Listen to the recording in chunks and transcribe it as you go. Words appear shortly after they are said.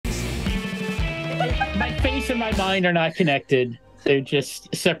My face and my mind are not connected. They're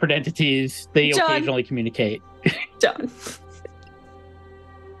just separate entities. They John. occasionally communicate. John.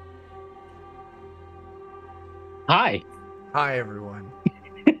 Hi. Hi, everyone.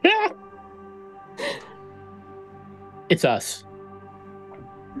 It's us.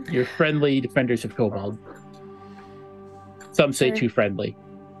 Your friendly defenders of Kobold. Some say too friendly.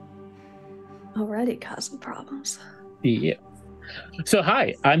 Already causing problems. Yeah. So,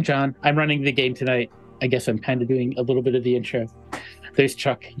 hi, I'm John. I'm running the game tonight. I guess I'm kind of doing a little bit of the intro. There's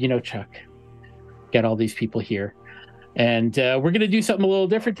Chuck. You know Chuck. Got all these people here. And we're going to do something a little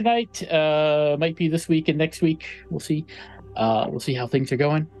different tonight. Might be this week and next week. We'll see. We'll see how things are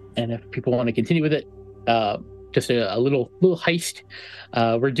going. And if people want to continue with it, just a little heist.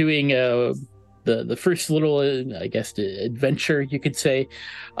 We're doing the first little, I guess, adventure, you could say,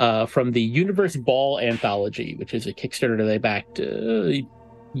 from the Universe Ball Anthology, which is a Kickstarter that I backed a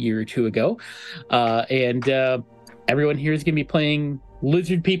year or two ago. And everyone here is going to be playing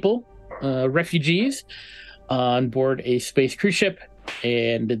lizard people, refugees, on board a space cruise ship,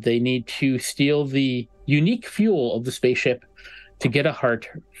 and they need to steal the unique fuel of the spaceship to get a heart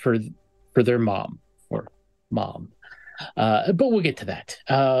for their mom. But we'll get to that.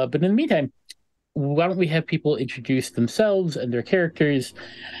 But in the meantime, why don't we have people introduce themselves and their characters?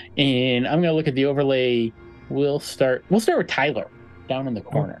 And I'm going to look at the overlay. We'll start with Tyler down in the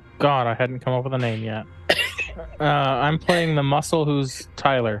corner. Oh, God, I hadn't come up with a name yet. I'm playing the muscle who's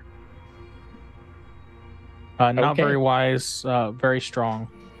Tyler. Not very wise, very strong.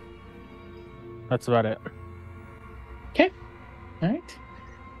 That's about it. Okay. All right.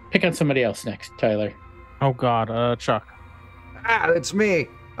 Pick on somebody else next, Tyler. Oh, God, Chuck. It's me.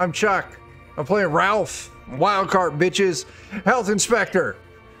 I'm Chuck. I'm playing Ralph. Wildcard, bitches. Health inspector.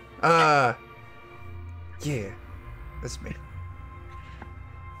 Yeah. That's me.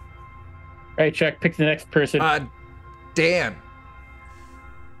 All right, Chuck, pick the next person. Dan.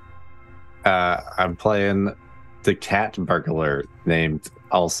 I'm playing the cat burglar named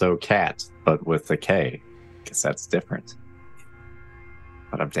also Cat, but with a K, because that's different.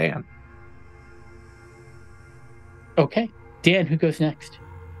 But I'm Dan. Okay. Dan, who goes next?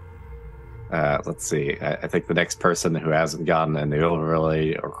 Let's see. I think the next person who hasn't gotten in the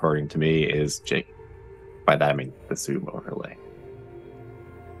overlay, according to me, is Jake. By that I mean the Zoom overlay.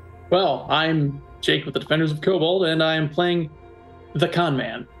 Well, I'm Jake with the Defenders of Kobold, and I am playing the Con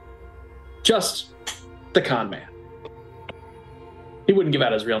Man. Just the Con Man. He wouldn't give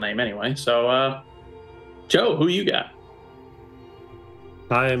out his real name anyway, so, Joe, who you got?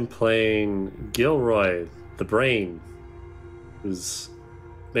 I'm playing Gilroy, the Brain, who's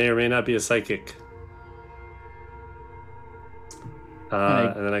may or may not be a psychic.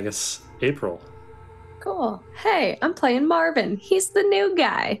 And then I guess April. Cool. Hey, I'm playing Marvin. He's the new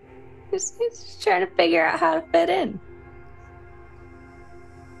guy. He's trying to figure out how to fit in.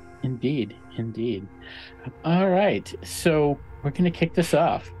 Indeed. All right. So we're going to kick this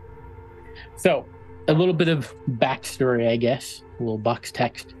off. So a little bit of backstory, I guess. A little box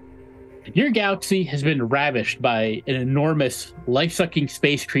text. Your galaxy has been ravished by an enormous, life-sucking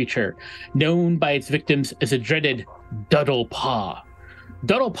space creature known by its victims as a dreaded Duddle Paw.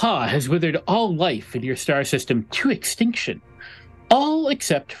 Duddle Paw has withered all life in your star system to extinction, all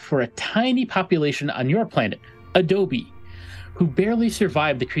except for a tiny population on your planet, Adobe, who barely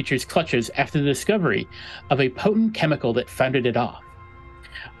survived the creature's clutches after the discovery of a potent chemical that fended it off.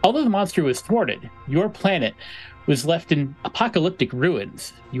 Although the monster was thwarted, your planet was left in apocalyptic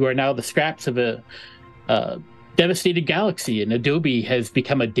ruins. You are now the scraps of a devastated galaxy, and Adobe has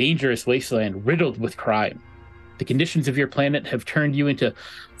become a dangerous wasteland riddled with crime. The conditions of your planet have turned you into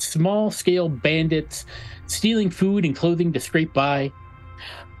small-scale bandits, stealing food and clothing to scrape by.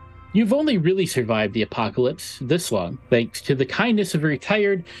 You've only really survived the apocalypse this long, thanks to the kindness of a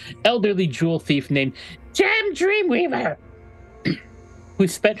retired, elderly jewel thief named Gem Dreamweaver, who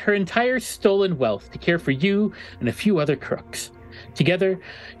spent her entire stolen wealth to care for you and a few other crooks. Together,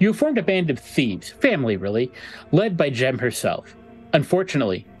 you have formed a band of thieves, family really, led by Gem herself.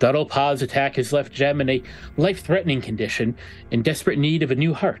 Unfortunately, Duddle Paw's attack has left Gem in a life-threatening condition, in desperate need of a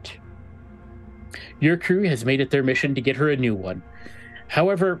new heart. Your crew has made it their mission to get her a new one.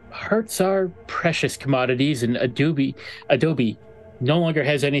 However, hearts are precious commodities, and Adobe no longer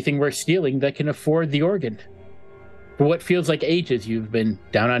has anything worth stealing that can afford the organ. For what feels like ages, you've been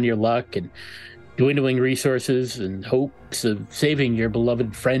down on your luck and dwindling resources and hopes of saving your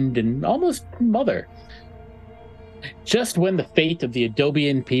beloved friend and almost mother. Just when the fate of the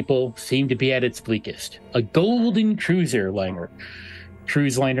Adobean people seemed to be at its bleakest, a golden cruiser liner,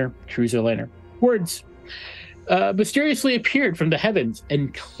 words, mysteriously appeared from the heavens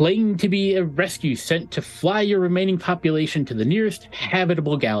and claimed to be a rescue sent to fly your remaining population to the nearest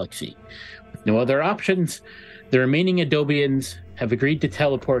habitable galaxy. With no other options, the remaining Adobians have agreed to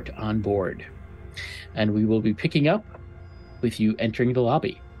teleport on board. And we will be picking up with you entering the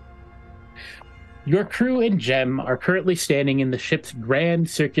lobby. Your crew and Gem are currently standing in the ship's grand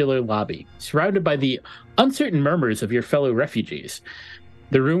circular lobby, surrounded by the uncertain murmurs of your fellow refugees.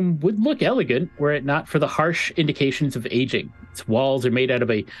 The room would look elegant were it not for the harsh indications of aging. Its walls are made out of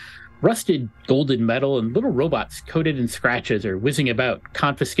a rusted golden metal, and little robots coated in scratches are whizzing about,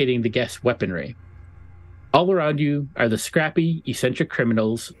 confiscating the guests' weaponry. All around you are the scrappy, eccentric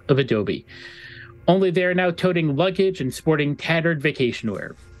criminals of Adobe. Only they are now toting luggage and sporting tattered vacation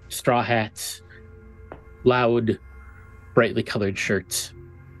wear, straw hats, loud, brightly colored shirts.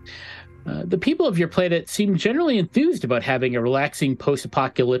 The people of your planet seem generally enthused about having a relaxing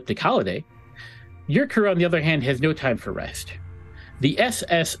post-apocalyptic holiday. Your crew, on the other hand, has no time for rest. The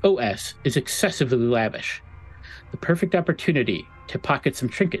SSOS is excessively lavish, the perfect opportunity to pocket some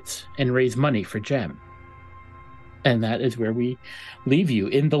trinkets and raise money for Gem. And that is where we leave you,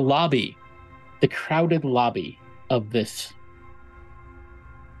 in the lobby, the crowded lobby of this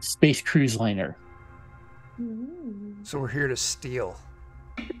space cruise liner. So we're here to steal.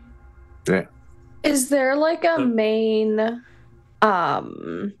 Yeah. Is there like a main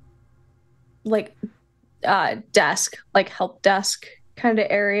desk, like help desk kind of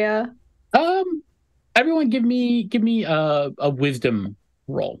area? Everyone give me a wisdom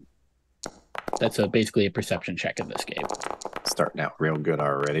roll. That's basically a perception check in this game. Starting out real good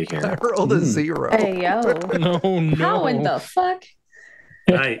already I here. rolled a 0. Hey yo. No. How in the fuck?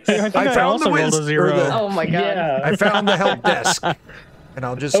 Nice. I think I found also the rolled a whiz- 0. or the- Oh my god. Yeah. I found the help desk, and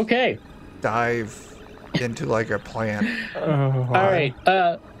I'll just Okay. dive into like a plant. Oh. All right.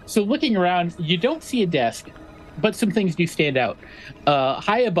 So looking around, you don't see a desk, but some things do stand out.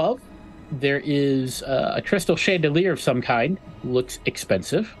 High above, there is a crystal chandelier of some kind. Looks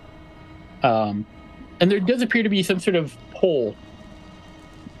expensive. And there does appear to be some sort of pole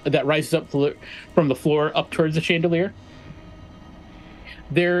that rises up from the floor up towards the chandelier.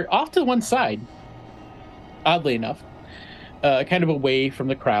 They're off to one side, oddly enough, kind of away from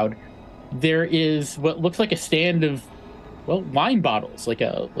the crowd. There is what looks like a stand of, well, wine bottles, like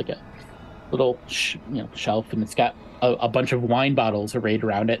a little shelf, and it's got a bunch of wine bottles arrayed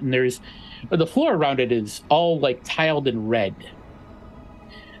around it. And the floor around it is all like tiled in red.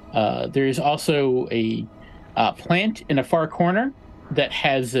 There's also a plant in a far corner that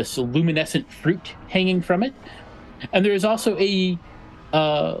has this luminescent fruit hanging from it, and there's also a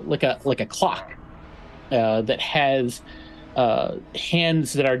clock that has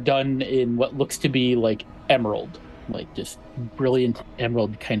hands that are done in what looks to be like emerald, like just brilliant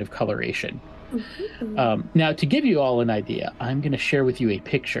emerald kind of coloration. Mm-hmm. Now, to give you all an idea, I'm going to share with you a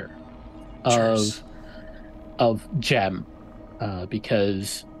picture Cheers. of Gem,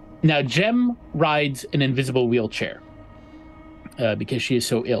 because now Gem rides an invisible wheelchair because she is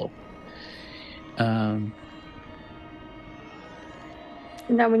so ill.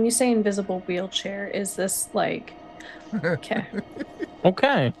 Now, when you say invisible wheelchair, is this like okay?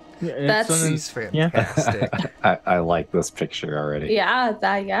 Okay. Yeah, That's- He's fantastic. I like this picture already. Yeah,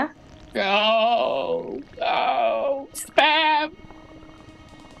 yeah. Oh, spam!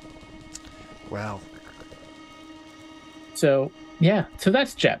 Wow. So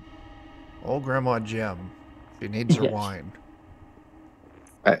that's Gem. Old Grandma Gem. She needs her Yes. wine.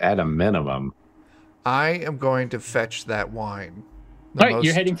 At a minimum. I am going to fetch that wine. All right,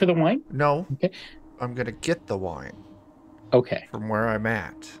 you're heading for the wine? No. Okay. I'm going to get the wine Okay. from where I'm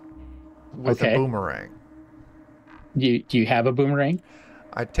at with Okay. a boomerang. Do you have a boomerang?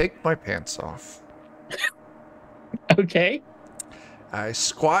 I take my pants off. Okay. I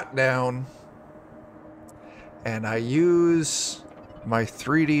squat down and I use my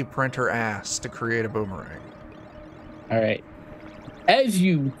 3D printer ass to create a boomerang. All right. As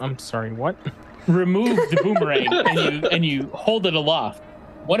you I'm sorry, what? remove the boomerang and you hold it aloft,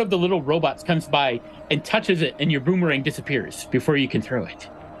 one of the little robots comes by and touches it, and your boomerang disappears before you can throw it.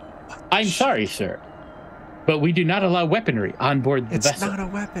 I'm sorry, sir, but we do not allow weaponry on board the It's vessel. not a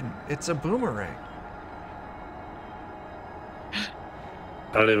weapon. It's a boomerang.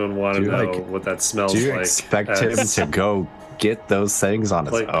 I don't even want to Do you, know like- what that smells Do you like. expect him as- to go get those things on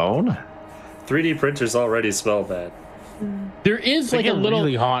its Like- own? 3D printers already smell bad. There is They like a get little,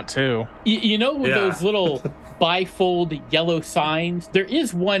 really hot too. you know, with Yeah. those little bifold yellow signs. There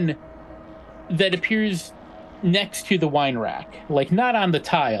is one that appears next to the wine rack, like not on the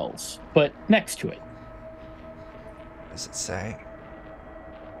tiles, but next to it. What does it say?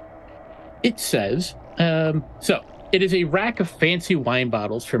 It says, So it is a rack of fancy wine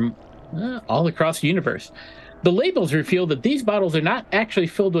bottles from all across the universe. The labels reveal that these bottles are not actually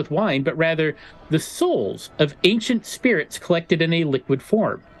filled with wine, but rather the souls of ancient spirits collected in a liquid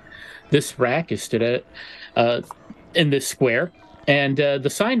form. This rack is stood at in this square, and the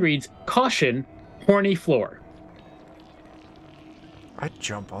sign reads, "Caution, horny floor." I'd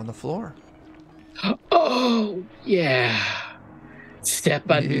jump on the floor. Oh, yeah. Step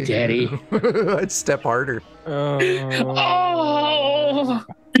on me, daddy. I'd step harder. Oh!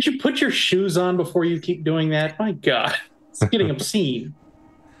 Did you put your shoes on before you keep doing that? My God, it's getting obscene.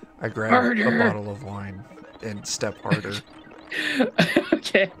 I grab Harder. a bottle of wine and step harder.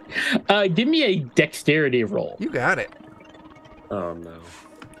 Okay. Give me a dexterity roll. You got it. Oh no.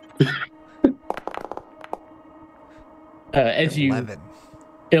 As 11.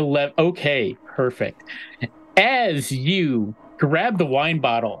 11. Okay, perfect. As you grab the wine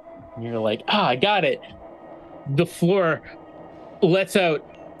bottle, you're like, I got it. The floor lets out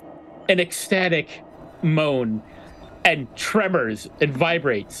an ecstatic moan and tremors and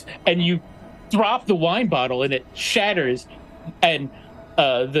vibrates, and you drop the wine bottle and it shatters, and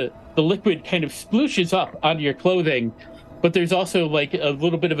the liquid kind of splooshes up onto your clothing, but there's also like a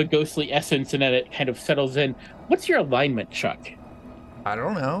little bit of a ghostly essence, and then it kind of settles in. What's your alignment, Chuck? I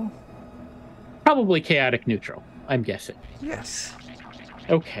don't know. Probably chaotic neutral, I'm guessing. Yes.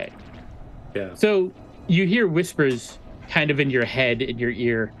 Okay. Yeah. So you hear whispers kind of in your head, in your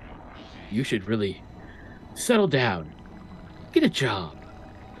ear. You should really settle down, get a job,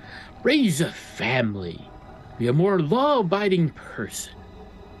 raise a family, be a more law-abiding person.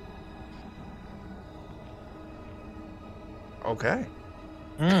 Okay.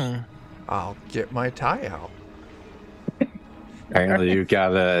 Mm. I'll get my tie out. Apparently, you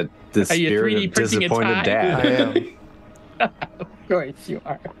got the Are you spirit 3D of printing a disappointed tie? dad. I am. Of course you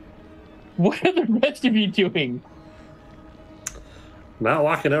are. What are the rest of you doing? Not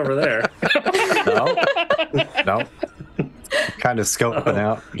walking over there. No, no. Kind of scoping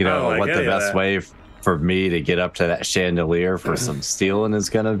out, I what get the you best that. way for me to get up to that chandelier for some stealing is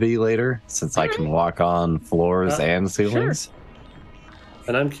going to be later, since I can walk on floors and ceilings.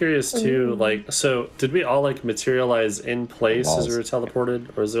 And I'm curious too, so did we all materialize in place as we were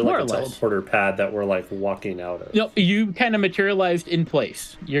teleported, or is there More a or less. teleporter pad that we're walking out of? No, you kind of materialized in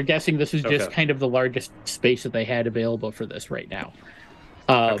place. You're guessing this is just Okay. kind of the largest space that they had available for this right now.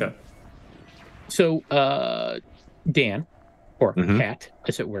 Okay. So, Dan, or Cat,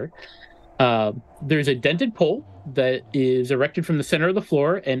 as it were, there's a dented pole that is erected from the center of the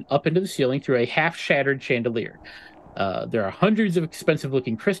floor and up into the ceiling through a half-shattered chandelier. There are hundreds of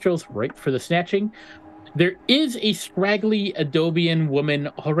expensive-looking crystals ripe for the snatching. There is a scraggly Adobean woman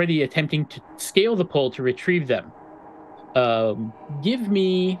already attempting to scale the pole to retrieve them. Give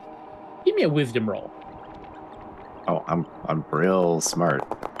me a wisdom roll. Oh, I'm real smart.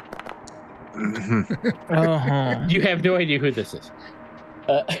 Uh-huh. You have no idea who this is.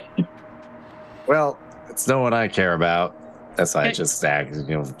 Well, it's no one I care about. That's why I Okay. just stacked.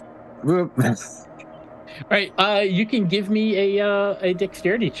 Whoop. All right, you can give me a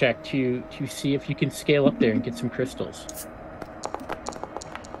dexterity check to see if you can scale up there and get some crystals.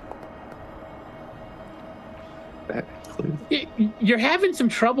 That includes- You're having some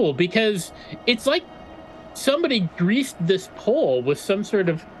trouble because it's like somebody greased this pole with some sort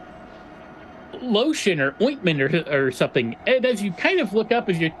of lotion or ointment or something. And as you kind of look up,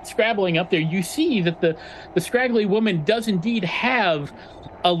 as you're scrabbling up there, you see that the scraggly woman does indeed have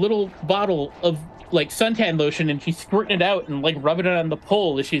a little bottle of suntan lotion, and she's squirting it out and rubbing it on the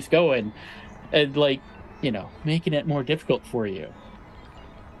pole as she's going, and making it more difficult for you.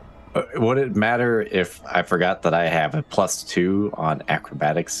 Would it matter if I forgot that I have a +2 on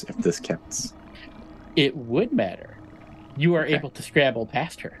acrobatics, if this counts? It would matter. You are able to scrabble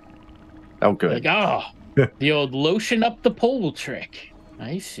past her. Oh, good. The old lotion up the pole trick.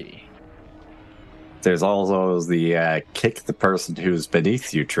 I see. There's also the kick the person who's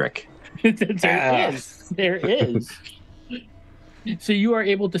beneath you trick. There is. So you are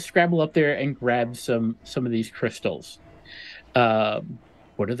able to scrabble up there and grab some of these crystals.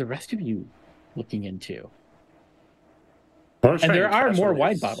 What are the rest of you looking into? And there are more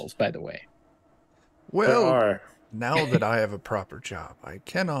wine bottles, by the way. Well, now that I have a proper job, I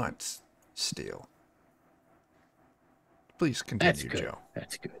cannot steal. Please continue, That's good. Joe.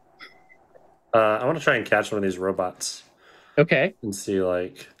 That's good. I want to try and catch one of these robots Okay. and see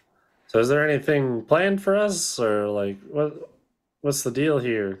so is there anything planned for us, or what's the deal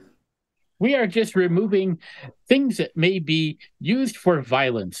here? We are just removing things that may be used for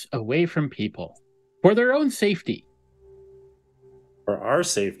violence away from people for their own safety. For our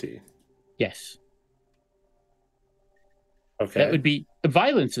safety? Yes. Okay. That would be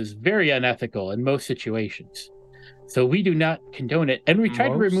violence is very unethical in most situations. So we do not condone it, and we try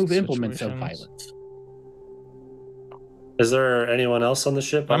to Most remove implements of situations. violence. Is there anyone else on the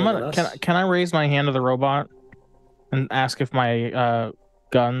ship other than us? Can I raise my hand to the robot and ask if my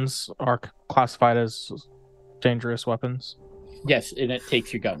guns are classified as dangerous weapons? Yes, and it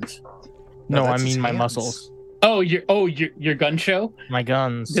takes your guns. No, I that's his mean my hands. muscles. Oh, your gun show? My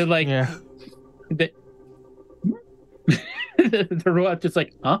guns. They're like, yeah. the robot just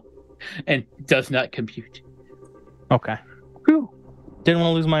like, huh? And does not compute. Okay. Whew. Didn't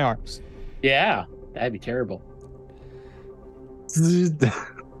want to lose my arms. Yeah, that'd be terrible.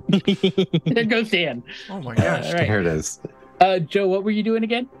 There goes Dan. Oh my gosh. All right. Here it is. Joe, what were you doing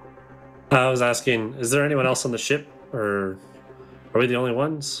again? I was asking, is there anyone else on the ship, or are we the only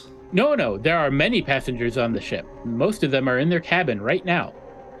ones? No, there are many passengers on the ship. Most of them are in their cabin right now.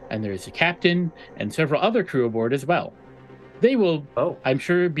 And there's a captain and several other crew aboard as well. They will, I'm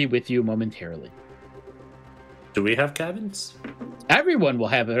sure, be with you momentarily. Do we have cabins? Everyone will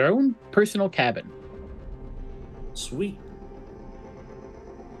have their own personal cabin. Sweet.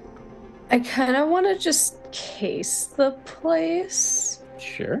 I kind of want to just case the place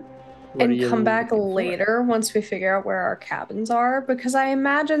Sure. What are and you come back looking for? later once we figure out where our cabins are, because I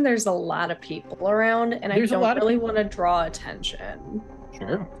imagine there's a lot of people around and There's a I lot don't of really want to draw attention.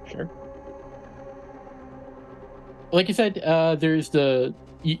 Sure. Like I said, there's the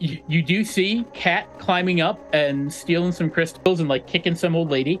you do see Cat climbing up and stealing some crystals and like kicking some old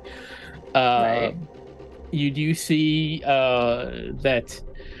lady. Right. You do see that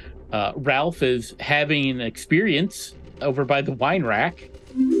Ralph is having an experience over by the wine rack.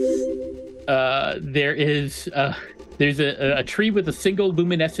 There's a tree with a single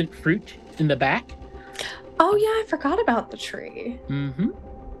luminescent fruit in the back. Oh yeah, I forgot about the tree. Mm-hmm.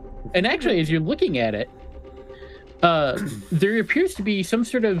 And actually, as you're looking at it, there appears to be some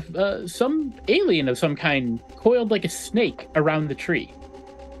sort of some alien of some kind coiled like a snake around the tree.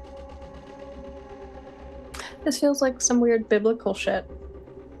 This feels like some weird biblical shit.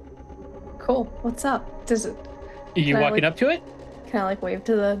 Cool. What's up? Does it? Are you Can I, walking like- up to it? Can I like wave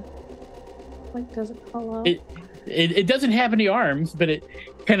to the? Like, does it follow? It doesn't have any arms, but it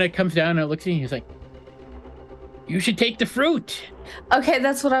kind of comes down and it looks at you. He's like, "You should take the fruit. Okay,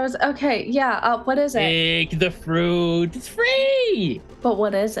 that's what I was. Okay, yeah. What is it? Take the fruit. It's free. But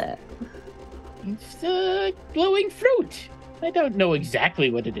what is it? It's glowing fruit. I don't know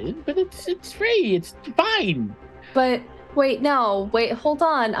exactly what it is, but it's free. It's fine." But wait, no, wait, hold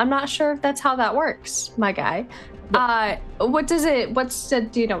on. I'm not sure if that's how that works, my guy. What does it?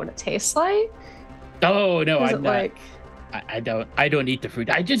 Do you know what it tastes like? Oh no, Is I'm it not. like? I don't eat the fruit.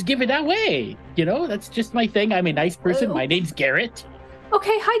 I just give it away. You know, that's just my thing. I'm a nice person. My name's Garrett.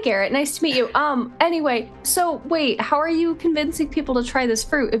 Okay, hi Garrett. Nice to meet you. Anyway, so wait, how are you convincing people to try this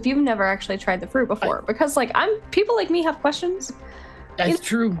fruit if you've never actually tried the fruit before? Because like people like me have questions. That's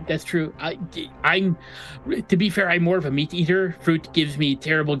true. That's true. I'm, to be fair, I'm more of a meat eater. Fruit gives me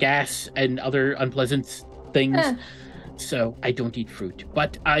terrible gas and other unpleasant things, so I don't eat fruit.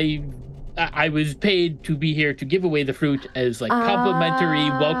 But I was paid to be here to give away the fruit as like complimentary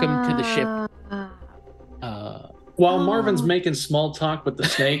welcome to the ship. While Marvin's making small talk with the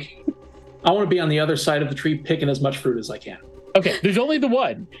snake, I want to be on the other side of the tree picking as much fruit as I can. Okay, there's only the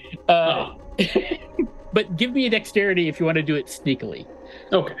one. But give me a dexterity if you want to do it sneakily.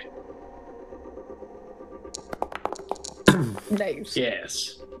 Okay. Nice.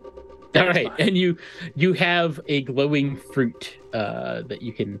 Yes. All right, and you have a glowing fruit that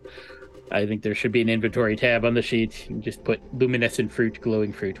you can. I think there should be an inventory tab on the sheet. You can just put luminescent fruit,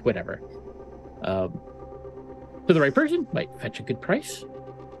 glowing fruit, whatever. For the right person, might fetch a good price.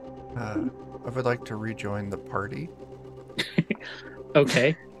 I would like to rejoin the party.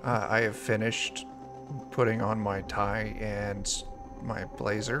 Okay. I have finished putting on my tie and my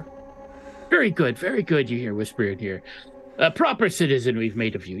blazer. Very good, very good. You hear whispering here. A proper citizen we've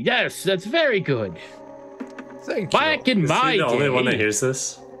made of you. Yes, that's very good. Thank you. Back in Is my he the only one that day- hears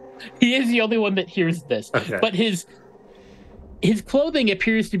this? He is the only one that hears this. Okay. But his clothing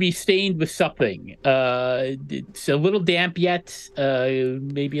appears to be stained with something. It's a little damp yet.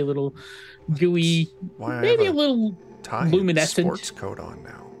 Maybe a little gooey. Why I Maybe a have little tie and luminescent. sports coat on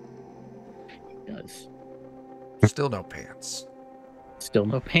now. Does. Still no pants. Still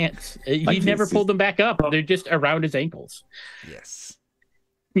no pants. He Like never he's- pulled them back up. They're just around his ankles. Yes.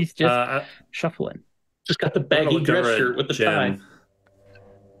 He's just I- shuffling. Just got the I'm gonna baggy look dress over at shirt with the tie. Jen.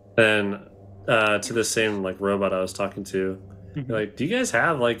 Then to the same like robot I was talking to, Mhm. like, do you guys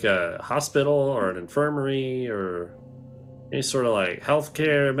have like a hospital or an infirmary or Any sort of like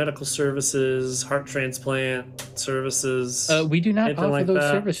healthcare, medical services, heart transplant services? We do not anything offer like those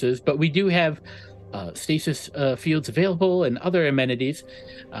that? services, but we do have stasis fields available and other amenities.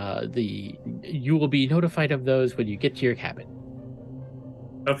 You will be notified of those when you get to your cabin.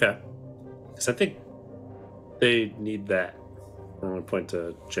 Okay. Because I think they need that. I'm going to point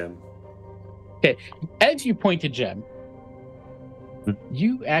to Jem. Okay, as you point to Jem,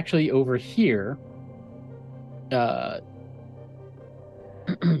 you actually overhear.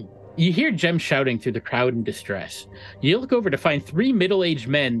 You hear Jem shouting through the crowd in distress. You look over to find 3 middle-aged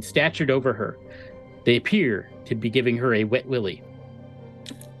men statured over her. They appear to be giving her a wet willy.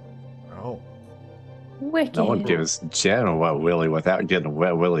 Oh. Wicked. No one gives Jen a wet willy without getting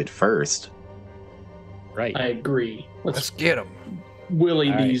wet willied first. Right. I agree. Let's Let's get him. willy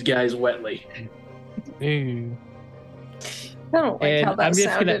All right. these guys wetly. Ooh. I don't like how And that I'm just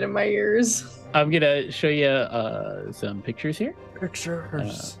sounded gonna- in my ears. I'm gonna show you some pictures here.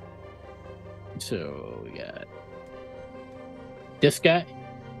 Pictures. So we got this guy.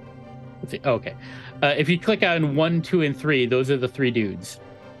 Let's see. Oh, okay. If you click on 1, 2, and 3, those are the 3 dudes.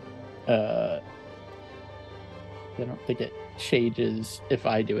 I don't think it changes if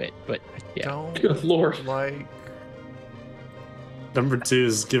I do it, but yeah. Don't Good lord. like. Number 2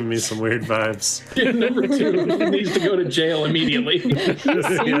 is giving me some weird vibes. Number 2 needs to go to jail immediately. He's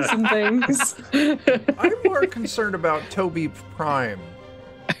seen Yeah. some things. I'm more concerned about Toby Prime.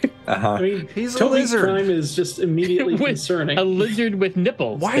 Uh-huh. I mean, He's a Toby lizard. Prime is just immediately With concerning. A lizard with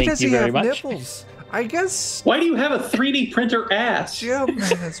nipples. Why Thank does you he very have much. nipples? I guess Why do you have a 3D printer ass? Jim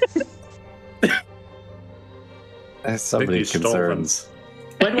has. There's so many you stole them. concerns.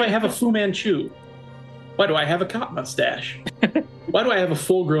 Why do I have a Fu Manchu? Why do I have a cop mustache? Why do I have a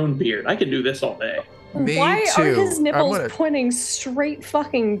full-grown beard? I can do this all day. Me Why too. are his I'm nipples gonna- pointing straight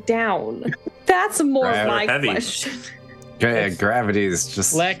fucking down? That's more Right. my Heavy. question. Yeah, gravity is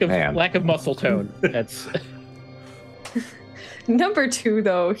just Lack of man. muscle tone. That's Number 2,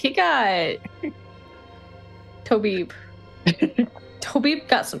 though, he got Toby. Toby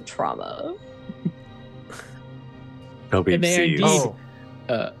got some trauma. Toby And they are sees. indeed-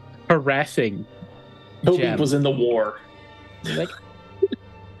 Oh, harassing Toby Jem. was in the war. Like,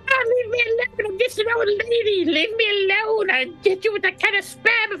 leave me alone. I'm just an old lady. Leave me alone. I'd get you with that kind of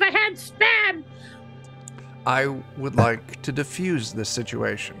spam if I had spam. I would like to diffuse this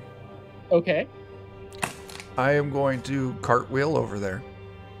situation. Okay. I am going to cartwheel over there,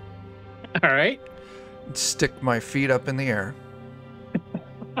 All right. stick my feet up in the air,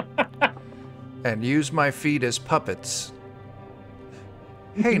 and use my feet as puppets.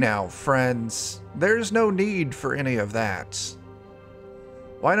 Hey now, friends, there's no need for any of that.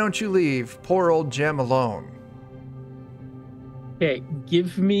 Why don't you leave poor old Jem alone? Okay.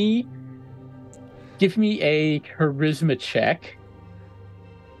 Give me a charisma check.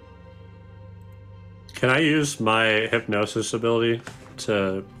 Can I use my hypnosis ability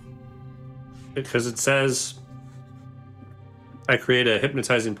to... Because it says... I create a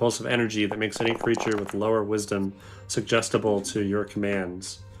hypnotizing pulse of energy that makes any creature with lower wisdom suggestible to your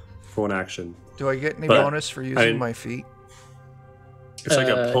commands for 1 action. Do I get any But bonus for using I- my feet? It's like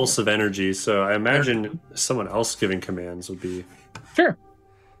a Uh, pulse of energy, so I imagine someone else giving commands would be... Sure.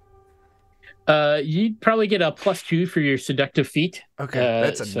 You'd probably get a +2 for your seductive feat. Okay,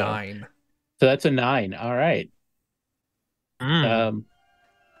 that's a so- 9. So that's a 9. All right. Mm.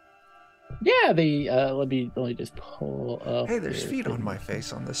 Yeah, let me just pull up. Hey, there's the feet on thing. my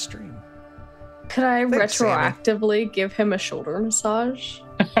face on this stream. Could I Thanks, Sammy. retroactively give him a shoulder massage?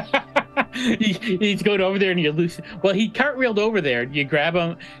 He's going over there and you loose. Well, he cartwheeled over there. You grab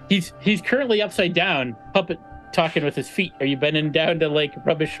him. He's currently upside down, puppet talking with his feet. Are you bending down to like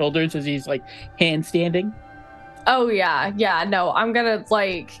rub his shoulders as he's like handstanding? Oh yeah. No, I'm gonna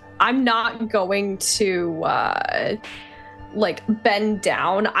I'm not going to bend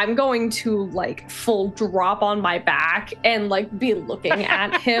down. I'm going to full drop on my back and be looking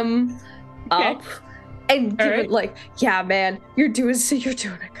at him up and give it yeah, man, you're doing a good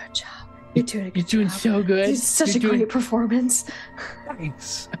job. You're doing a good You're doing job. so good. It's such You're a doing- great performance.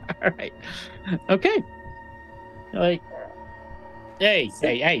 Thanks. All right. Okay. Like, hey.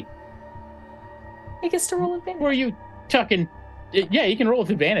 He gets to roll advantage. Who are you talking? Yeah, you can roll with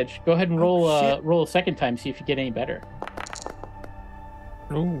advantage. Go ahead and roll. shit. Roll a second time. See if you get any better.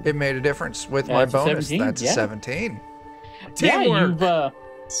 Ooh. It made a difference with Yeah, my it's a bonus. 17, That's yeah. a 17. Yeah, Teamwork. you've.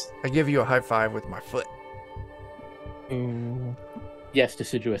 I give you a high five with my foot. Ooh. Yes,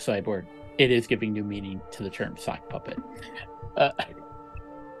 deciduous cyborg. It is giving new meaning to the term sock puppet.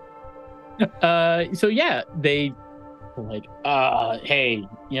 So yeah, they were like, hey,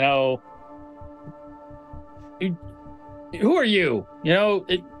 who are you? You know,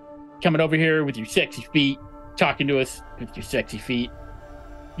 coming over here with your sexy feet, talking to us with your sexy feet.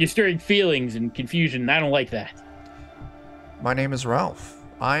 You're stirring feelings and confusion. I don't like that. My name is Ralph.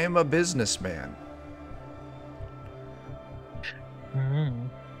 I am a businessman. Mm-hmm.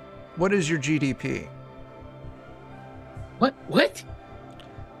 What is your GDP? What?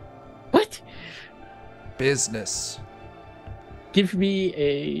 Business. Give me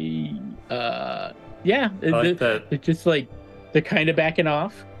a yeah. I like that. It's just like they're kind of backing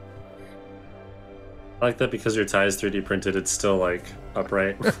off. I like that because your tie is 3D printed, it's still like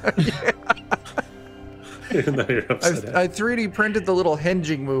upright. Even though you're upside down. I 3D printed the little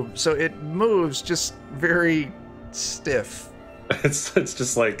hinging move, so it moves just very stiff. It's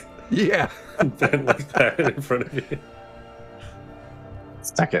just like Yeah. bent like that in front of you.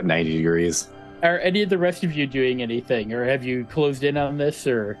 Stuck at 90 degrees. Are any of the rest of you doing anything, or have you closed in on this,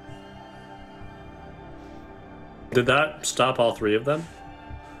 or? Did that stop all three of them?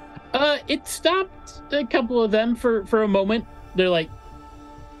 It stopped a couple of them for a moment. They're like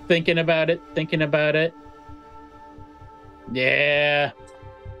thinking about it. Yeah,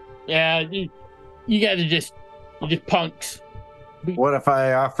 you guys are just punks. What if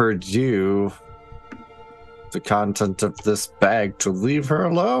I offered you the content of this bag to leave her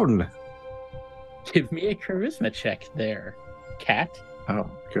alone? Give me a charisma check there, cat. Oh,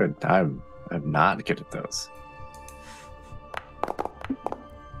 good. I'm not good at those.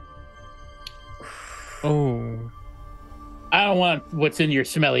 Oh. I don't want what's in your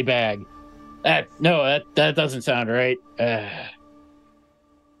smelly bag. That doesn't sound right. Yeah,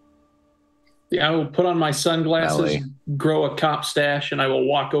 I will put on my sunglasses, Belly. grow a cop stash, and I will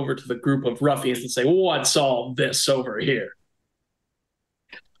walk over to the group of ruffians and say, "What's all this over here?"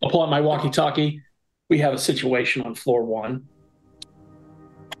 I'll pull out my walkie-talkie. We have a situation on floor 1.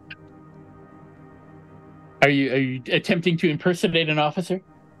 Are you attempting to impersonate an officer?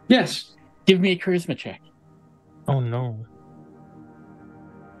 Yes. Give me a charisma check. Oh no.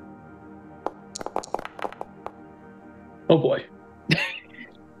 Oh boy.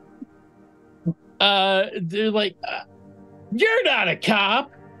 They're like, you're not a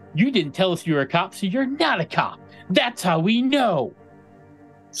cop. You didn't tell us you were a cop, so you're not a cop. That's how we know.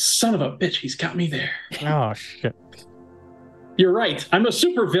 Son of a bitch, he's got me there. Oh shit. You're right. I'm a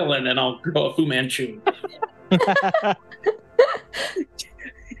supervillain, and I'll grow a Fu Manchu.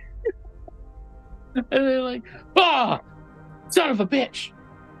 And they're like, son of a bitch.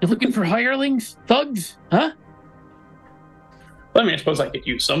 You're looking for hirelings? Thugs? Huh? I mean, I suppose I could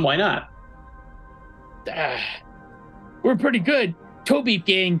use some. Why not? We're pretty good. Toe Beep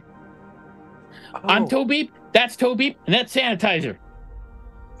gang. I'm Oh. Toe Beep, that's Toe Beep, and that's Sanitizer.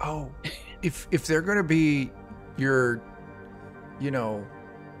 Oh, if they're gonna be your,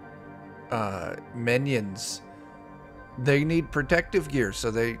 minions, they need protective gear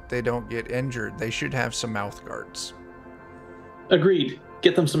so they don't get injured. They should have some mouth guards. Agreed.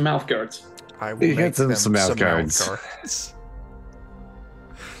 Get them some mouth guards. I will You make get them them some mouth mouth guards. guards.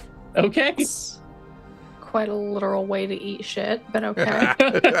 Okay. Quite a literal way to eat shit, but okay.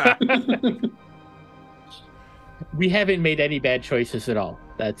 We haven't made any bad choices at all.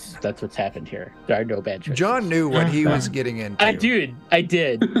 That's what's happened here. There are no bad choices. John knew what he was getting into. I did.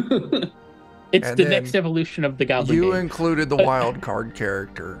 It's And the then next evolution of the Goblin You game. included the wild card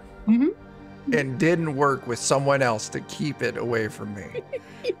character Mhm. and didn't work with someone else to keep it away from me.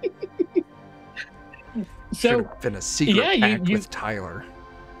 Should So, have been a secret yeah, pact you- with Tyler.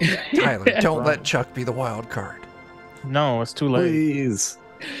 Tyler, don't let Chuck be the wild card. No, it's too late. Please.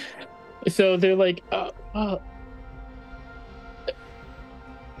 so they're like, I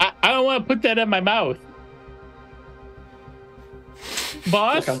don't want to put that in my mouth,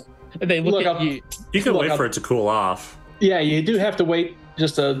 boss. Look, And they look look, at I'll- you. You can Look, wait for it to cool off. Yeah, you do have to wait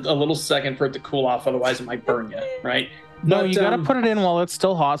just a little second for it to cool off, otherwise it might burn you, right? No, But, you gotta put it in while it's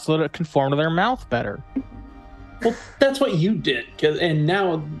still hot so that it can form to their mouth better. Well, that's what you did, and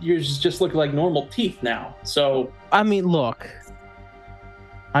now yours just look like normal teeth now. So I mean, look.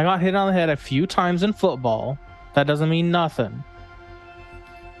 I got hit on the head a few times in football. That doesn't mean nothing.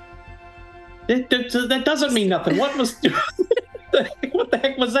 that doesn't mean nothing. What was what the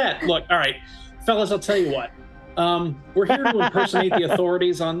heck was that? Look, all right, fellas, I'll tell you what. We're here to impersonate the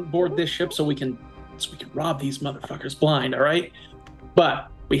authorities on board this ship so we can rob these motherfuckers blind, all right? But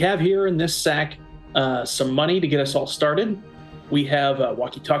we have here in this sack some money to get us all started. We have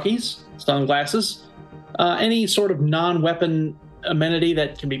walkie-talkies, sunglasses, any sort of non-weapon amenity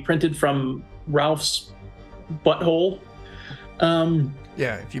that can be printed from Ralph's butthole.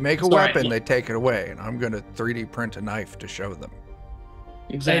 Yeah, if you make a It's all right. weapon, they take it away, and I'm going to 3D print a knife to show them.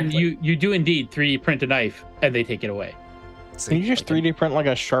 Exactly. And you do indeed 3D print a knife, and they take it away. See, Can you just 3D print like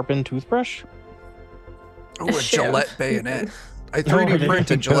a sharpened toothbrush? oh, a Shit. Gillette bayonet. I Oh, 3D they-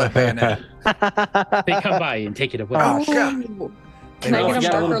 print a Gillette bayonet. They come by and take it away. Oh, God. Can I Well, get if you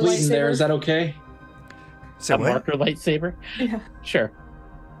a got a marker little bleeding there, lightsaber? is that okay? So A what? marker lightsaber? Yeah. Sure.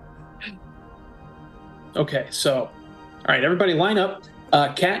 Okay, so, all right, everybody line up.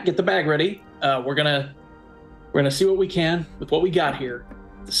 Kat, get the bag ready. We're gonna see what we can with what we got here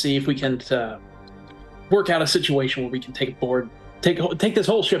to see if we can work out a situation where we can take this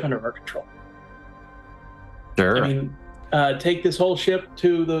whole ship under our control. Sure. I mean, take this whole ship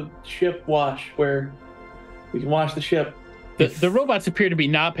to the ship wash where we can wash the ship. The robots appear to be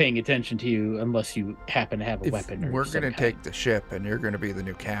not paying attention to you unless you happen to have a If weapon. Or we're some going to kind. take the ship and you're going to be the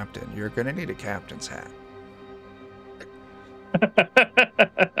new captain, you're going to need a captain's hat.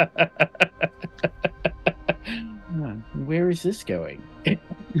 Where is this going?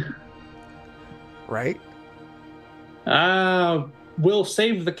 Right? We'll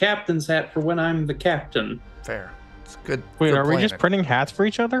save the captain's hat for when I'm the captain. Fair. It's good. Wait, good are we just planning. printing hats for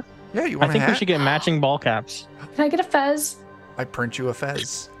each other? Yeah, you I want a think hat? we should get matching ball caps. Can I get a fez? I print you a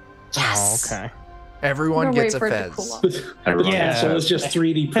fez. Yes. Oh, okay. Everyone I'm gonna gets a wait for it to fez. cool off. The Everyone Yeah. castle is just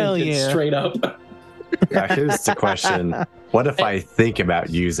 3D Hell printed yeah. straight up. Now, here's the question. What if I think about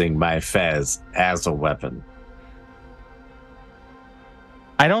using my fez as a weapon?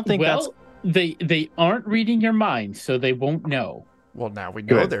 I don't think that's. Well, they aren't reading your mind, so they won't know. Well, now we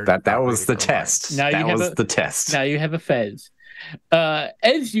know Good. they're That not was the reading our test. Now you That have was a- the test. Now you have a fez.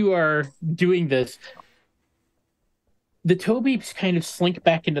 As you are doing this, the toe beeps kind of slink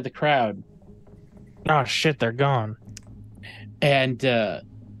back into the crowd, Oh shit, they're gone. and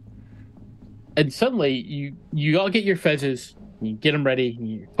suddenly you all get your fezes, you get them ready,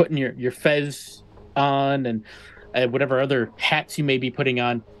 you're putting your fez on and whatever other hats you may be putting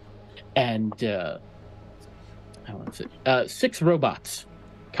on, and how is it? 6 robots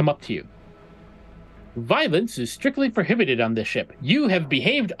come up to you. Violence is strictly prohibited on this ship. You have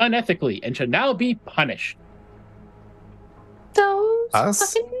behaved unethically and shall now be punished. Those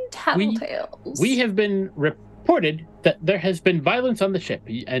Us? fucking tattletales. We have been reported that there has been violence on the ship,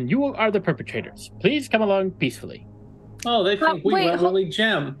 and you are the perpetrators. Please come along peacefully. Oh, they think we wait, let Willie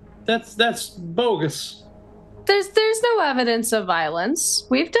Gem. That's bogus. There's no evidence of violence.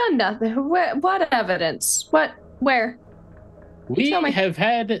 We've done nothing. What evidence? Where? We Tell me. have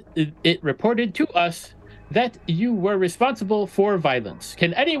had it reported to us that you were responsible for violence.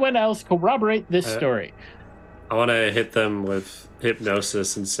 Can anyone else corroborate this story? I want to hit them with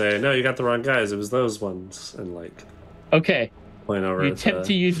hypnosis and say, "No, you got the wrong guys. It was those ones." And like Okay, point over. you at attempt the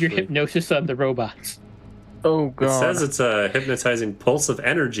to use your three. hypnosis on the robots. Oh It god. says it's a hypnotizing pulse of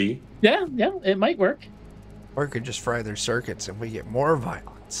energy. Yeah, it might work. Or it could just fry their circuits and we get more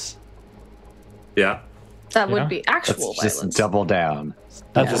violence. Yeah, That Yeah. would be actual Let's just violence. double down. it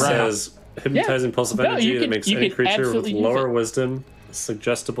That's just right. says hypnotizing pulse of No, energy you that can- makes you any can creature with absolutely use lower it. wisdom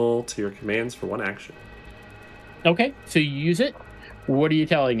suggestible to your commands for 1 action. Okay, so you use it. What are you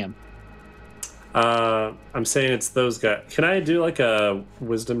telling him? I'm saying it's those guys. Can I do like a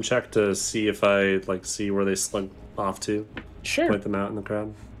wisdom check to see if I like see where they slunk off to? Sure. Point them out in the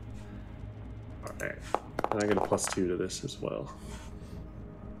crowd. All right, and I get a +2 to this as well.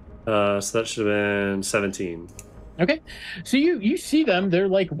 So that should have been 17. Okay, so you see them. They're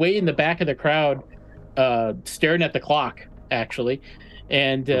like way in the back of the crowd, staring at the clock actually,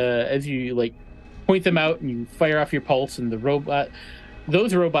 and as you like point them out and you fire off your pulse, and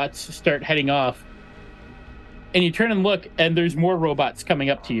those robots start heading off, and you turn and look, and there's more robots coming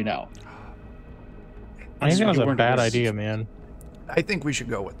up to you now. I think that was You a weren't bad aware. idea, man. I think we should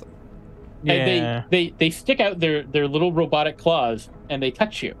go with them. Yeah. And they stick out their little robotic claws and they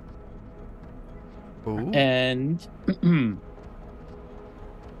touch you. Ooh. And give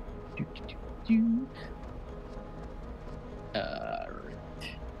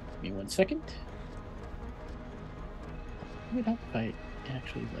me 1 second. What if I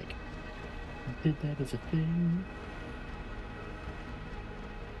actually like did that as a thing?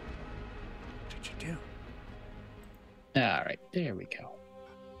 What did you do? All right, there we go.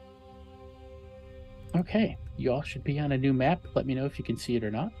 Okay, you all should be on a new map. Let me know if you can see it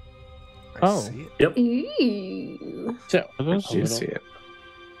or not. I Oh. see it. Ew. So, Are those Do you see it?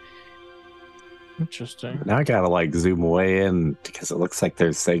 interesting? Now I gotta like zoom way in because it looks like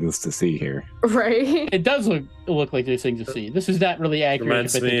there's things to see here. Right? it does look like there's things to see. This is not really accurate.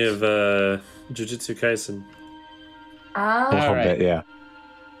 Reminds but me it's- of Jujutsu Kaisen. A Ah. little right. bit, yeah.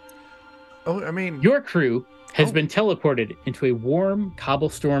 Oh, I mean, Your crew has Oh. been teleported into a warm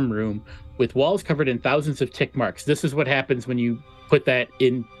cobblestone room with walls covered in thousands of tick marks. This is what happens when you put that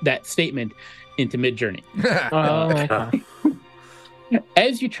statement into Midjourney. Oh, okay.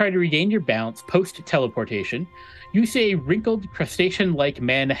 As you try to regain your balance post-teleportation, you see a wrinkled crustacean-like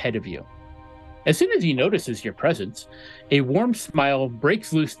man ahead of you. As soon as he notices your presence, a warm smile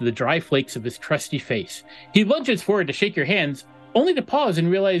breaks loose the dry flakes of his crusty face. He lunges forward to shake your hands, only to pause and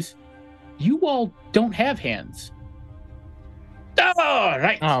realize you all don't have hands. Oh,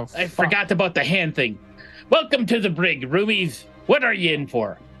 right. Oh, I fuck. forgot about the hand thing. Welcome to the brig, roomies. What are you in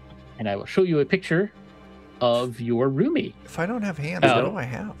for? And I will show you a picture of your roomie. If I don't have hands, what do I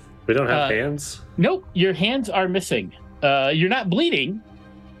have? We don't have hands. Nope, your hands are missing. You're not bleeding,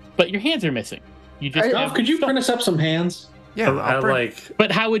 but your hands are missing. You just Ralph, could you print us up some hands? Yeah, I I'll bring- like.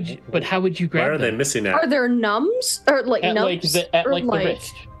 But how would you grab Why are they them? missing at? Are there numbs or like At nubs? the or the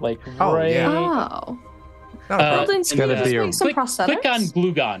wrist, like Oh, right. yeah. Oh. Not a Uh, Well, then it's can you gotta just be a- make some Click prosthetics? on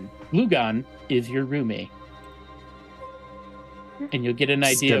Glugon. Glugon is your roomie, and you'll get an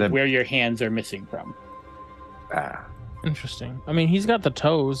It's idea gonna- of where your hands are missing from. Ah, Interesting. I mean, he's got the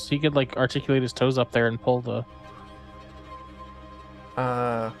toes. He could like articulate his toes up there and pull the.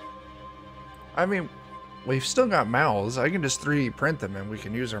 I mean, we've still got mouths. I can just 3D print them and we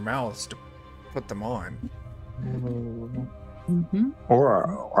can use our mouths to put them on. Mm-hmm. or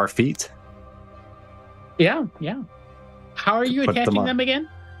our feet. Yeah. How are you Put them attaching on. them again?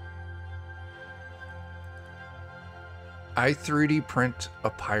 I 3D print a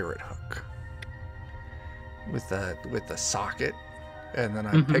pirate hook with a socket, and then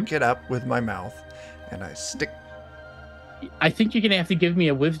I Mhm. pick it up with my mouth, and I stick. I think you're gonna have to give me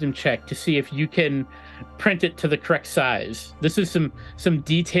a wisdom check to see if you can print it to the correct size. This is some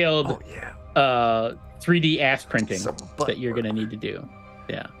detailed Oh yeah, 3D ass printing Some butt that you're work. gonna need to do.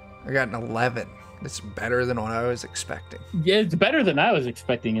 Yeah. I got an 11. It's better than what I was expecting. Yeah, it's better than I was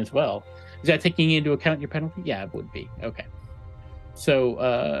expecting as well. Is that taking into account your penalty? Yeah, it would be. Okay.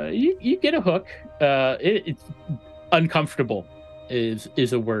 So you get a hook. It's uncomfortable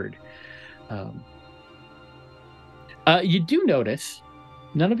is a word. You do notice,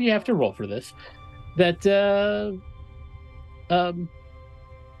 none of you have to roll for this, that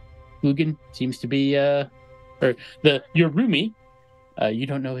Lugan seems to be your roomie. You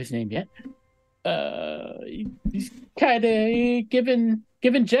don't know his name yet. He's kind of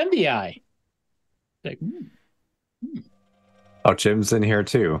giving Jem the eye. Like, Oh, Jim's in here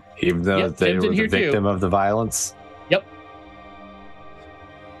too, even though Yep, they Jim's were in the here too. victim of the violence. Yep.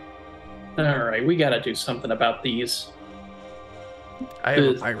 All right, we got to do something about these. I have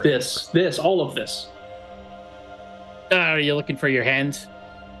a pirate. This, all of this. are you looking for your hands?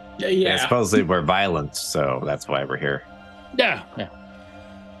 Yeah. Supposedly we're violent, so that's why we're here. Yeah.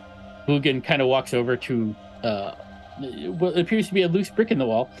 Lugan kind of walks over to what appears to be a loose brick in the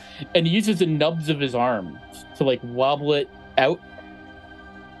wall, and he uses the nubs of his arms to like wobble it out.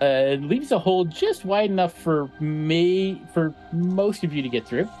 Leaves a hole just wide enough for most of you to get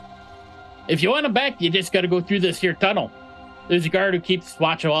through. If you want them back, you just got to go through this here tunnel. There's a guard who keeps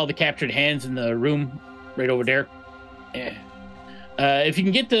watch of all the captured hands in the room right over there. Yeah. If you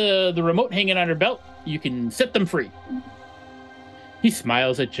can get the remote hanging on her belt, you can set them free. He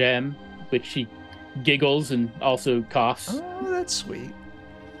smiles at Jem, which she giggles and also coughs. Oh, that's sweet.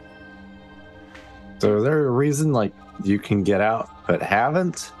 So is there a reason like you can get out but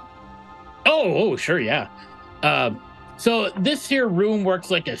haven't? Oh, sure, yeah. So this here room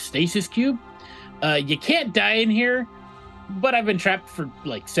works like a stasis cube. You can't die in here, but I've been trapped for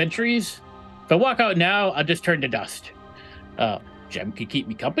like centuries. If I walk out now, I'll just turn to dust. Jem could keep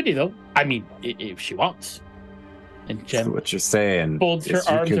me company though. I mean, if she wants. And So Jem what you're saying folds her is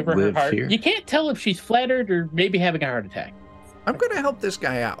you arms could over her live heart. here? You can't tell if she's flattered or maybe having a heart attack. I'm gonna help this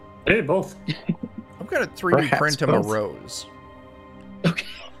guy out. Hey, both. I'm gonna 3D Perhaps print him both. a rose. Okay.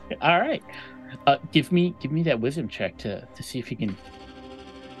 All right. Give me that wisdom check to see if you can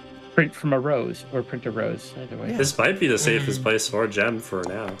print from a rose or print a rose. Either way. Yeah. This might be the safest place for Gem for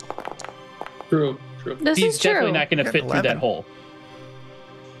now. True. This He's is true. definitely not going to Got fit through 11. that hole.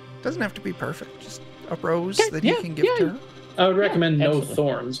 Doesn't have to be perfect. Just a rose Yeah, that you yeah, can give yeah. to her. I would recommend no absolutely.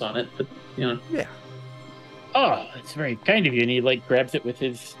 thorns on it, but Yeah. Oh, that's very kind of you. And he like grabs it with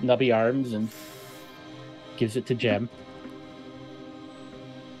his nubby arms and gives it to Jem.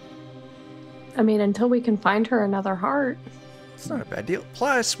 I mean, until we can find her another heart. It's not a bad deal.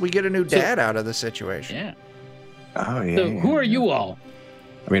 Plus, we get a new dad out of the situation. Yeah. Oh yeah. So yeah, who are yeah. you all?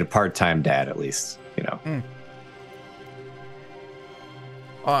 I mean, a part-time dad at least. You know.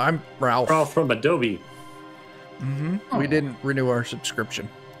 I'm Ralph. We're all from Adobe. Mm-hmm. We didn't renew our subscription.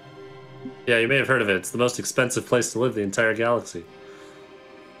 Yeah, you may have heard of it. It's the most expensive place to live in the entire galaxy.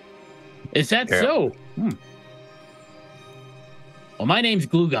 Is that Yeah. so? Well, my name's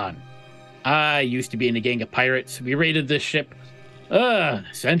Glugon. I used to be in a gang of pirates. We raided this ship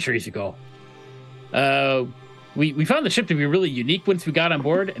Centuries ago. We found the ship to be really unique once we got on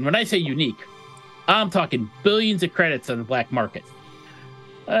board, and when I say unique, I'm talking billions of credits on the black market.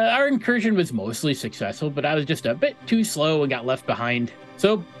 Our incursion was mostly successful, but I was just a bit too slow and got left behind.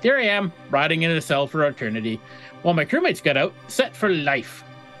 So here I am, rotting in a cell for eternity, while my crewmates got out, set for life.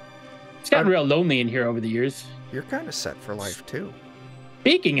 It's gotten real lonely in here over the years. You're kind of set for life, too.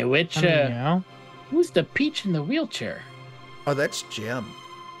 Speaking of which, yeah. who's the peach in the wheelchair? Oh, that's Jim.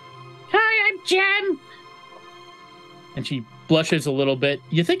 Hi, I'm Jen. And she blushes a little bit.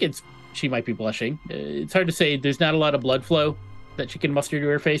 You think she might be blushing. It's hard to say. There's not a lot of blood flow that she can muster to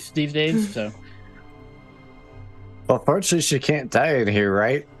her face these days. So, Well, fortunately, she can't die in here,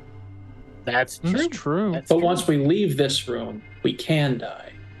 right? that's true. That's true. That's But true. once we leave this room, we can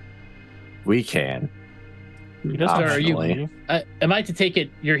die. We can. He does So are you? Optionally. Am I to take it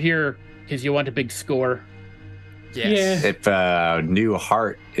you're here because you want a big score? Yes. If New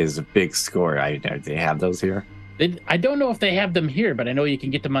Heart is a big score, they have those here. I don't know if they have them here, but I know you can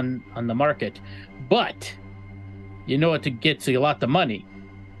get them on the market. But you know what to get so you lot the money.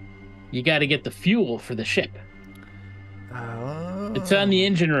 You got to get the fuel for the ship. Oh. It's on the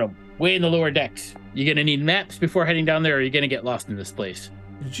engine room, way in the lower decks. You're going to need maps before heading down there, or you're going to get lost in this place.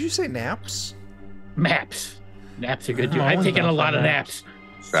 Did you say naps? Maps. Naps are good too. Oh, I've I taken a love lot of naps.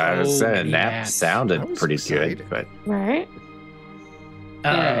 naps. I was So saying many that naps. sounded I was pretty excited. good, but Right?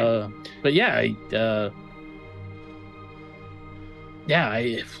 But yeah,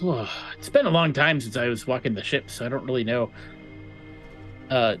 it's been a long time since I was walking the ship, so I don't really know.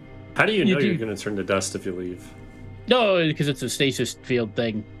 How do you know do- you're going to turn to dust if you leave? No, because it's a stasis field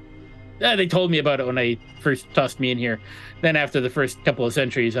thing. They told me about it when they first tossed me in here. Then after the first couple of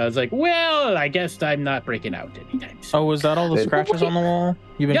centuries, I was like, well, I guess I'm not breaking out anytime soon. Oh, was that all the It- scratches on the wall?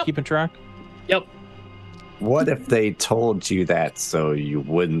 You've been Yep. keeping track? Yep. what if they told you that so you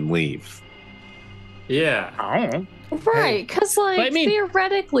wouldn't leave? Yeah. I don't know. Right, because like But I mean,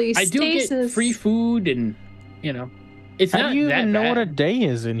 theoretically, I do stasis. get free food and, it's How not do you that even know bad. what a day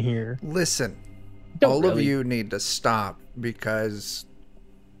is in here? Listen, Don't all of really. you need to stop because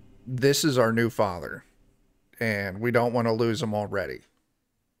this is our new father, and we don't want to lose him already.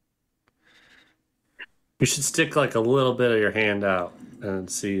 You should stick like a little bit of your hand out and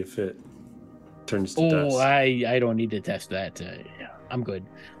see if it turns to dust. I don't need to test that. I'm good.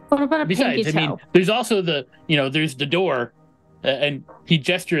 What about a Besides, pinky toe? there's also there's the door, and he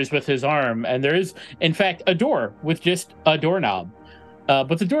gestures with his arm, and there is, in fact, a door with just a doorknob.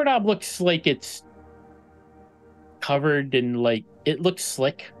 But the doorknob looks like it's covered in, like, it looks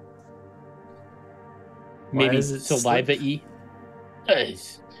slick. Why Maybe is it saliva-y.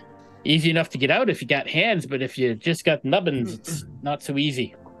 It's easy enough to get out if you got hands, but if you just got nubbins, it's not so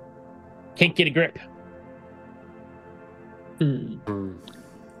easy. Can't get a grip. Hmm.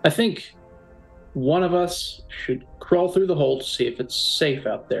 I think one of us should crawl through the hole to see if it's safe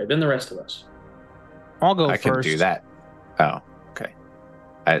out there. Then the rest of us. I'll go I first. can do that. Oh, okay.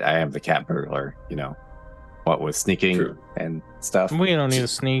 I am the cat burglar, what with sneaking True. and stuff. We don't need to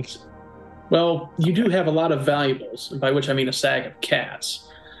sneak. Well, you do have a lot of valuables, by which I mean a sack of cats.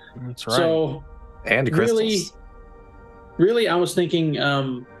 That's right. So And crystals. really, I was thinking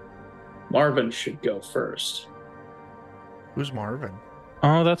Marvin should go first. Who's Marvin?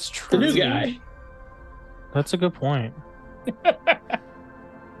 Oh, that's The true. new guy. That's a good point.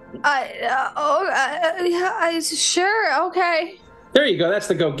 Sure, okay. There you go. That's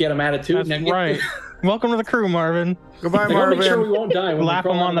the go get him attitude. That's Now get- right. Welcome to the crew, Marvin. Goodbye, I gotta make sure we Marvin. won't die when Lap we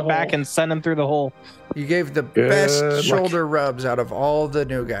crawl him out on of the back hole. and send him through the hole. You gave the Good best luck. shoulder rubs out of all the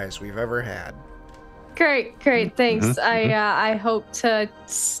new guys we've ever had. Great, thanks. Mhm, I hope to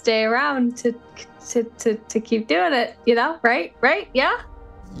stay around to keep doing it. Right? Yeah.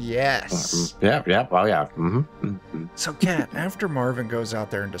 Yes. Yeah. Oh, yeah. Mm-hmm. So, Kat, after Marvin goes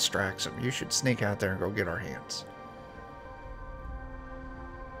out there and distracts him, you should sneak out there and go get our hands.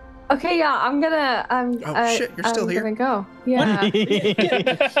 Okay, yeah. I'm gonna. Oh, shit, you're still I'm here? gonna go. Yeah.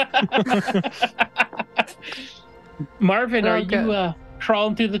 Marvin, are Okay. you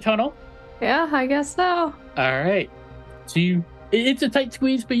crawling through the tunnel? Yeah, I guess so. All right. So it's a tight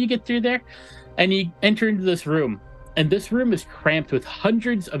squeeze, but you get through there, and you enter into this room. And this room is cramped with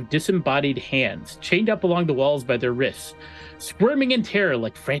hundreds of disembodied hands, chained up along the walls by their wrists, squirming in terror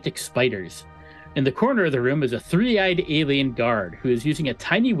like frantic spiders. In the corner of the room is a three-eyed alien guard who is using a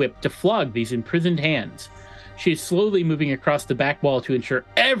tiny whip to flog these imprisoned hands. She is slowly moving across the back wall to ensure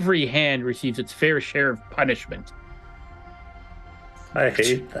every hand receives its fair share of punishment. I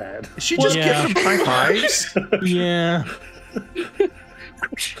hate that. Is she just Yeah. giving him high fives? Yeah.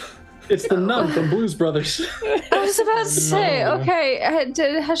 It's the nun from Blues Brothers. I was about to say, okay,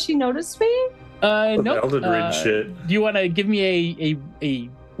 has she noticed me? Oh, No. Elden Ring shit. Do you want to give me a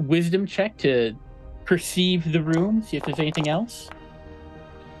wisdom check to perceive the room, see if there's anything else?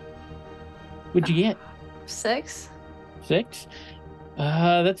 What'd you get? 6. 6?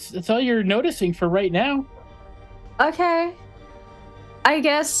 That's all you're noticing for right now. Okay. I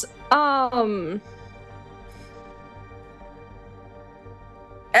guess, what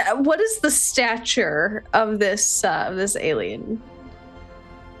is the stature of this alien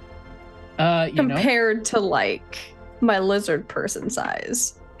compared to like my lizard person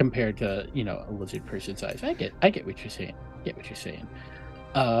size? Compared to a lizard person size, I get what you're saying.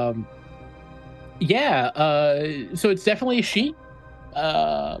 Yeah. So it's definitely a she.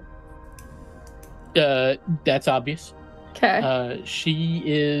 That's obvious. Okay. She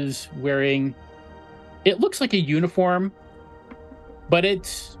is wearing. It looks like a uniform, but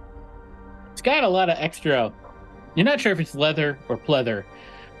it's got a lot of extra. You're not sure if it's leather or pleather,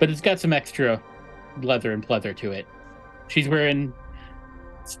 but it's got some extra leather and pleather to it. She's wearing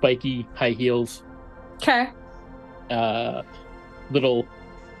spiky high heels. Okay. Little.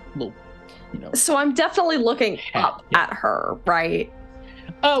 So I'm definitely looking up at her, right?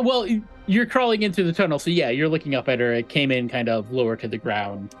 Well, you're crawling into the tunnel, so yeah, you're looking up at her. It came in kind of lower to the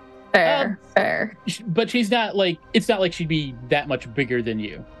ground. Fair. But she's not like, it's not like she'd be that much bigger than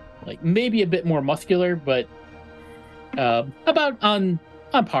you. Like maybe a bit more muscular, but about on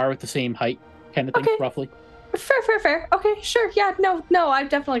par with the same height kind of thing, roughly. Fair. Okay, sure. Yeah, no, I've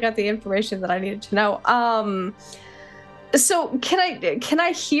definitely got the information that I needed to know. So can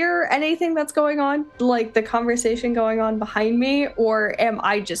I hear anything that's going on, like the conversation going on behind me, or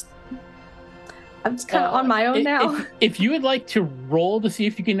I'm just kind of on my own now? If you would like to roll to see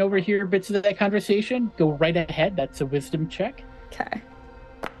if you can overhear bits of that conversation, go right ahead. That's a wisdom check. Okay.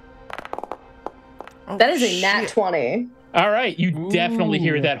 Oh, that is a nat 20. All right, you definitely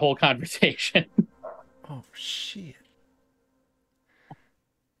hear that whole conversation. Oh shit.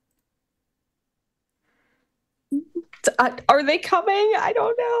 Are they coming? I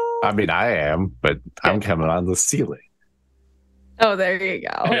don't know. I mean, I am, but I'm coming on the ceiling. Oh, there you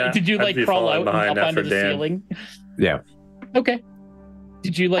go. Yeah, Did you I'd be crawl falling out and behind up onto after the Dan. ceiling? Yeah. Okay.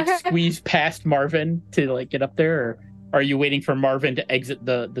 Did you squeeze past Marvin to get up there, or are you waiting for Marvin to exit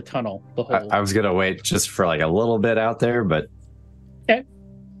the tunnel, the hole? I was gonna wait just for a little bit out there, but Okay,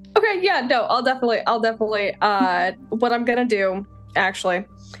 yeah, no, I'll definitely what I'm gonna do actually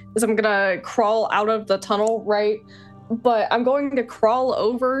is I'm gonna crawl out of the tunnel, right? But I'm going to crawl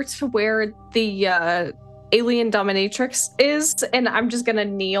over to where the alien dominatrix is, and I'm just gonna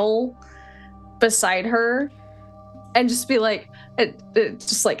kneel beside her and just be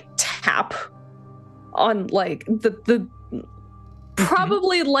tap on the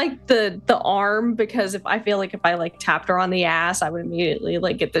probably the arm, because if I tapped her on the ass, I would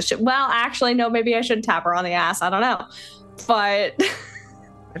immediately get this shit. Well, actually, no, maybe I shouldn't tap her on the ass. I don't know, but I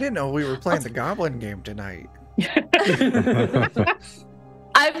didn't know we were playing the goblin game tonight.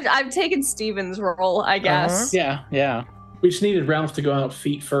 I've taken Steven's role, I guess. Yeah. We just needed Ralph to go out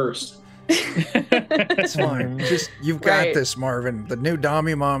feet first. That's fine. Just you've got this, Marvin. The new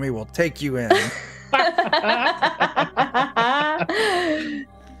Dommy Mommy will take you in.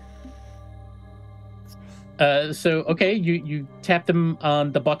 So okay, you tap them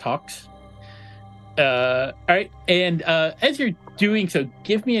on the buttocks. All right, and as you're doing so,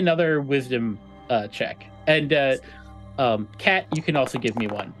 give me another wisdom check, and Kat, you can also give me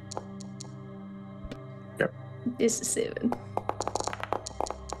one. Yep. This is 7.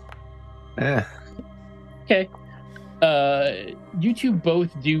 Okay. You two both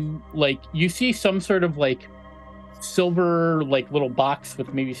do you see some sort of silver little box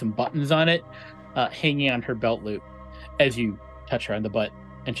with maybe some buttons on it hanging on her belt loop as you touch her on the butt,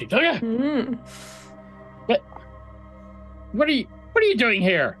 and she's like, What are you doing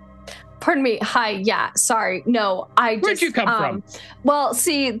here? Pardon me. Hi. Yeah. Sorry. No, Where'd you come from? Well,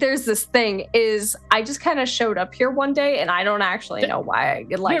 see, there's this thing is I just kind of showed up here one day, and I don't actually know why.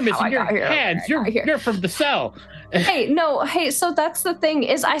 You're how missing I your got here. hands. You're from the cell. Hey, so that's the thing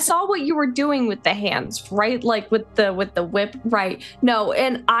is I saw what you were doing with the hands, right? With the whip, right? No,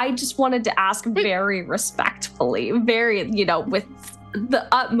 and I just wanted to ask very respectfully, very, with the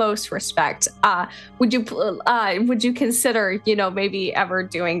utmost respect, would you consider, maybe ever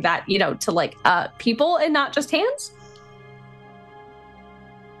doing that, to people and not just hands?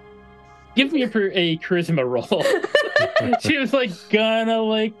 Give me a charisma roll. She was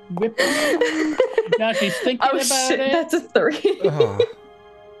gonna whip him. Now she's thinking about shit, it. That's a 3.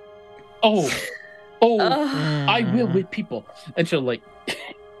 I will whip people. And she'll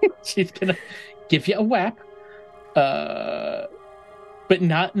She's gonna give you a whap, but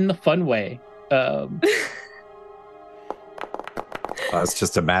not in the fun way. It's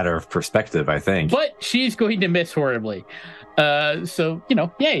just a matter of perspective, I think. But she's going to miss horribly. So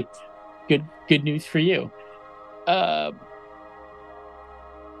yay, good news for you.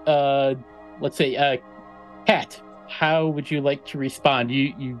 Let's say, Kat, how would you like to respond?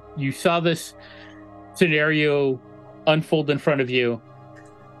 You saw this scenario unfold in front of you.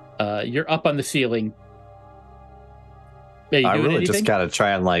 You're up on the ceiling. I really just gotta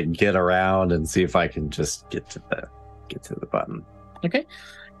try and get around and see if I can just get to the button. Okay,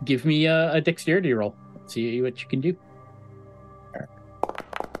 give me a dexterity roll. Let's see what you can do.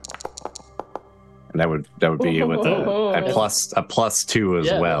 And that would be with a +2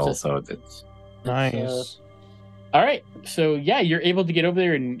 as well. So it's Nice. All right, so yeah, you're able to get over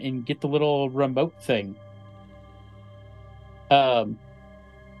there and get the little remote thing. Now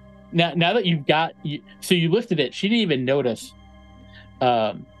that you've got, so you lifted it, she didn't even notice.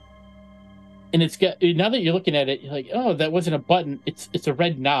 And it's got, now that you're looking at it, you're like, oh, that wasn't a button. It's a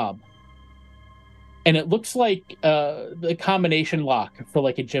red knob, and it looks like the combination lock for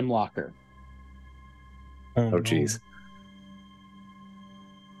like a gym locker. Oh, geez.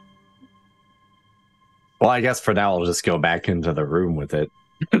 Well, I guess for now I'll just go back into the room with it.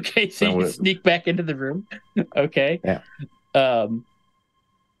 Okay, so you sneak back into the room. Okay. Yeah. All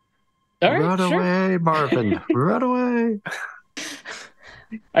right, Run away, Marvin. Run away.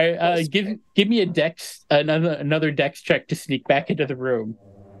 All right, give me a dex, another dex check to sneak back into the room.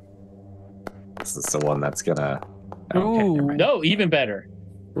 This is the one that's gonna. Ooh, no, even better.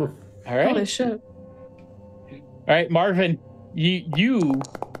 All right. Holy shit. All right, Marvin, you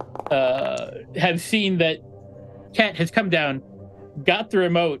have seen that Kat has come down, got the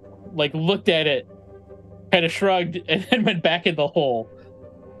remote, looked at it, kind of shrugged, and then went back in the hole.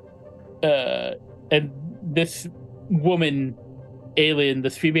 And this woman alien,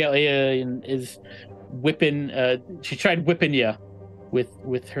 this female alien, is whipping. She tried whipping you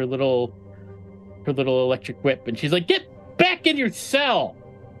with her little electric whip, and she's like, "Get back in your cell."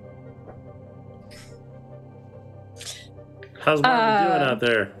 How's Marvin doing out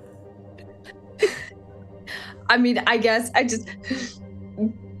there? I mean, I guess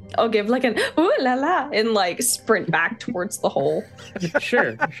I'll give an ooh la la and sprint back towards the hole.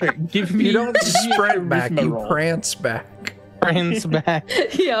 Sure. Give me. You don't sprint back, you roll. prance back. Prance back.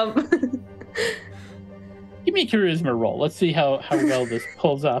 Yep. Give me a charisma roll. Let's see how well this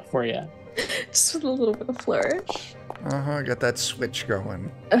pulls off for you. Just with a little bit of flourish. I got that switch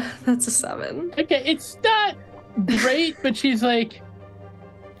going. That's a 7. Okay, it's not great, but she's like,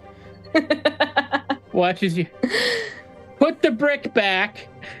 watches you. Put the brick back.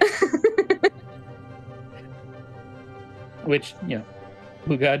 Which,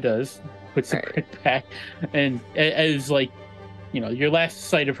 who God does. Puts the brick back. And as your last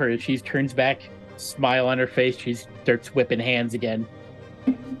sight of her, she turns back, smile on her face, she starts whipping hands again.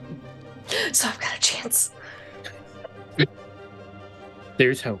 So I've got a chance.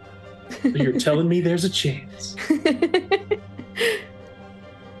 There's hope. You're telling me there's a chance.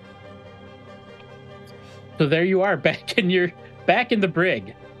 So there you are, back in the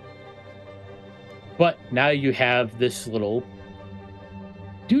brig. But now you have this little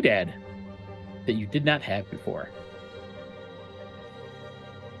doodad that you did not have before.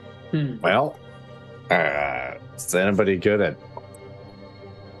 Well, is anybody good at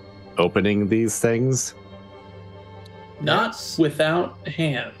opening these things? Not without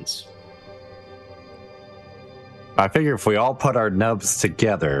hands. I figure if we all put our nubs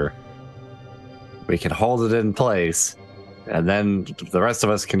together, we can hold it in place, and then the rest of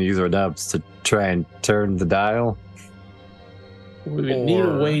us can use our nubs to try and turn the dial. We would need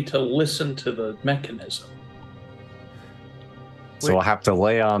a way to listen to the mechanism. So we'll have to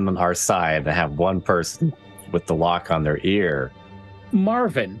lay on our side and have one person with the lock on their ear.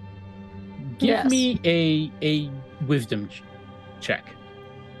 Marvin, give Yes. me a wisdom check.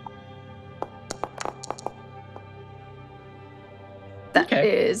 That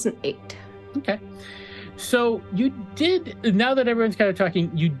Okay. is an 8. Okay. So you did, now that everyone's kind of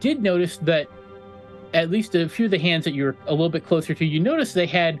talking, you did notice that at least a few of the hands that you were a little bit closer to, you noticed they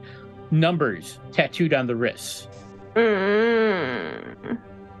had numbers tattooed on the wrists. Mm.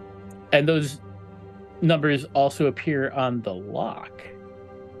 And those numbers also appear on the lock,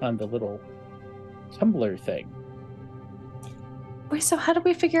 on the little tumbler thing. Wait, so how do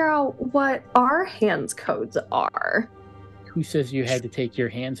we figure out what our hands codes are? Who says you had to take your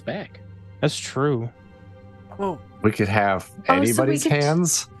hands back? That's true. Whoa. We could have Oh, so we anybody's could-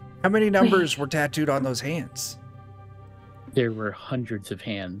 hands. How many numbers were tattooed on those hands? There were hundreds of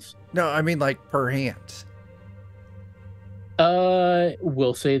hands. No, I mean like per hand.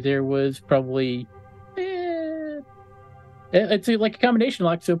 We'll say there was probably, it's like a combination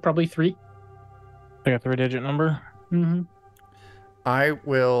lock, so probably 3. Like a 3-digit number. Mm-hmm. I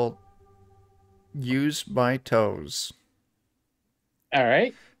will use my toes All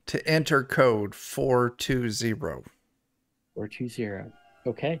right. to enter code 420. 420.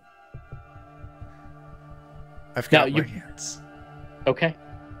 Okay. I've got Now my you- hands. Okay.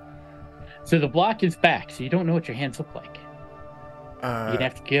 So the block is back, so you don't know what your hands look like. You're gonna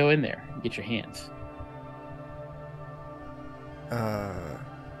have to go in there and get your hands.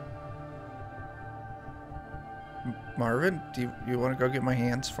 Marvin, do you want to go get my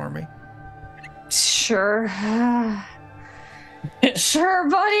hands for me? Sure. Sure,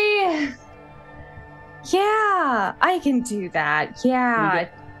 buddy. Yeah, I can do that. Yeah.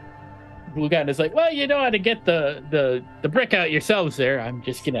 Blue Gown is like, well, you know how to get the brick out yourselves there. I'm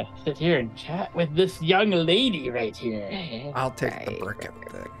just gonna sit here and chat with this young lady right here. I'll take the brick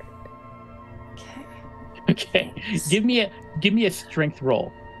out then. Okay. Okay. Give me a strength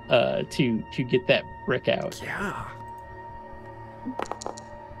roll to get that brick out. Yeah.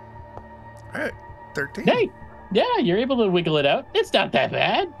 All right, 13. Hey, yeah, you're able to wiggle it out. It's not that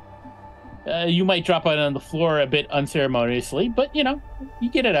bad. You might drop it on the floor a bit unceremoniously, but you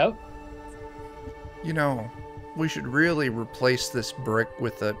get it out. You know, we should really replace this brick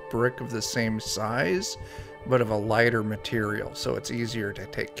with a brick of the same size, but of a lighter material, so it's easier to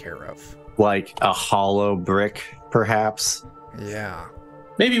take care of. Like a hollow brick, perhaps. Yeah.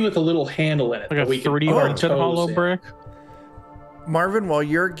 Maybe with a little handle in it. Like that a we can 3D put our printed toes hollow in. brick. Marvin, while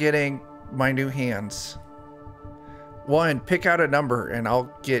you're getting my new hands, one, pick out a number and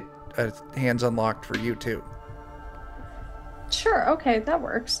I'll get hands unlocked for you too. Sure. Okay, that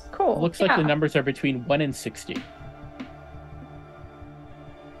works. Cool. Looks like the numbers are between 1 and 60.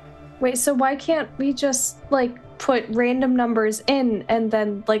 Wait, so why can't we just like put random numbers in and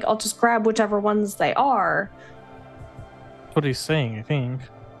then like I'll just grab whichever ones they are? That's what he's saying, I think.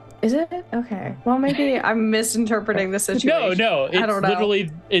 Is it? Okay. Well, maybe I'm misinterpreting the situation. No, it's I don't know.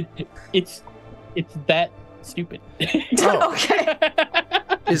 literally it's that stupid. Oh. Okay.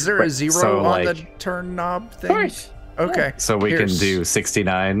 Is there a Wait, zero so, on the like- turn knob Of thing? course. Okay. So we Here's- can do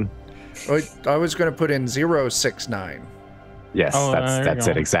 69. I was going to put in 069. Yes, Oh, there you that's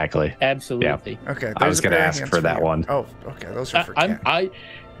go. it exactly. Absolutely. Okay. I was there's a gonna pair of ask hands for that you. one. Oh, okay. Those are for Ken.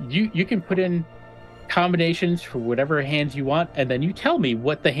 You can put in combinations for whatever hands you want, and then you tell me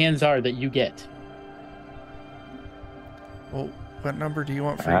what the hands are that you get. Well, what number do you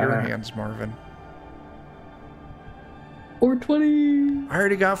want for your Ah. hands, Marvin? 420. I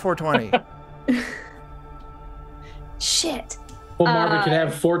already got 420. Shit. Well, Marvin could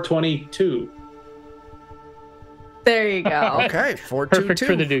have 422. There you go. Okay, Perfect 422.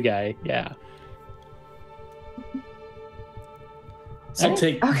 for the new guy. Yeah. I'll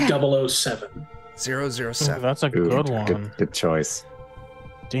take Okay. 007. 007. Ooh, that's a Ooh, good one. Good choice.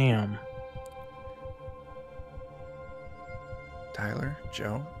 Damn. Tyler,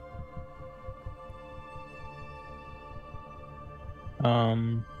 Joe.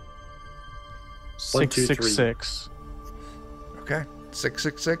 One, two, three. 666. Okay.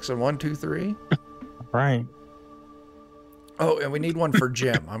 666 and 123. Right. Oh, and we need one for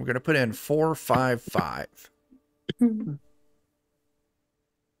Jim. I'm going to put in 455.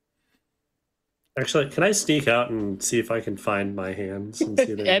 Actually, can I sneak out and see if I can find my hands? And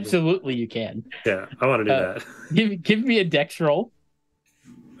see Absolutely, you can. Yeah, I want to do that. Give me a dex roll,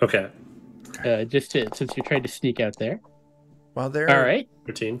 Okay, just since you're trying to sneak out there. While they're All right,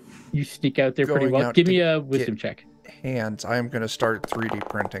 13. you sneak out there pretty Going well. out Give to me a wisdom check. hands, I am going to start 3D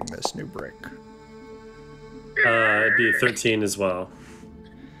printing this new brick. It'd be 13 as well.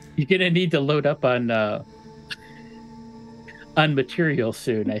 You're gonna need to load up on material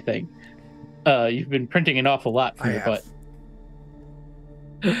soon, I think. You've been printing an awful lot for I your have.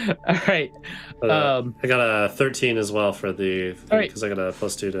 butt. All right. I got a 13 as well for the All right. because I got a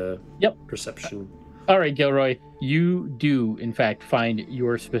 +2 to Yep. perception. All right, Gilroy. You do, in fact, find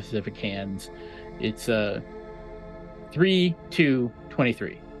your specific hands. It's 3, 2,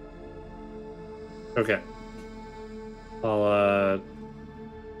 23. Okay. I'll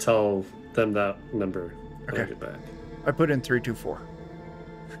tell them that number when I Okay. get back. I put in 324.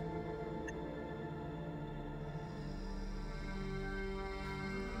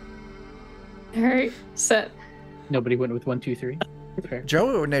 All right. Set. Nobody went with 1, 2, 3. Fair.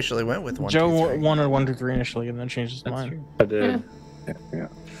 Joe initially went with 1, Joe 2, 3. wanted 1, 2, 3 initially, and then changed his That's mind. true. I did.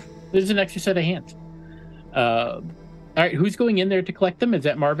 There's an extra set of hands. All right, who's going in there to collect them? Is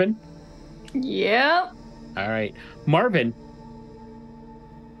that Marvin? Yep. All right. Marvin,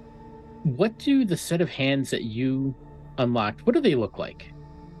 what do the set of hands that you unlocked, what do they look like?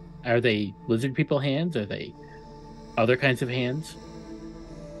 Are they lizard people hands? Are they other kinds of hands?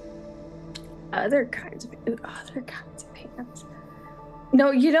 Other kinds of hands.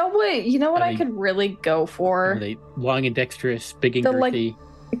 No, you know what I could really go for? Are they long and dexterous, big and The girthy?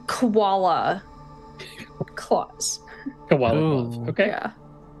 Koala claws. Koala claws. Okay. Yeah.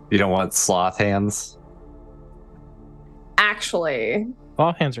 You don't want sloth hands? Actually,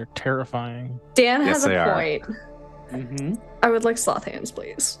 Sloth hands are terrifying. Dan Yes, has they a are. point. Mm-hmm. I would like sloth hands,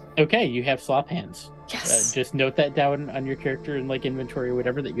 please. Okay, you have slop hands. Yes. Just note that down on your character in like inventory or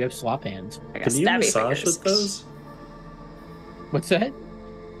whatever that you have slop hands. I got Can you stabby massage fingers. with those? What's that?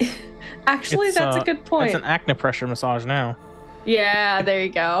 Actually, It's, that's a good point. It's an acupressure massage now. Yeah, there you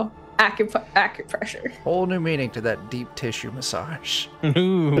go. Acupressure. Whole new meaning to that deep tissue massage.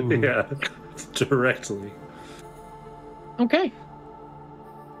 Ooh. Yeah, directly. Okay.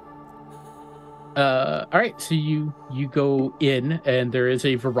 All right, so you go in, and there is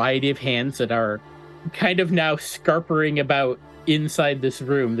a variety of hands that are kind of now scarpering about inside this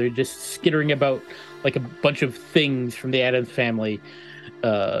room. They're just skittering about like a bunch of things from the Addams family,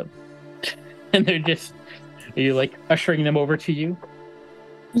 and they're just. Are you like ushering them over to you?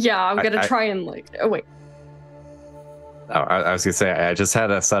 Yeah, I'm gonna I- try and like. Oh wait. I was gonna say I just had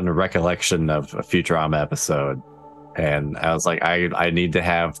a sudden recollection of a Futurama episode, and I was like, I need to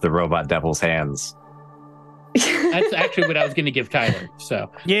have the robot devil's hands. That's actually what I was going to give Tyler. So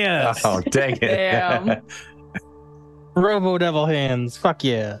Yeah. Oh dang it! Damn. Robo devil hands. Fuck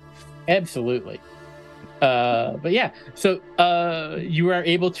yeah. absolutely. But yeah, so you are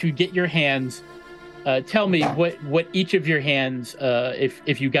able to get your hands. Tell me what each of your hands,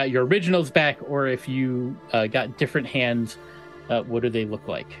 if you got your originals back or if you got different hands, what do they look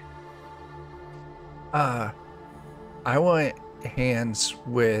like? I want hands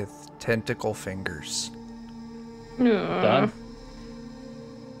with tentacle fingers. Done.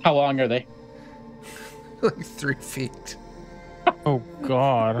 How long are they? Like 3 feet. Oh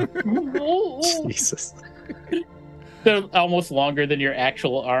god. Jesus. They're almost longer than your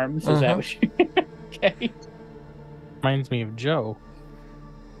actual arms. Is that what you? Okay. Reminds me of Joe.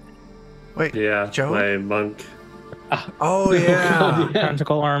 Wait, Yeah, Joe? my monk. Oh yeah. Yeah.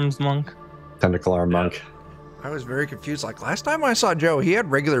 Tentacle arms monk. Tentacle arm monk. I was very confused. Like last time I saw Joe, he had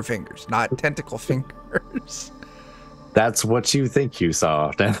regular fingers, not tentacle fingers. That's what you think you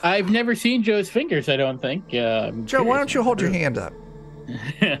saw. I've never seen Joe's fingers. I don't think. Joe, why don't you hold your hand up?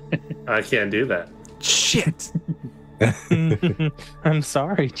 I can't do that. Shit. I'm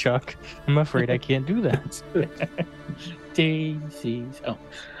sorry, Chuck. I'm afraid I can't do that. Daisies. Oh.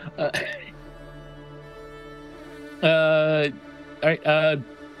 All right.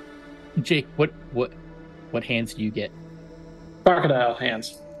 Jake, what hands do you get? Crocodile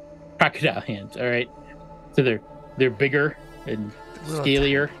hands. Crocodile hands. All right. So they're bigger and Little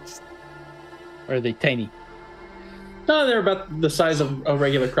scalier. tiny. Or are they tiny? No, they're about the size of a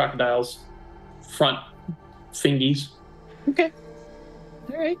regular crocodile's front fingies. Okay.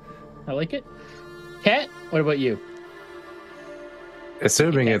 All right. I like it. Kat, what about you?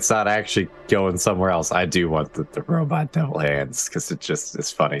 Assuming it's not actually going somewhere else, I do want the robot devil hands because it just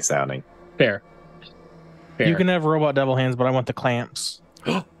is funny sounding. Fair. You can have robot devil hands, but I want the clamps.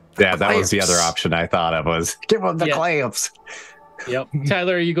 Yeah, that was the Clamps. other option I thought of was give him the Yeah. clamps. Yep.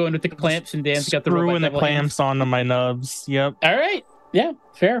 Tyler, are you going with the clamps and Dan's got the robot Screwing the devil clamps onto my nubs. Yep. Hands? All right. Yeah,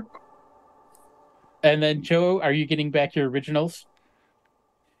 fair. And then Joe, are you getting back your originals?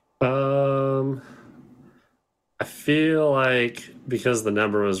 I feel like because the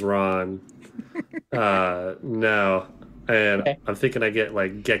number was wrong, no. And Okay. I'm thinking I get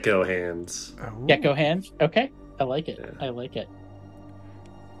like gecko hands. Oh. Gecko hands? Okay. I like it. Yeah. I like it.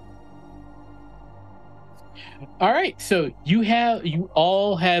 All right. So you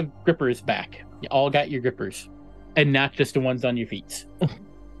all have grippers back. You all got your grippers. And not just the ones on your feet.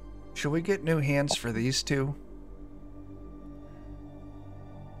 Should we get new hands for these two?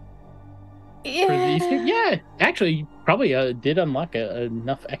 For these two? Yeah. Actually, you probably did unlock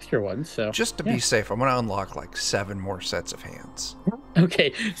enough extra ones. So Just to Yeah. be safe, I'm gonna unlock like 7 more sets of hands.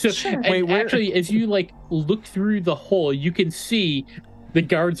 okay. So Sure. and Wait, where- actually, as you like look through the hole, you can see the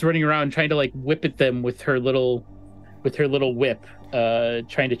guards running around trying to like whip at them with her little whip,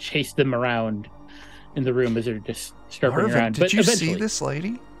 trying to chase them around in the room as they're just scarping Marvin, around. did But you see eventually, this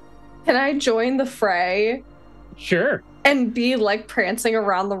lady? Can I join the fray Sure. and be like prancing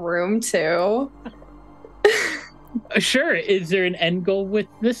around the room too? Sure. Is there an end goal with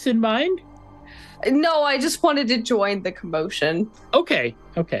this in mind? No, I just wanted to join the commotion. Okay.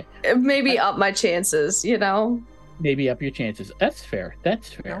 Okay. Maybe up my chances, you know? Maybe up your chances. That's fair.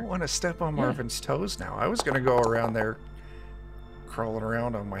 That's I fair. don't want to step on Marvin's toes now. I was going to go around there crawling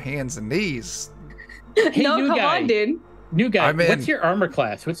around on my hands and knees. Hey, No, new come guy. on, dude. New guy. I'm in. What's your armor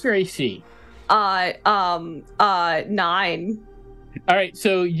class? What's your AC? 9. All right,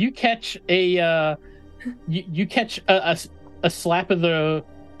 so you catch a you catch a slap of the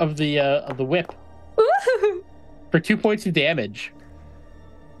whip for 2 points of damage.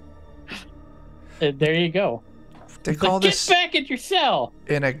 There you go. They It's call like, this get back at your cell.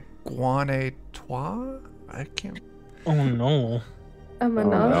 an iguanatoire? I can't. Oh no. A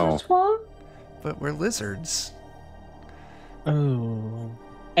menage no. a trois? But we're lizards. Oh.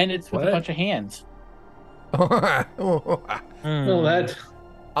 And it's with What? a bunch of hands. Well, that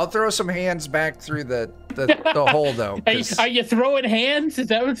I'll throw some hands back through the hole though. Are you throwing hands? Is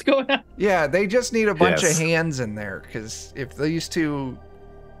that what's going on? Yeah, they just need a bunch Yes. of hands in there because if these two,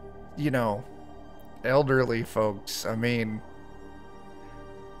 elderly folks, I mean,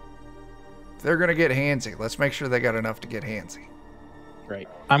 they're gonna get handsy. Let's make sure they got enough to get handsy. Right.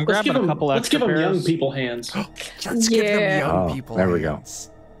 I'm let's grabbing give a couple let's extra give them pairs. young people hands. Let's give them Yeah. young Oh, people there we go.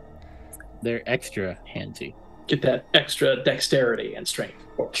 hands. They're extra handsy. Get that extra dexterity and strength.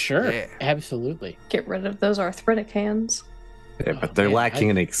 Sure. Yeah. Absolutely. Get rid of those arthritic hands. Yeah, but they're man, lacking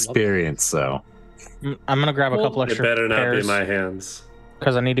in I love experience, so. I'm gonna grab a Well, couple It extra better not be pairs my hands.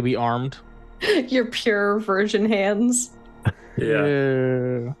 because I need to be armed. Your pure virgin hands.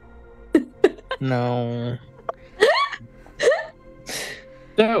 Yeah. No.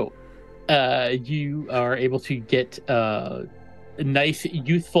 So, you are able to get nice,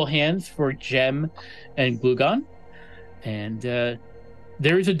 youthful hands for Gem and Glugon. And there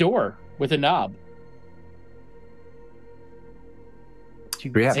is a door with a knob.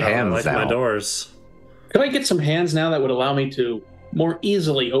 We have I hands like now. my doors. Could I get some hands now that would allow me to more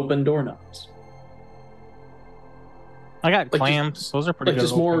easily open doorknobs? I got Like clamps. Those are pretty Like good.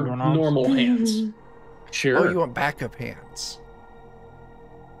 just at more opening doorknobs. normal hands. Sure. Oh, you want backup hands?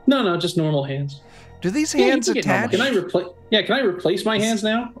 No, just normal hands. Do these Yeah, you hands can get normal attach? Can I replace? Yeah, can I replace my hands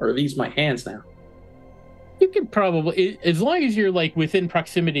now, or are these my hands now? You can probably, as long as you're like within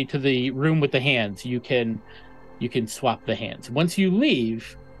proximity to the room with the hands, you can swap the hands. Once you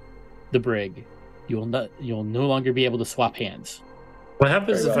leave the brig, you'll no longer be able to swap hands. What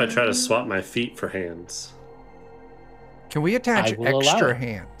happens Very if well. I try to swap my feet for hands? Can we attach I will allow extra it.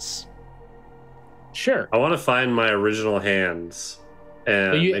 hands? Sure. I want to find my original hands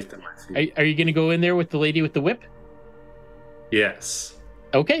and Well, you- make them my feet. Are you going to go in there with the lady with the whip? Yes.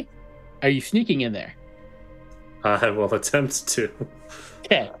 Okay. Are you sneaking in there? I will attempt to.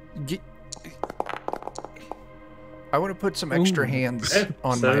 Okay. I want to put some extra Ooh. hands Okay,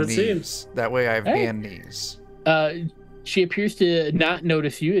 on so my it knees. seems. That way I have Hey. hand knees. She appears to not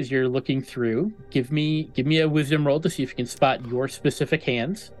notice you as you're looking through. Give me a wisdom roll to see if you can spot your specific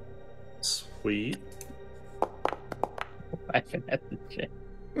hands. Sweet.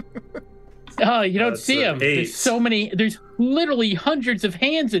 Oh, you don't That's see an them. There's 8. so many. There's literally hundreds of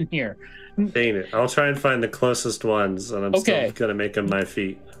hands in here. Dang it. I'll try and find the closest ones, and I'm Okay. still going to make them my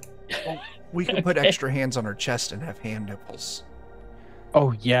feet. We can put extra hands on our chest and have hand nipples.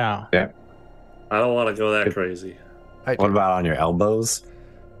 Oh yeah. I don't want to go that crazy. I What do. about on your elbows?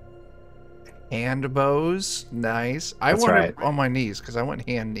 Hand bows? Nice. I That's want right. it on my knees because I want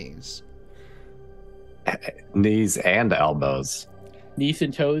hand knees. Knees and elbows. Knees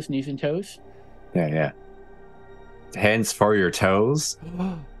and toes. Knees and toes. Yeah. Hands for your toes?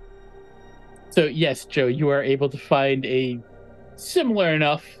 So yes, Joe, you are able to find a similar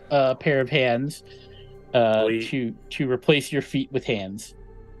enough pair of hands Sweet. to replace your feet with hands.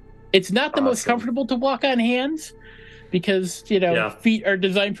 It's not the most Awesome. comfortable to walk on hands because Yeah. feet are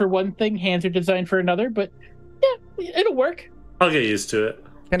designed for one thing, hands are designed for another. But yeah, it'll work. I'll get used to it.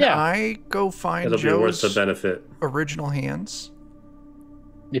 Can Yeah. I go find It'll be worth the Joe's benefit. original hands?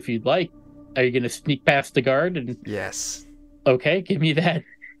 If you'd like. Are you going to sneak past the guard? And Yes. okay, give me that.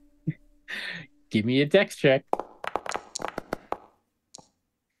 Give me a dex check.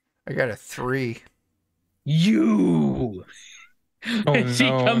 I got a 3. You. Oh, And she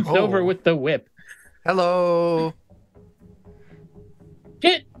no. comes over Oh. with the whip. Hello.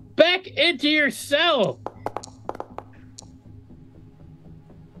 Get back into your cell.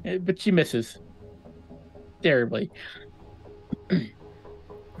 But she misses terribly.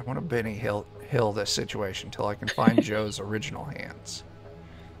 I want to Benny Hill this situation until I can find Joe's original hands.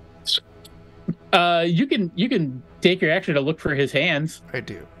 You can take your action to look for his hands. I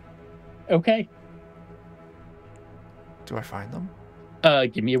do. Okay. Do I find them?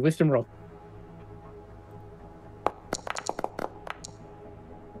 Give me a wisdom roll.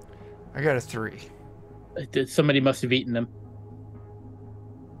 I got a 3. Somebody must have eaten them.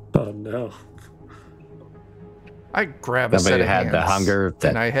 Oh no. I grab a set Somebody of had hands, the hunger that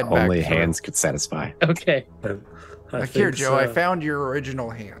and I head only back through. hands could satisfy. Okay. Like, here, Joe, I found your original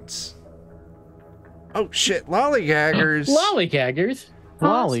hands. Oh, shit. Lollygaggers. Lollygaggers.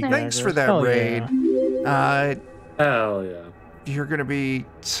 Lollygaggers. Thanks for that Hell raid. yeah. Hell yeah. You're going to be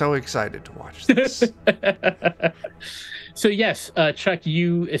so excited to watch this. So yes, Chuck,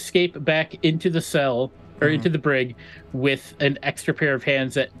 you escape back into the cell or into the brig with an extra pair of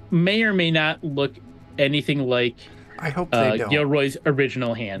hands that may or may not look anything like I hope they don't. Gilroy's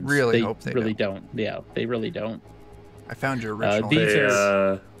original hands. Really they hope they really don't. Yeah, they really don't. I found your original these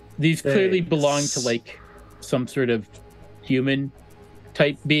hands. These clearly thanks. belong to like some sort of human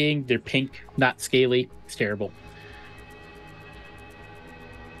type being. They're pink, not scaly. It's terrible.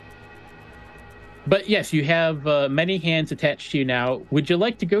 But yes, you have many hands attached to you now. Would you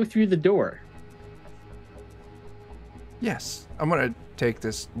like to go through the door? Yes. I'm going to take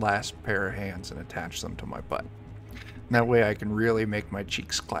this last pair of hands and attach them to my butt. That way I can really make my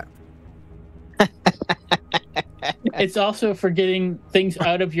cheeks clap. It's also for getting things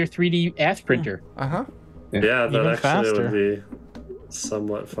out of your 3D ass printer. Uh-huh. Yeah, that Even actually faster. would be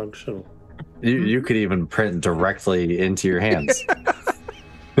somewhat functional. You could even print directly into your hands.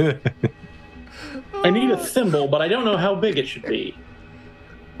 I need a thimble, but I don't know how big it should be.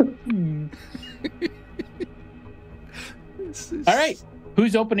 All right.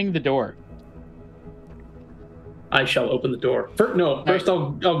 Who's opening the door? I shall open the door. First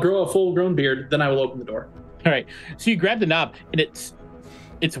I'll grow a full-grown beard, then I will open the door. All right. So you grab the knob, and it's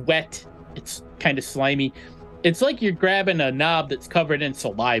wet. It's kind of slimy. It's like you're grabbing a knob that's covered in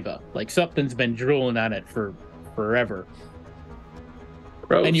saliva, like something's been drooling on it for forever.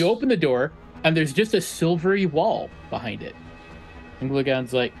 Gross. And you open the door, and there's just a silvery wall behind it. And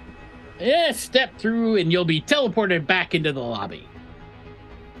Glugon's like, step through, and you'll be teleported back into the lobby.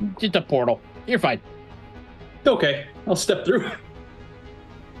 Just a portal. You're fine. Okay, I'll step through.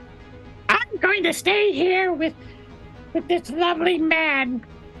 I'm going to stay here with this lovely man.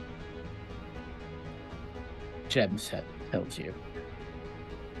 Jem tells you.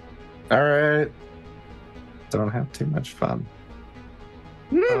 All right. Don't have too much fun.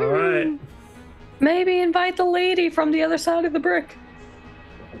 All right. Maybe invite the lady from the other side of the brick.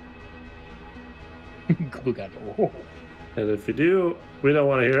 Glugon. Oh. And if you do, we don't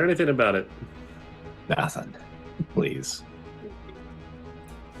want to hear anything about it. Nothing. Please.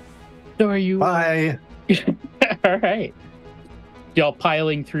 So are you? Bye. All right. Y'all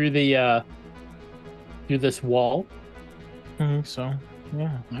piling through the through this wall. I think so.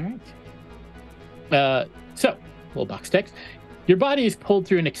 Yeah. All right. So, little box text. Your body is pulled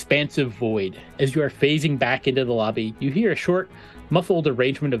through an expansive void. As you are phasing back into the lobby, you hear a short, muffled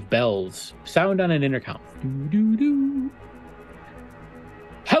arrangement of bells sound on an intercom. Doo-doo-doo.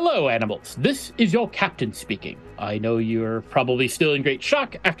 Hello, animals. This is your captain speaking. I know you're probably still in great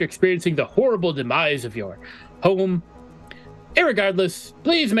shock after experiencing the horrible demise of your home. Irregardless,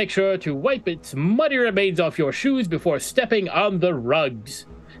 please make sure to wipe its muddy remains off your shoes before stepping on the rugs.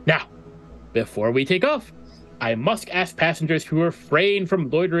 Now, before we take off, I must ask passengers to refrain from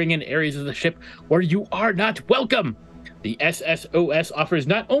loitering in areas of the ship where you are not welcome. The SSOS offers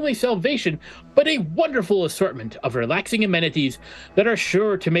not only salvation, but a wonderful assortment of relaxing amenities that are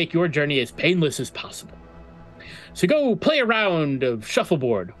sure to make your journey as painless as possible. So go play a round of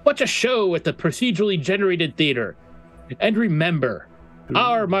shuffleboard, watch a show at the procedurally generated theater, and remember,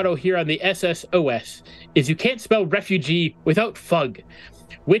 our motto here on the SSOS is you can't spell refugee without fug,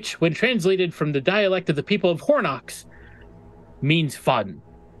 which, when translated from the dialect of the people of Hornox, means fun.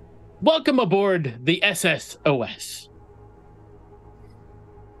 Welcome aboard the SSOS.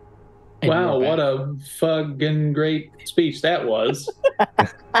 And Wow, we're what back. a fucking great speech that was.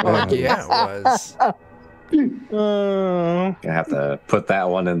 Fuck yeah, it was. Gonna have to put that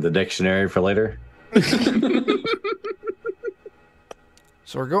one in the dictionary for later.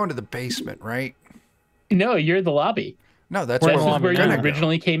 So we're going to the basement, right? No, you're in the lobby. No, that's This We're in is the lobby where you now.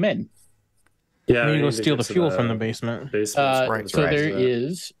 originally came in. Yeah, We we need to go need steal the get to fuel from the basement. basement. right, So right. there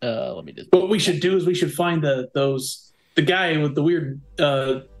is, let me just... What we should do is we should find the guy with the weird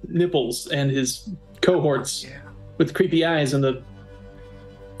nipples and his cohorts Yeah. with creepy eyes and the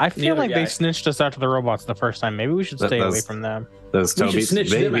I feel other like guy. they snitched us out to the robots the first time. Maybe we should stay away from them. Those We should Tobies, snitch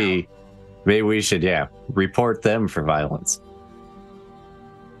them maybe we should, report them for violence.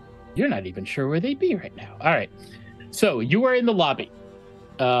 You're not even sure where they'd be right now. All right. So you are in the lobby.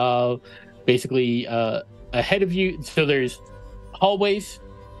 Basically, ahead of you, so there's hallways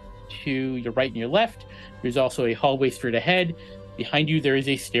to your right and your left. There's also a hallway straight ahead. Behind you, there is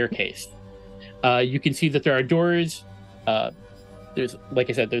a staircase. You can see that there are doors. There's, like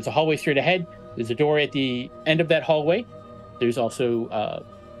I said, there's a hallway straight ahead. There's a door at the end of that hallway. There's also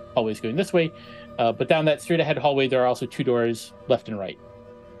hallways going this way. But down that straight ahead hallway, there are also 2 doors left and right.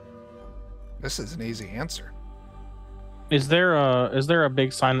 This is an easy answer. Is there a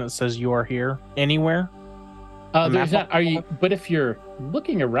big sign that says you are here anywhere? There's not. Are you? But if you're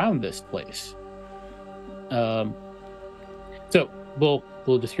looking around this place, so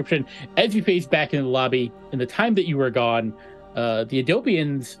little description. As you phase back into the lobby, in the time that you were gone, the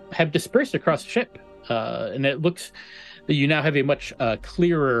Adobians have dispersed across the ship, and it looks that you now have a much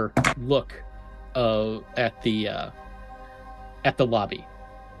clearer look at the lobby.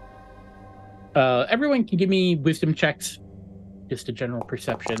 Everyone can give me wisdom checks, just a general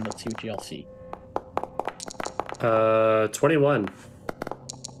perception. Let's see what you all see. 21.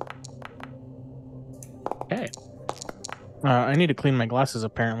 Okay. I need to clean my glasses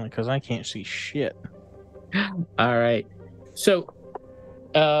apparently because I can't see shit. All right. So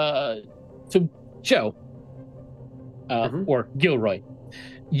Joe, or Gilroy,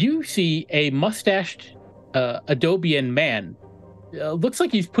 you see a mustached Adobian man. Looks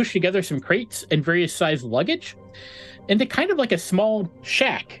like he's pushed together some crates and various sized luggage into kind of like a small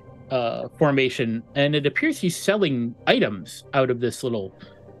shack formation, and it appears he's selling items out of this little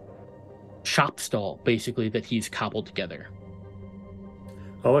shop stall, basically, that he's cobbled together.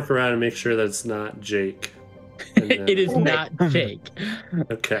 I'll look around and make sure that it's not Jake. Then... It is not Jake.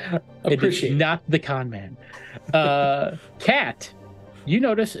 Okay. It is not the con man. Kat, you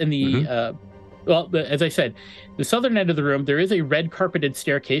notice in the as I said, the southern end of the room, there is a red carpeted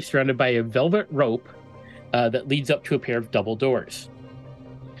staircase surrounded by a velvet rope that leads up to a pair of double doors.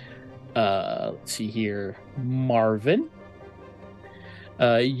 Let's see here. Marvin,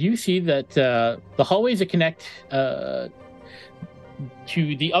 you see that the hallways that connect to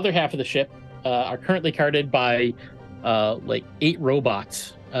the other half of the ship are currently guarded by like 8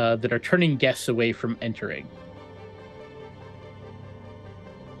 robots that are turning guests away from entering.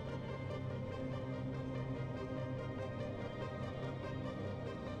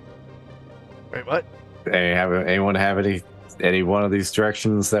 Wait, what? Anyone have any one of these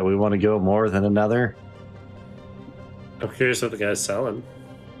directions that we want to go more than another? I'm curious what the guy's selling.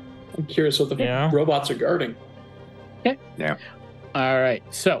 I'm curious what the robots are guarding. Okay. Yeah. All right.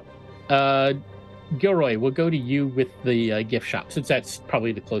 So, Gilroy, we'll go to you with the gift shop, since that's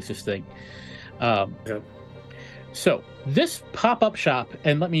probably the closest thing. Okay. So, this pop-up shop,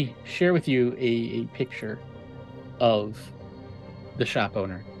 and let me share with you a picture of the shop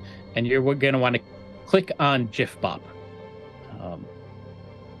owner. And you're going to want to click on GIF-Bop.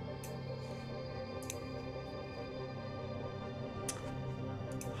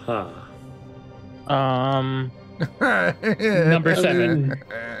 Number 7.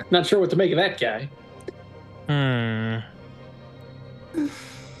 Not sure what to make of that guy.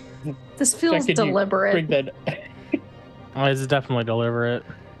 This feels Jack, deliberate. bring that... It's definitely deliberate.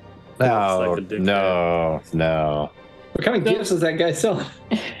 No, like no. What kind of gifts is that guy selling?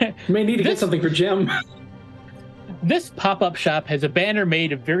 May need to get something for Jim. This pop-up shop has a banner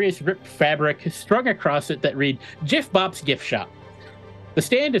made of various ripped fabric strung across it that read GIF-Bop's Gift Shop. The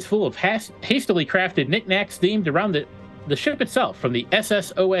stand is full of hastily crafted knickknacks themed around the ship itself, from the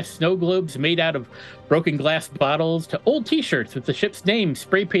SSOS snow globes made out of broken glass bottles to old t-shirts with the ship's name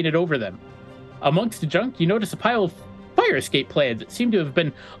spray painted over them. Amongst the junk, you notice a pile of fire escape plans that seem to have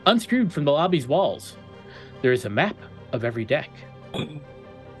been unscrewed from the lobby's walls. There is a map of every deck.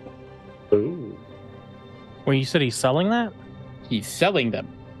 Ooh. Well, you said he's selling that? He's selling them.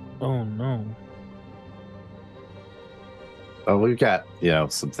 Oh, no. Oh, we've got,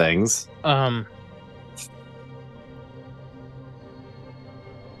 some things. I'll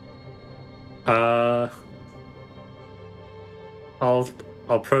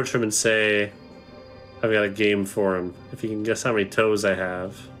approach him and say, I've got a game for him. If he can guess how many toes I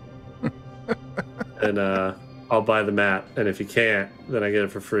have, and I'll buy the map. And if he can't, then I get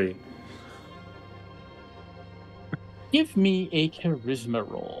it for free. Give me a charisma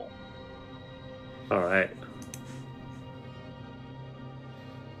roll. All right.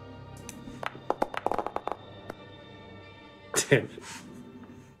 Damn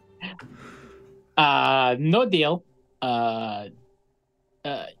it. No deal. I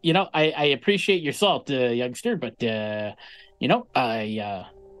appreciate your salt, youngster, but nope.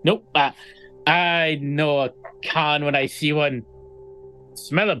 I know a con when I see one.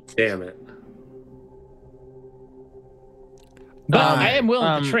 Smell him. Damn it. But I am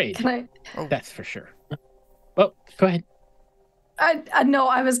willing to trade. Can I? That's for sure. Oh, go ahead. No,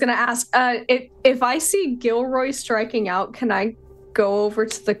 I was gonna ask. If I see Gilroy striking out, can I go over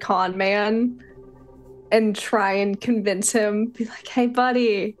to the con man and try and convince him? Be like, "Hey,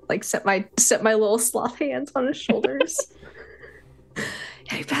 buddy!" Like, set my little sloth hands on his shoulders.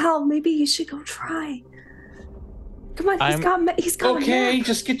 Hey, pal, maybe you should go try. Come on, he's got. Okay,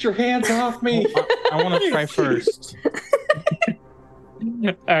 just get your hands off me. I want to try first.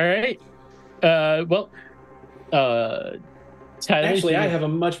 All right. Well. Tyler, Actually, I have a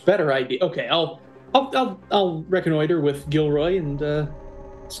much better idea. Okay, I'll reconnoiter with Gilroy, and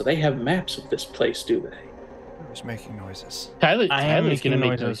so they have maps of this place, do they? Who's making noises? Tyler's making gonna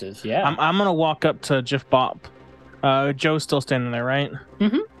make noises. Yeah. I'm gonna walk up to Jiff Bop. Joe's still standing there, right?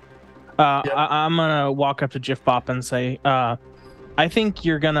 Mm-hmm. I'm gonna walk up to Jiff Bop and say, I think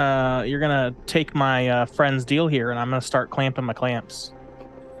you're gonna take my friend's deal here, and I'm gonna start clamping my clamps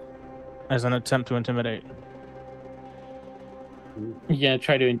as an attempt to intimidate. You gonna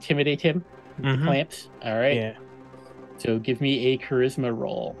try to intimidate him with the clamps? All right. Yeah. So give me a charisma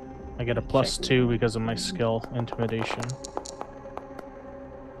roll. I get a +2 because of my skill, intimidation.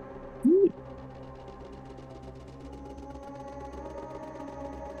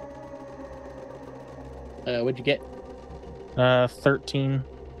 What'd you get? 13.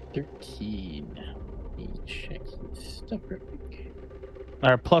 13. Let me check his stuff real quick.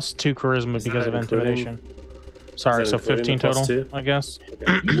 +2 charisma because of intimidation. Sorry, so 15 total, +2? I guess.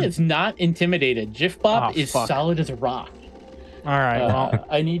 He is not intimidated. Jiff Bop is fuck. solid as a rock. All right, well,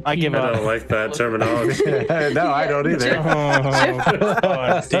 I need. I give I up. don't like that terminology. No, I don't either.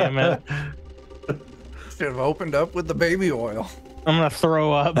 Oh, damn it. Should have opened up with the baby oil. I'm gonna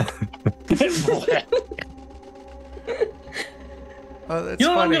throw up. Oh, that's You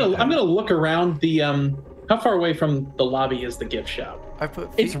know, funny. I'm gonna look around the How far away from the lobby is the gift shop? I put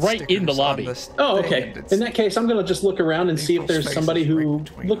It's feet right in the stickers on lobby. this Oh, thing, okay. and it's- In that case, I'm gonna just look around and see if Equal there's spaces somebody who right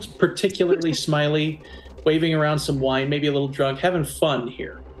between looks them. particularly smiley, waving around some wine, maybe a little drunk, having fun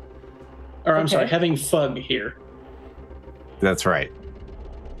here. Or I'm sorry, Okay. having fun here. That's right.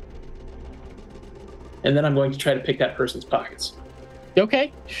 And then I'm going to try to pick that person's pockets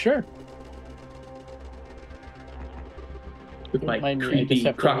Okay, sure. with my Mind me, I just creepy have to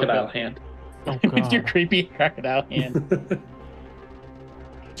look crocodile up. hand. Oh, With your God. creepy crocodile hand.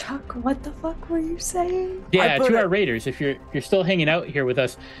 Chuck, what the fuck were you saying? Yeah, put to it- our raiders, if you're still hanging out here with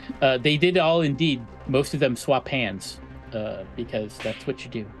us, they did all indeed, most of them swap hands, because that's what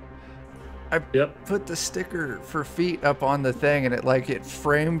you do. Yep. Put the sticker for feet up on the thing, and it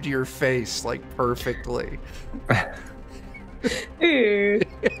framed your face like perfectly. Ew.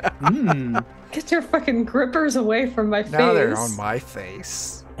 Mm. Get your fucking grippers away from my face. Now they're on my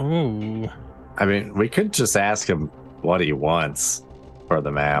face. Ooh. I mean, we could just ask him what he wants for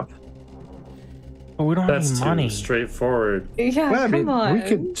the map. But we don't That's have too any money. straightforward. Yeah, Well, I come mean, on. we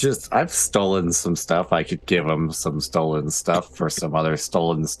could just. I've stolen some stuff. I could give him some stolen stuff for some other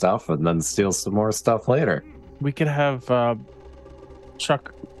stolen stuff and then steal some more stuff later. We could have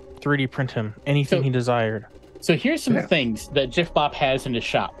Chuck 3D print him anything So- he desired. So here's some Yeah. things that Jiff Bop has in his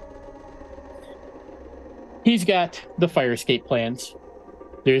shop. He's got the fire escape plans.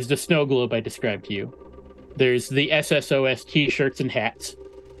 There's the snow globe I described to you. There's the SSOS t-shirts and hats.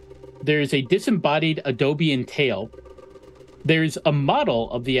 There's a disembodied Adobe tail. There's a model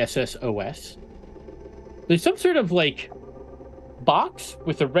of the SSOS. There's some sort of box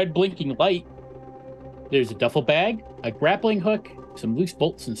with a red blinking light. There's a duffel bag, a grappling hook, some loose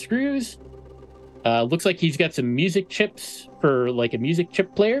bolts and screws. Looks like he's got some music chips for a music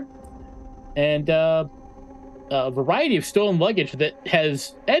chip player. And a variety of stolen luggage that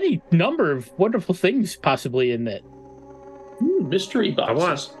has any number of wonderful things possibly in it. Mystery I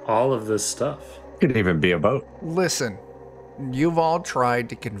boxes. want all of this stuff. Could even be a boat. Listen, you've all tried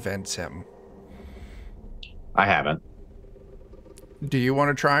to convince him. I haven't. Do you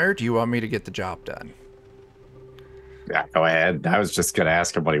want to try, or do you want me to get the job done? Yeah, go ahead. I was just gonna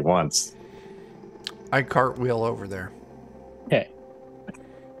ask him what he wants. I cartwheel over there. Okay.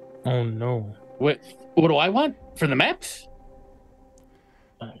 Oh no. What do I want for the maps?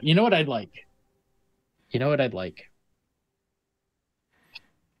 You know what I'd like?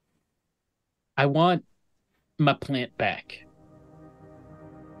 I want my plant back.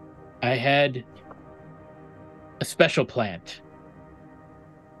 I had a special plant.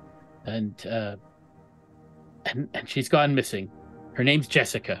 And she's gone missing. Her name's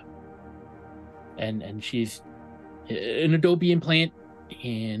Jessica. And she's an Adobe plant,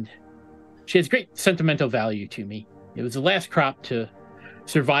 and she has great sentimental value to me. It was the last crop to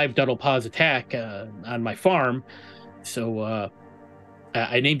survive Duddlepaw's attack on my farm, so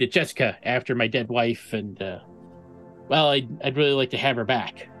I named it Jessica after my dead wife. And Well, I'd really like to have her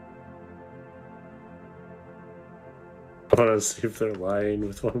back. I want to see if they're lying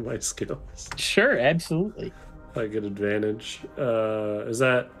with one of my skills. Sure, absolutely. I get advantage. Is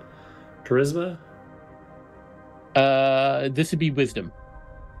that charisma? This would be wisdom.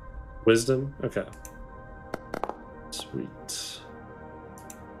 Wisdom? Okay. Sweet.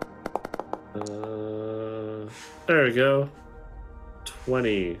 There we go.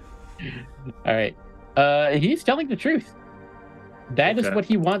 20. All right. He's telling the truth. That is Okay. what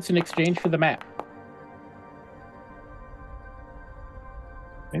he wants in exchange for the map.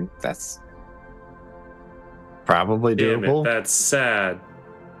 And that's probably Damn doable. it, that's sad.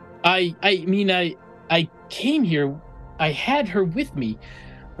 I mean, I came here. I had her with me,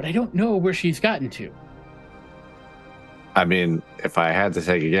 but I don't know where she's gotten to. I mean, if I had to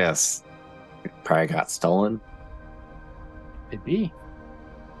take a guess, it probably got stolen, Could be.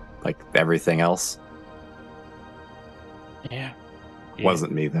 like everything else. Yeah.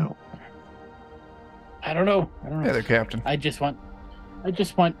 Wasn't me though. I don't know. Hey there, Captain. I just want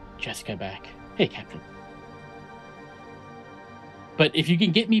Jessica back. Hey, Captain. But if you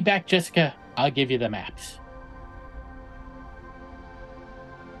can get me back, Jessica, I'll give you the maps.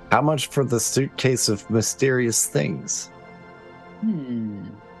 How much for the suitcase of mysterious things? Hmm.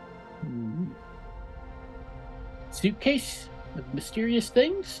 Suitcase of mysterious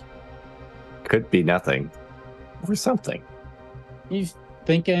things? Could be nothing. Or something. He's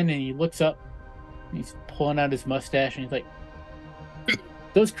thinking and he looks up. He's pulling out his mustache and he's like,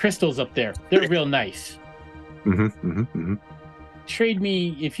 those crystals up there, they're real nice. Trade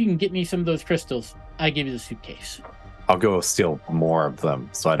me, if you can get me some of those crystals, I give you the suitcase. I'll go steal more of them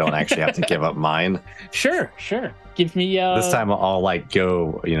so I don't actually have to give up mine. Sure. Give me This time I'll like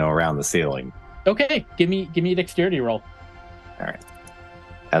go, around the ceiling. Okay, give me a dexterity roll. All right.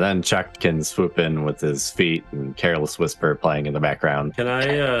 And then Chuck can swoop in with his feet and Careless Whisper playing in the background. Can I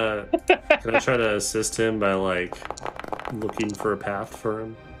try to assist him by like looking for a path for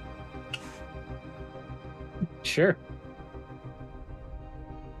him? Sure.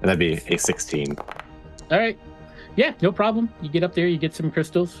 And that'd be a 16. All right. Yeah, no problem. You get up there, you get some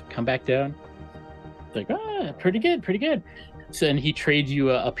crystals, come back down. It's like, pretty good. So, and he trades you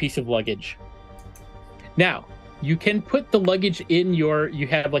a piece of luggage. Now, you can put the luggage in you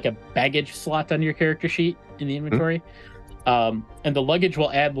have like a baggage slot on your character sheet in the inventory. And the luggage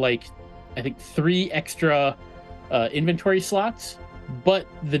will add like, I think 3 extra inventory slots. But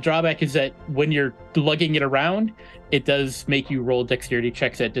the drawback is that when you're lugging it around, it does make you roll dexterity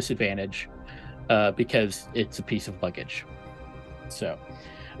checks at disadvantage because it's a piece of luggage. So,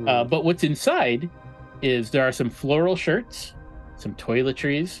 but what's inside is there are some floral shirts, some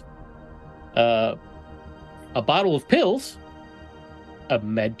toiletries, a bottle of pills, a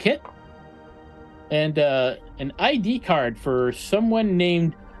med kit, and an ID card for someone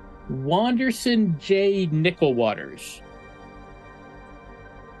named Wanderson J. Nickelwaters.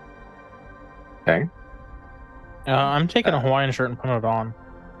 Okay. I'm taking a Hawaiian shirt and putting it on.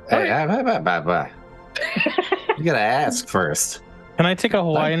 Hey, you gotta ask first. Can I take a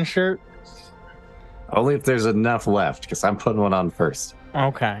Hawaiian shirt? Only if there's enough left, because I'm putting one on first.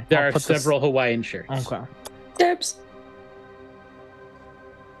 Okay. There I'll are put this- several Hawaiian shirts. Okay. Dibs.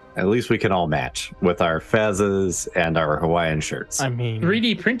 At least we can all match with our fezzes and our Hawaiian shirts. I mean,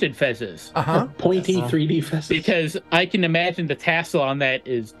 3D printed fezzes. Pointy 3D fest. Because I can imagine the tassel on that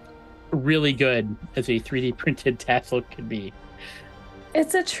is really good as a 3D printed tassel could be.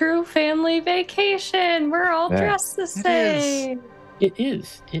 It's a true family vacation. We're all Yeah. dressed the same. It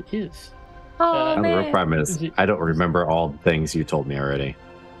is. Oh, And the real man. problem is, I don't remember all the things you told me already.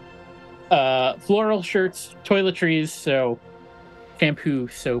 Floral shirts, toiletries, so shampoo,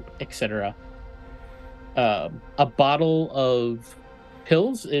 soap, etc. A bottle of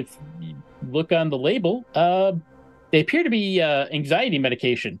pills. If you look on the label, they appear to be anxiety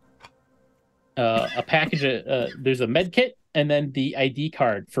medication. A package. There's a med kit, and then the ID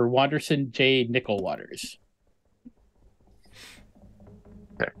card for Wanderson J. Nickelwaters.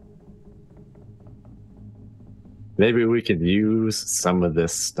 Maybe we could use some of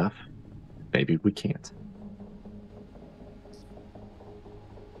this stuff. Maybe we can't.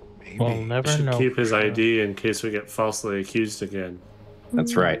 we'll never Should know. keep his for sure. ID in case we get falsely accused again.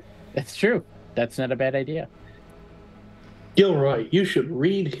 That's right. That's true. That's not a bad idea. Gilroy, you should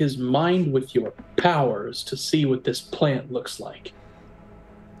read his mind with your powers to see what this plant looks like.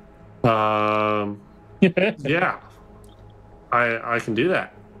 Yeah, I can do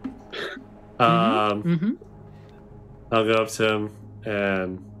that. Mm-hmm. I'll go up to him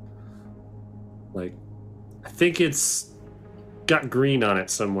and like, I think it's got green on it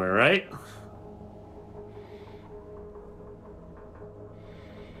somewhere, right?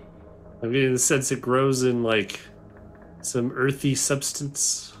 I mean, in the sense it grows in like some earthy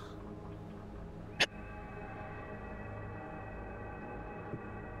substance.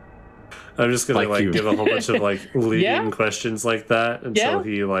 I'm just gonna like give a whole bunch of like leading questions like that until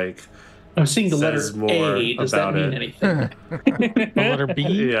he like. I'm seeing the letter more A. Does that mean anything? The letter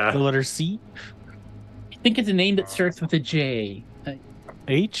B? Yeah. The letter C? I think it's a name that starts with a J.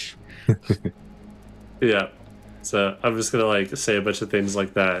 H? Yeah. So I'm just gonna like say a bunch of things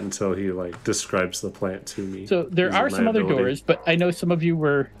like that until he like describes the plant to me. So there are some other doors, but I know some of you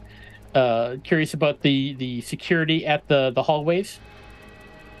were curious about the security at the hallways.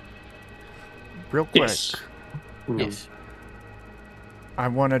 Real quick, Yes. Yes. I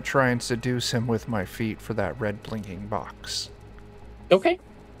want to try and seduce him with my feet for that red blinking box. Okay.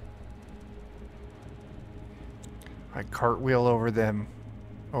 I cartwheel over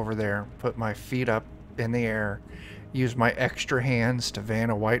there, put my feet up in the air, use my extra hands to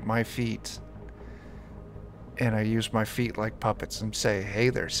Vanna White my feet, and I use my feet like puppets and say, "Hey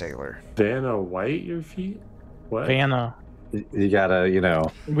there, sailor." Vanna White, your feet? What? Vanna. You gotta, you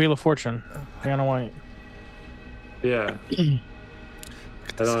know. Wheel of Fortune. Vanna White. Yeah.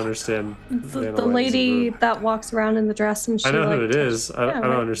 I don't understand. The lady that walks around in the dress and she I know like who it is. I don't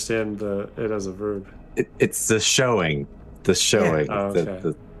right. understand it as a verb. It's the showing. The showing. Yeah. Oh, okay.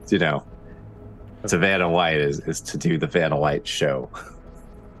 The you know. To Vanna White is to do the Vanna White show.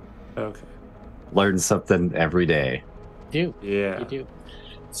 Okay. Learn something every day. You do. Yeah. You do.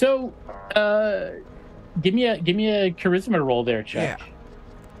 So, give me a charisma roll there, Chuck.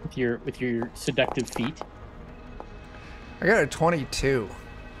 Yeah. With your seductive feet. I got a 22.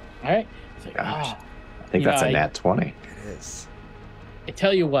 All right. It's like, Gosh. I think that's a nat 20. It is. I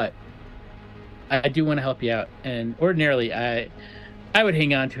tell you what, I do want to help you out, and ordinarily I would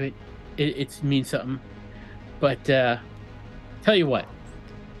hang on to it. It means something, but tell you what,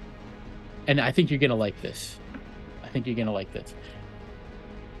 and I think you're gonna like this.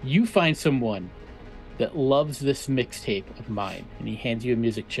 You find someone that loves this mixtape of mine, and he hands you a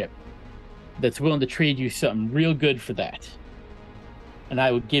music chip that's willing to trade you something real good for that, and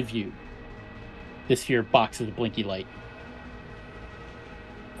I would give you this here box of the Blinky Light.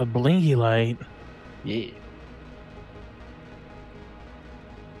 A blinky light. Yeah.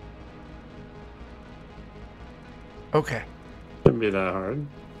 Okay. Shouldn't be that hard.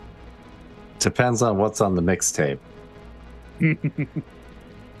 Depends on what's on the mixtape. Do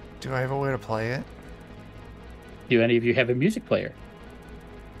I have a way to play it? Do any of you have a music player?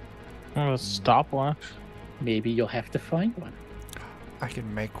 A stopwatch. Maybe you'll have to find one. I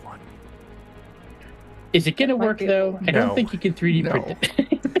can make one. Is it going to That might work, be- though? I No. don't think you can 3D No. print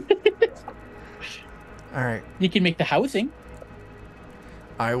it. All right. You can make the housing.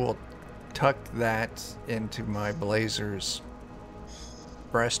 I will tuck that into my blazer's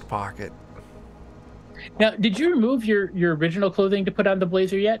breast pocket. Now, did you remove your original clothing to put on the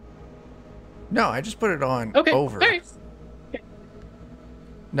blazer yet? No, I just put it on Okay. over. All right.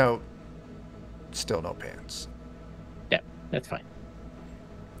 No, still no pants. Yeah, that's fine.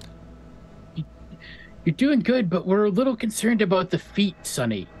 You're doing good, but we're a little concerned about the feet,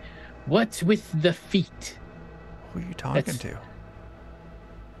 Sonny. What's with the feet? Who are you talking That's- to?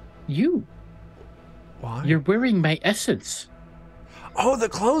 You. Why? You're wearing my essence. Oh, the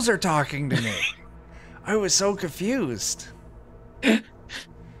clothes are talking to me. I was so confused.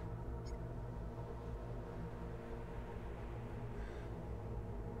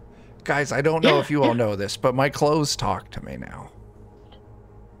 Guys, I don't know if you all know this, but my clothes talk to me now.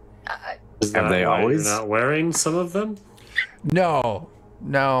 Is Have that they why always? You're not wearing some of them? No.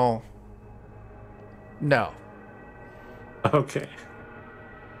 Okay.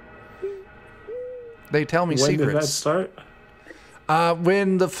 They tell me When did that secrets. start?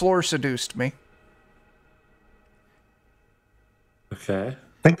 When the floor seduced me. Okay.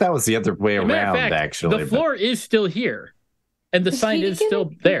 I think that was the other way As a matter of around, fact, actually. the floor is still here, and the sign he is getting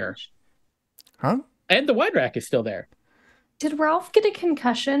still there, Huh? and the wide rack is still there. Did Ralph get a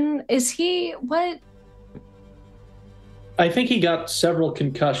concussion? Is he what? I think he got several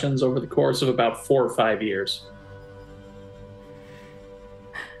concussions over the course of about 4 or 5 years.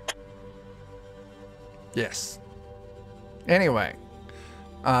 Yes. Anyway.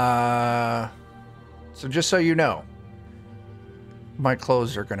 So just so you know, my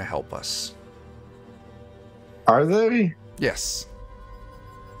clothes are going to help us. Are they? Yes.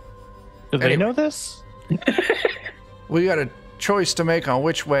 Do they Anyway. know this? We got a choice to make on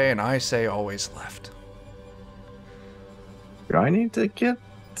which way, and I say always left. Do I need to get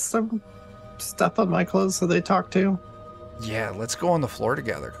some stuff on my clothes so they talk to? Yeah, let's go on the floor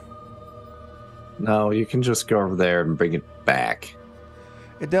together. No, you can just go over there and bring it back.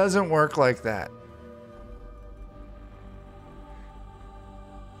 It doesn't work like that.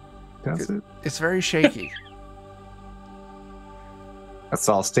 Does it? It's very shaky.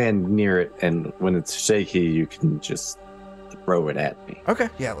 So I'll stand near it, and when it's shaky, you can just throw it at me. Okay,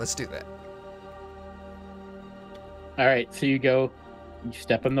 yeah, let's do that. All right, so you go, you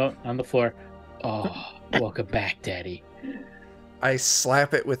step on the floor. Oh, welcome back, Daddy. I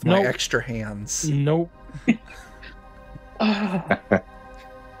slap it with my Nope. extra hands. Nope. Oh,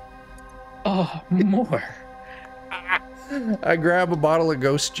 oh, more. I grab a bottle of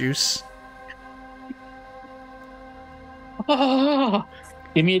ghost juice. Oh,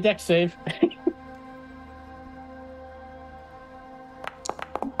 give me a dex save.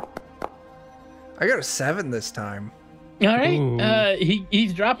 I got a 7 this time. All right, Ooh.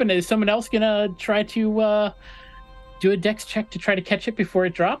 he's dropping it. Is someone else gonna try to do a dex check to try to catch it before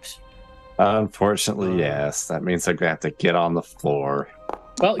it drops? Unfortunately, yes. That means I'm gonna have to get on the floor.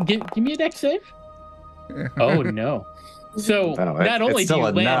 Well, give me a dex save. Oh no! So Oh, not only it's do still you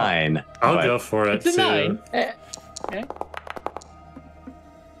a land, 9. I'll but go for it it's a too. 9. Okay.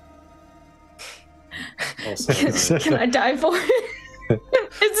 Also, Can I die for it?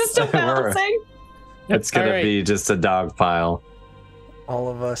 Is this still balancing? It's gonna All right. be just a dog pile. All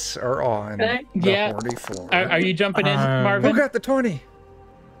of us are on Okay. the Yeah. horny floor. Are you jumping in, Um, Who Marvin? got the 20?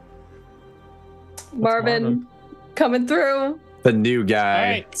 Marvin, coming through. The new guy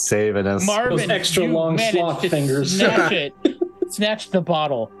All right. saving us. Marvin, Those extra you long managed sloth to fingers. Snatch it. Snatch the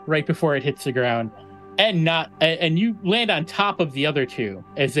bottle right before it hits the ground, and you land on top of the other two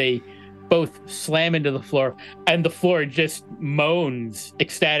as they both slam into the floor, and the floor just moans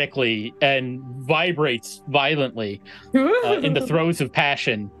ecstatically and vibrates violently in the throes of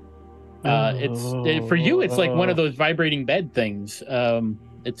passion. For you, it's like one of those vibrating bed things.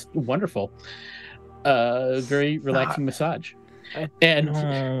 It's wonderful. Very relaxing massage. And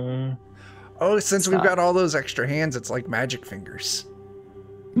Oh. Oh, since we've got all those extra hands, it's like magic fingers.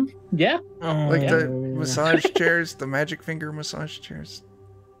 yeah, Like the Oh. massage chairs, the magic finger massage chairs.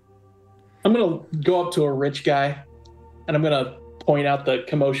 I'm gonna go up to a rich guy, and I'm gonna point out the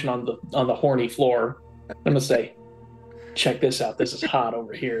commotion on the horny floor. I'm gonna say, "Check this out. This is hot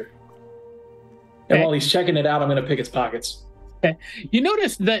over here." And Okay. while he's checking it out, I'm gonna pick his pockets. you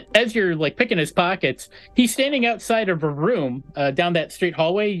notice that as you're like picking his pockets, he's standing outside of a room down that straight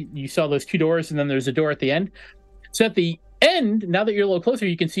hallway. You saw those 2 doors, and then there's a door at the end. So at the end, now that you're a little closer,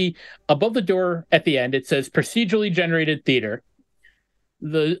 you can see above the door at the end, it says procedurally generated theater.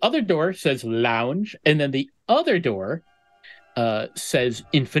 The other door says lounge, and then the other door says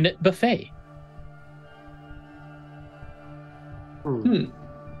infinite buffet.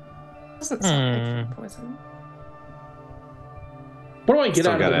 Doesn't sound like poison. What do I get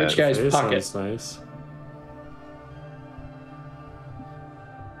Still out of the gotta- rich guy's It pocket? sounds nice.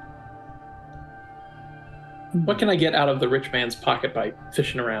 What can I get out of the rich man's pocket by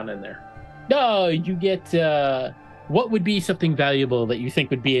fishing around in there? No, you get what would be something valuable that you think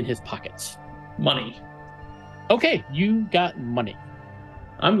would be in his pockets. Money. Okay, you got money.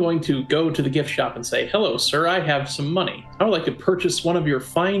 I'm going to go to the gift shop and say, "Hello, sir. I have some money. I would like to purchase one of your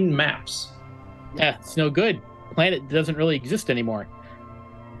fine maps." Yeah, it's no good. Planet doesn't really exist anymore.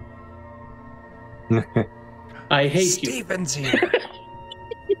 I hate you. Steven's here.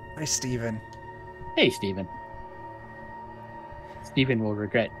 Hi, Steven. Hey, Steven. Steven will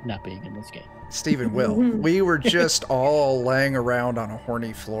regret not being in this game. Steven will. We were just all laying around on a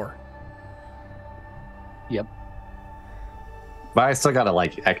horny floor. Yep. But I still gotta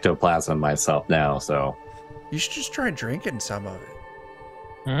like ectoplasm myself now, so You should just try drinking some of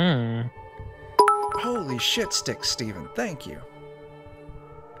it. Mm. Holy shit sticks, Steven. Thank you.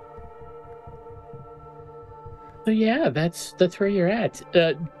 So yeah, that's where you're at.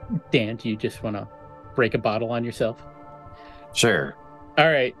 Dan, do you just want to break a bottle on yourself? sure. All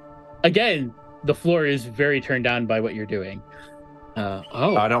right. Again, the floor is very turned on by what you're doing.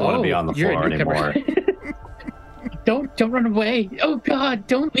 I don't want to be on the you're a floor newcomer. anymore. Don't run away. Oh God,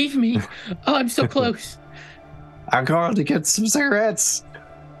 don't leave me. Oh, I'm so close. I'm going to get some cigarettes.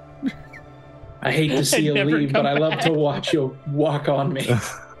 I hate to see you Never leave, come but I love to back. watch you walk on me.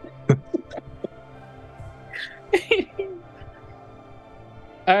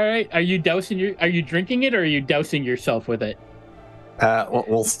 All right. Are you drinking it, or are you dousing yourself with it?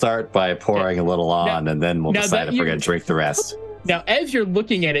 We'll start by pouring a little on, and then we'll now decide that if we're you- gonna drink the rest. Now, as you're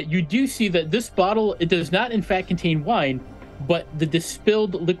looking at it, you do see that this bottle, it does not in fact contain wine, but the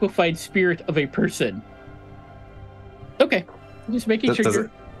distilled liquefied spirit of a person. Okay. Just making sure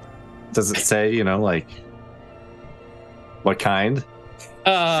you're... Does it say, like what kind?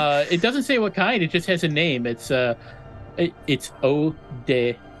 It doesn't say what kind, it just has a name. It's It's O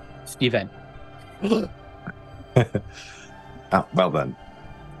de Steven. Oh, well then.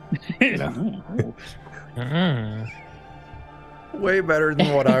 You know. Way better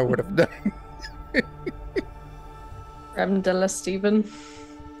than what I would have done. Creme de la Steven.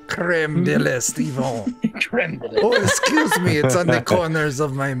 Creme de la Steven. Creme de la- Oh, excuse me, it's on the corners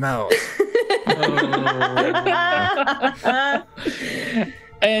of my mouth.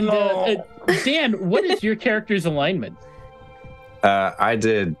 And Dan, what is your character's alignment? I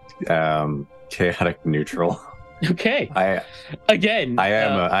did chaotic neutral. Okay. I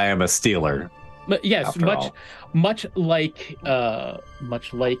am a stealer. But yes, after all. much like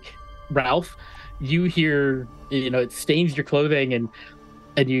Ralph, you hear, it stains your clothing,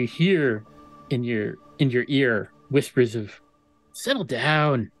 and you hear in your ear whispers of, settle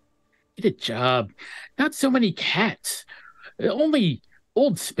down, get a job, not so many cats, only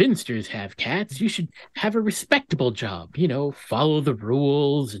old spinsters have cats. You should have a respectable job, follow the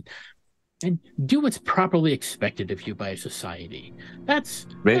rules and do what's properly expected of you by society. That's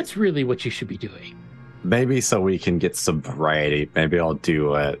really what you should be doing. Maybe so we can get some variety. Maybe I'll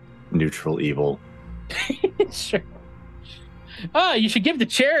do a neutral evil. Sure. You should give to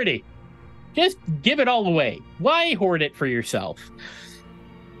charity. Just give it all away. Why hoard it for yourself?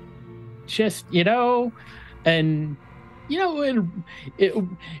 Just, and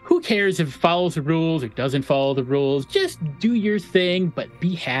who cares if it follows the rules or doesn't follow the rules? Just do your thing, but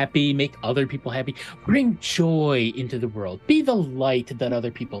be happy, make other people happy, bring joy into the world, be the light that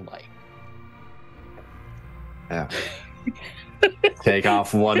other people like. Yeah. Take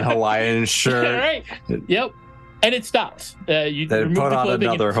off one Hawaiian shirt. All right. Yep. And it stops. You then put on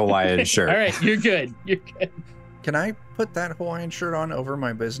another Hawaiian shirt. All right. You're good. You're good. Can I put that Hawaiian shirt on over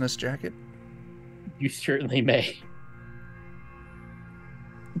my business jacket? You certainly may.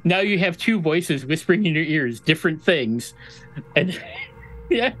 Now you have two voices whispering in your ears different things. And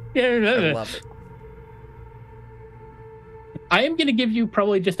yeah. I love it. I am going to give you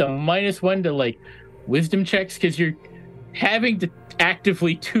probably just a -1 to wisdom checks, because you're having to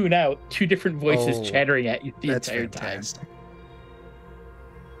actively tune out two different voices chattering at you the entire fantastic.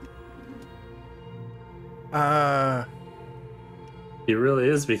 time. He really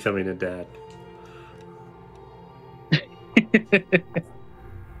is becoming a dad.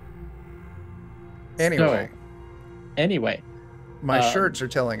 Anyway, my um, shirts are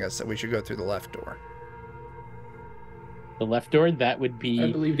telling us that we should go through the left door. The left door, that would I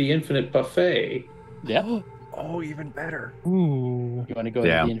be. believe the infinite buffet. Yep. Oh, even better. Ooh. You want to go to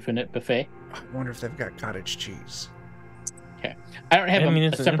the infinite buffet? I wonder if they've got cottage cheese. Okay. I don't have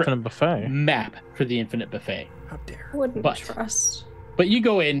it's a an separate infinite buffet. map for the infinite buffet. How dare. Wouldn't But- trust. But you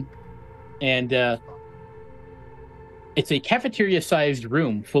go in, and it's a cafeteria-sized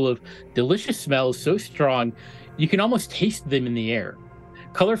room full of delicious smells so strong you can almost taste them in the air.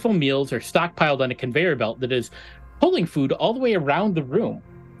 Colorful meals are stockpiled on a conveyor belt that is pulling food all the way around the room.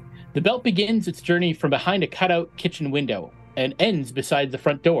 The belt begins its journey from behind a cutout kitchen window and ends beside the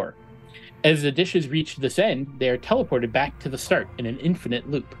front door. As the dishes reach this end, they are teleported back to the start in an infinite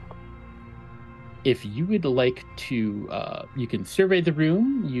loop. If you would like to, you can survey the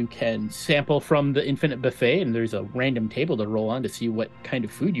room, you can sample from the infinite buffet, and there's a random table to roll on to see what kind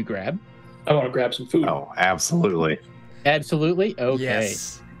of food you grab. I want to grab some food. Oh, absolutely. Absolutely? Okay.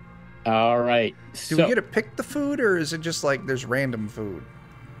 Yes. All right. Do we get to pick the food, or is it just like there's random food?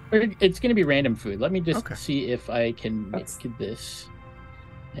 It's going to be random food. Let me just Okay. see if I can make this.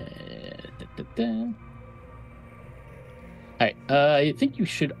 All right. I think you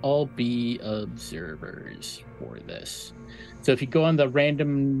should all be observers for this. So if you go on the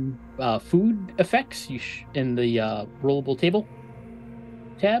random food effects in the rollable table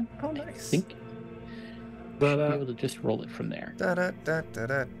tab, Oh, I nice. think you should be able to just roll it from there. Da, da, da, da,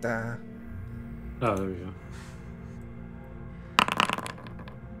 da, da. Oh, there we go.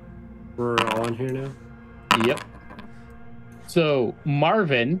 We're all in here now? Yep. So,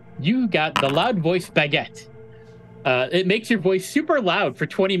 Marvin, you got the loud voice baguette. It makes your voice super loud for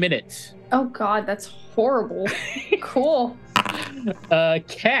 20 minutes. Oh God, that's horrible. Cool.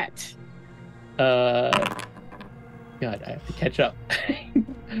 Cat. God, I have to catch up.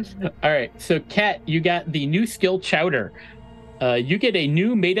 All right. So, Cat, you got the new skill Chowder. You get a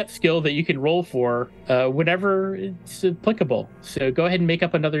new made-up skill that you can roll for whenever it's applicable. So, go ahead and make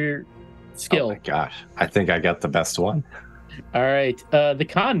up another skill. Oh my gosh. I think I got the best one. All right. The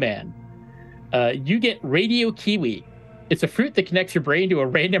Con Man. You get Radio Kiwi. It's a fruit that connects your brain to a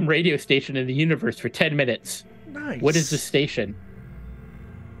random radio station in the universe for 10 minutes. Nice. What is the station?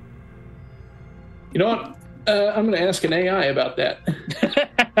 You know what? I'm going to ask an AI about that.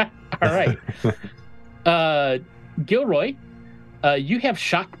 All right. Gilroy, you have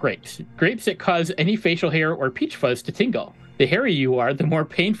shock grapes. Grapes that cause any facial hair or peach fuzz to tingle. The hairier you are, the more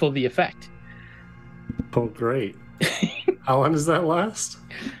painful the effect. Oh, great. How long does that last?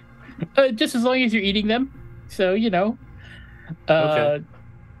 Just as long as you're eating them. So, Okay.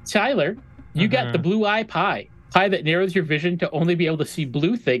 Tyler, you got the blue eye pie. Pie that narrows your vision to only be able to see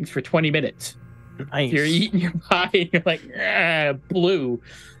blue things for 20 minutes. Nice. You're eating your pie and you're like, blue.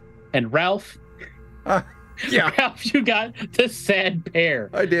 And Ralph, Ralph, you got the sad pear.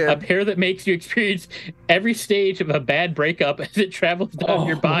 I did. A pear that makes you experience every stage of a bad breakup as it travels down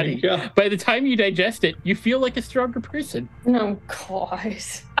your body. By the time you digest it, you feel like a stronger person. Oh, God.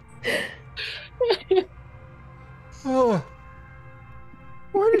 Oh,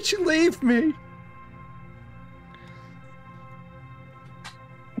 why did you leave me?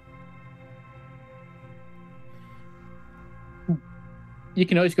 You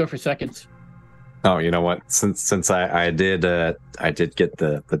can always go for seconds. Oh, you know what? Since I did get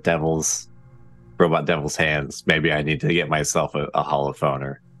the robot devil's hands, maybe I need to get myself a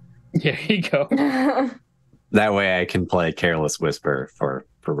holophoner. There you go. That way I can play Careless Whisper for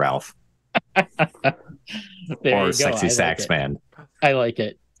Ralph. Or Sexy Sax Man. I like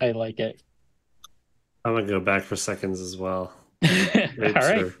it. I like it. I'm gonna go back for seconds as well. All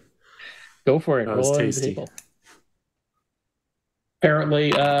right. Go for it. That was Roll on the tasty. table.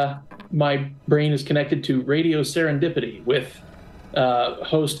 Apparently, my brain is connected to Radio Serendipity with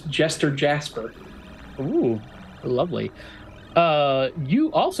host Jester Jasper. Ooh, lovely. You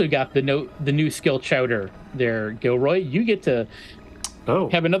also got the new skill chowder there, Gilroy. You get to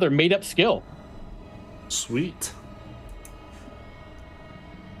have another made-up skill. Sweet.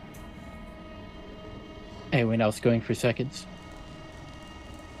 Anyone else going for seconds?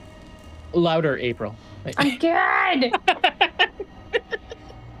 Louder, April. Again!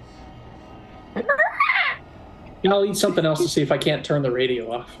 I'll eat something else to see if I can't turn the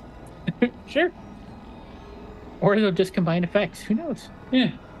radio off. Sure. Or they'll just combine effects. Who knows?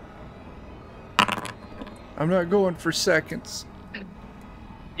 Yeah. I'm not going for seconds.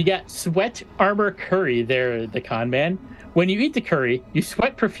 You got sweat armor curry there, the con man. When you eat the curry, you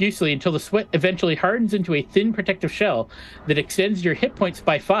sweat profusely until the sweat eventually hardens into a thin protective shell that extends your hit points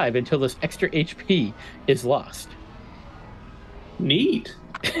by 5 until this extra HP is lost. Neat.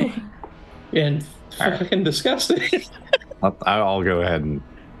 And fucking disgusting. I'll go ahead and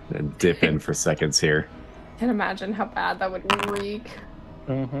dip in for seconds here. Can't imagine how bad that would reek.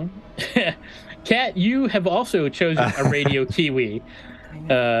 Kat, you have also chosen a radio kiwi.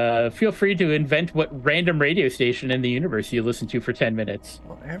 Feel free to invent what random radio station in the universe you listen to for 10 minutes.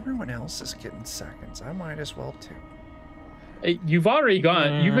 Well, everyone else is getting seconds. I might as well too. You've already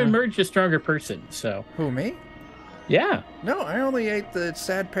gone. You've emerged a stronger person, so. Who, me? Yeah. No, I only ate the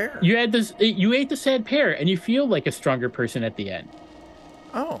sad pear. You ate the sad pear, and you feel like a stronger person at the end.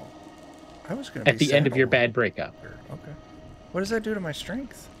 Oh. I was going to be at the end of your bad breakup. Okay. What does that do to my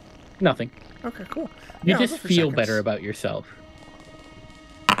strength? Nothing. Okay, cool. You Yeah, just I'll go for feel seconds. better about yourself.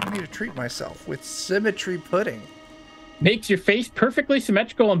 I need to treat myself with symmetry pudding. Makes your face perfectly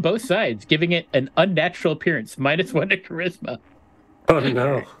symmetrical on both sides, giving it an unnatural appearance. -1 to charisma. Oh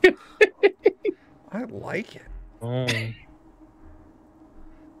no. I like it.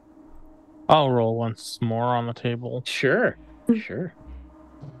 I'll roll once more on the table. Sure. Sure.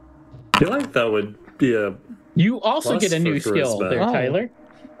 I feel like that would be a You also plus get a new for skill charisma. there, Tyler.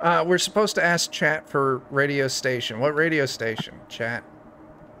 We're supposed to ask chat for radio station. What radio station? Chat.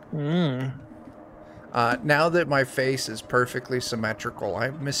 Now that my face is perfectly symmetrical, I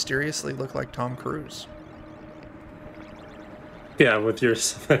mysteriously look like Tom Cruise. Yeah, with your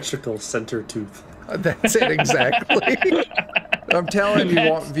symmetrical center tooth. That's it, exactly. I'm telling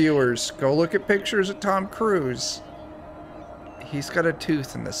you, viewers, go look at pictures of Tom Cruise. He's got a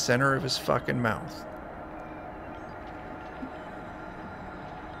tooth in the center of his fucking mouth.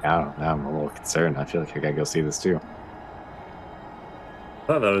 Now I'm a little concerned. I feel like I gotta go see this too. I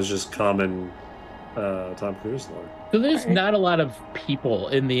thought that was just common Tom Cruise lore. So there's not a lot of people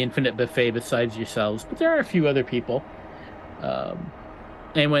in the Infinite Buffet besides yourselves, but there are a few other people.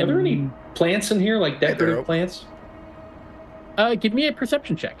 And when Are there any plants in here, like decorative there. plants? give me a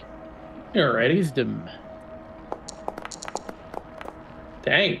perception check. Alrighty. Wisdom.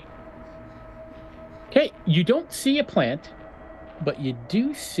 Dang. Okay, you don't see a plant, but you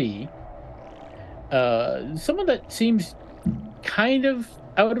do see someone that seems kind of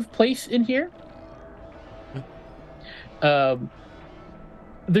out of place in here.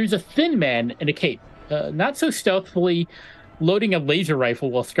 There's a thin man in a cape, not so stealthily loading a laser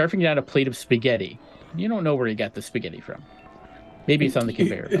rifle while scarfing down a plate of spaghetti. You don't know where he got the spaghetti from. Maybe it's on the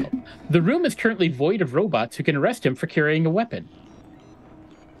conveyor belt. The room is currently void of robots who can arrest him for carrying a weapon.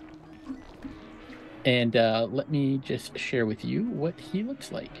 And let me just share with you what he looks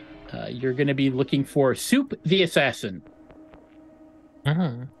like. You're going to be looking for Soup the Assassin.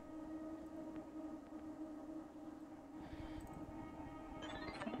 Uh-huh.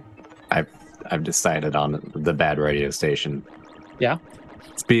 I've decided on the bad radio station. Yeah?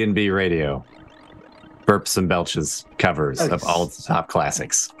 It's B&B Radio. Burps and Belches covers of all the top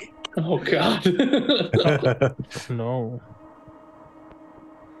classics. Oh, God. No.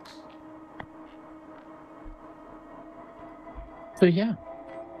 So, yeah.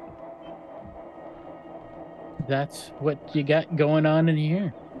 That's what you got going on in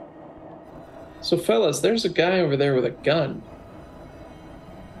here. So, fellas, there's a guy over there with a gun.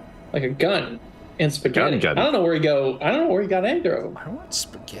 Like a gun and spaghetti. Gun. I don't know where he go. I don't know where he got either of them. I want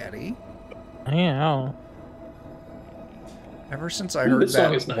spaghetti. Yeah. Ever since I Ooh, heard this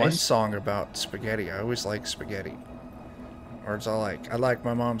song that is nice. one song about spaghetti, I always like spaghetti. Or it's all like, I like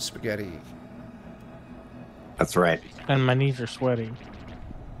my mom's spaghetti. That's right. And my knees are sweaty.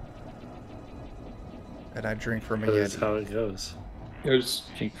 And I drink from a That's Yeti. how it goes. There's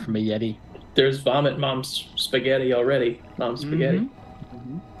Drink from a Yeti. vomit mom's spaghetti already. Mom's spaghetti.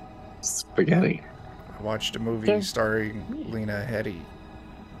 Spaghetti. I watched a movie So- starring Lena Headey.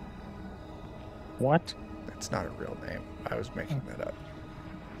 What? That's not a real name. I was making that up.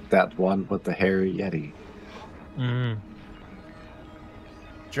 That one with the hairy Yeti. Mm.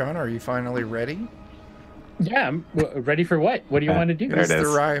 John, are you finally ready? Yeah, I'm ready for what? What do you want to do? There it It was the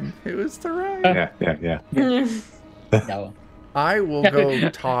is. rhyme. It was the rhyme. Yeah. No. I will go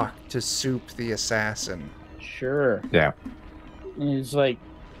talk to Soup the Assassin. Sure. Yeah. It's like,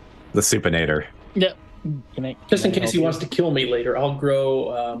 The Supinator. yeah. Can I, Just in can I case help he you? wants to kill me later, I'll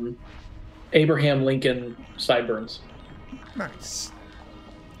grow Abraham Lincoln sideburns. Nice.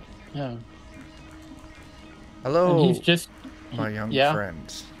 Yeah. Hello, And he's just, my young yeah.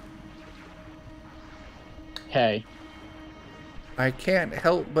 friend. hey. I can't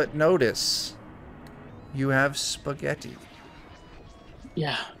help but notice you have spaghetti.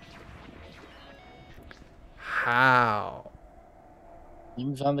 Yeah. How? He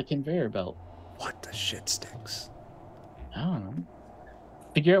was on the conveyor belt. What the shit sticks? I don't know.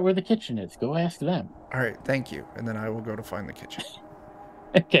 Figure out where the kitchen is. Go ask them. All right, thank you. And then I will go to find the kitchen.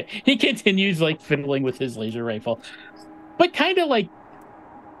 Okay. He continues like fiddling with his laser rifle, but kind of like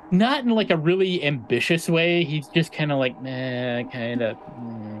not in like a really ambitious way. He's just kind of like, nah, kind of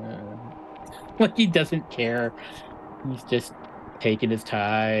like he doesn't care. He's just taking his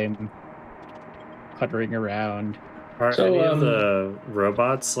time, puttering around. Are So, any of the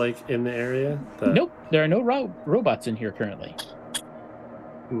robots like in the area? That... Nope, there are no robots in here currently.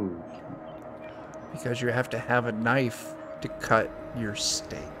 Hmm. Because you have to have a knife to cut your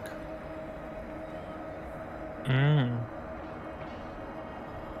steak. Mm.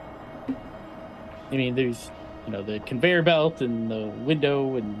 I mean, there's, the conveyor belt and the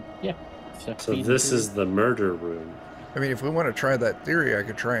window and yeah. Stuff So feeding this through. is the murder room. I mean, if we want to try that theory, I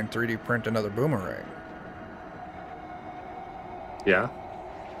could try and 3D print another boomerang. Yeah.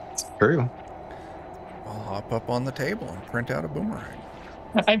 It's true. I'll hop up on the table and print out a boomerang.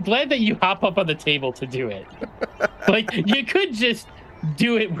 I'm glad that you hop up on the table to do it. Like, you could just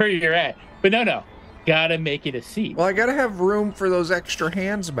do it where you're at. But no. Gotta make it a seat. Well, I gotta have room for those extra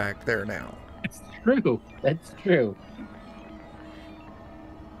hands back there now. That's true. That's true.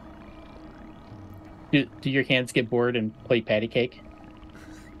 Do your hands get bored and play patty cake?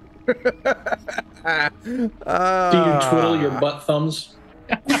 Do you twiddle your butt thumbs?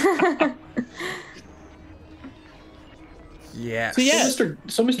 Yes. So, yeah.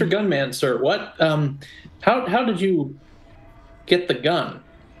 So Mr. Gunman, sir, what? How did you get the gun?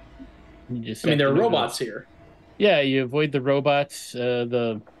 You just I mean, have there to are know robots here. Yeah, you avoid the robots. There's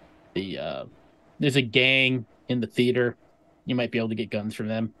a gang in the theater. You might be able to get guns from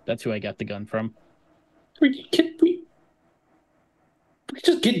them. That's who I got the gun from. We could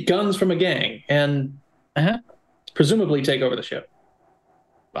just get guns from a gang and presumably take over the ship.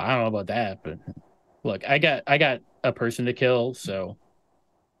 I don't know about that, but look, I got a person to kill, so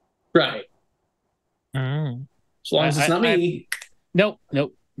Right. Mm. As long as it's not me. nope.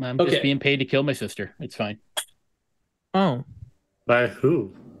 I'm Okay. just being paid to kill my sister. It's fine. Oh. By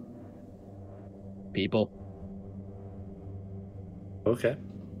who? People. Okay.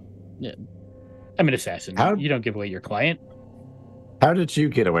 I'm an assassin. How- You don't give away your client How did you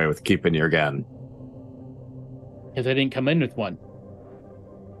get away with keeping your gun? because I didn't come in with one.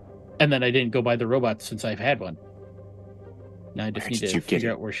 And then I didn't go buy the robots since I've had one. Now I just Where need did to you get figure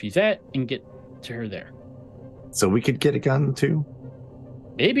it? out where she's at and get to her there. So we could get a gun too?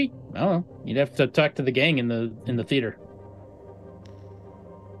 Maybe. I don't know. You'd have to talk to the gang in the theater.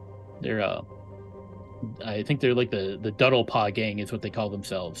 They're I think they're like the Duddlepaw gang is what they call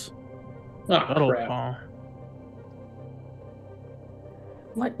themselves. Oh, crap. Duddlepaw.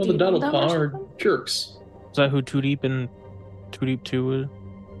 What? Well, do the you know that Duddlepaw much are about? jerks. Is that who Too Deep and Too Deep 2 is?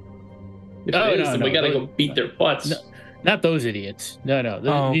 If Oh, it is, no, then no, we gotta those- go beat their butts. No, not those idiots. No.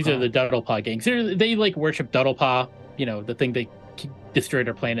 These okay. are the Duddlepaw gangs. They like worship Duddlepaw. You know, the thing that destroyed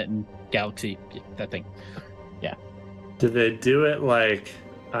our planet and galaxy. That thing. Do they do it like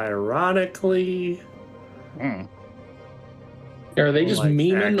ironically? Mm. Are they just Like,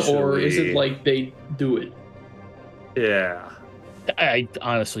 memeing, or is it actually- like they do it? Yeah. I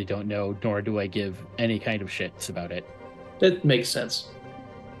honestly don't know, nor do I give any kind of shits about it. That makes sense.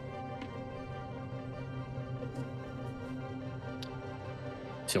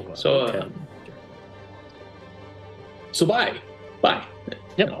 So, Okay. So bye.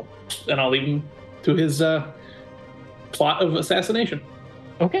 Yep. And I'll leave him to his plot of assassination.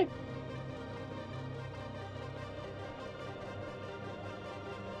 okay.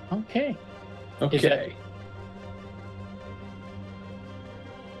 Okay. Okay. Is that-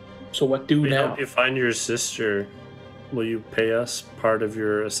 So what do We now? help you find your sister. Will you pay us part of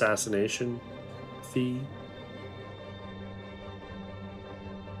your assassination fee?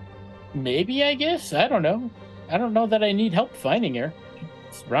 Maybe, I guess. I don't know. I don't know that I need help finding her.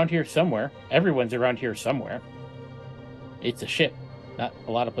 It's around here somewhere. Everyone's around here somewhere. It's a ship. Not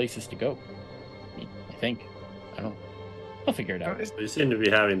a lot of places to go. I think. I don't. I'll figure it out. You seem to be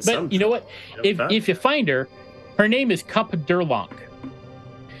having some. But you know what? If you find her, her name is Cup Durlonk.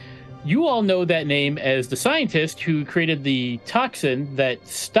 You all know that name as the scientist who created the toxin that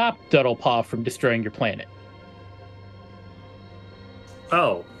stopped Duddlepaw from destroying your planet.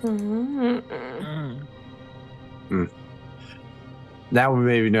 Oh, Mm. Now we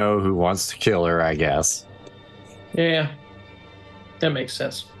maybe know who wants to kill her, I guess. Yeah. That makes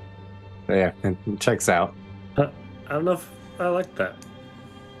sense. Yeah, it checks out. I don't know if I like that.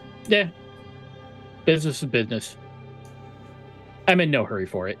 Yeah. Business is business. I'm in no hurry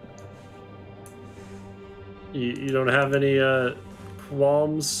for it. You don't have any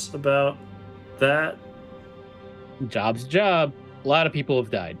qualms about that? Job's a job. A lot of people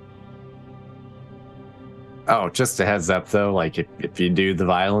have died. Oh, just a heads up though, like if you do the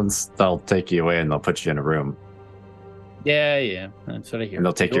violence, they'll take you away and they'll put you in a room. Yeah. That's what I hear. And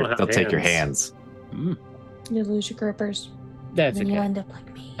they'll take You don't have your hands. hands. Mm, You lose your grippers. that's Then you okay. end up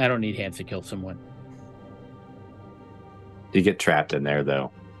like me. I don't need hands to kill someone. You get trapped in there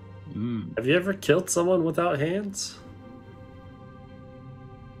though. Mm, Have you ever killed someone without hands?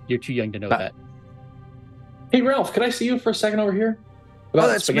 you're too young to know Ah. that. Hey Ralph, could I see you for a second over here? Oh, the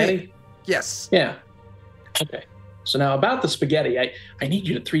that's spaghetti? me. Yes. Yeah. Okay. So now about the spaghetti, I need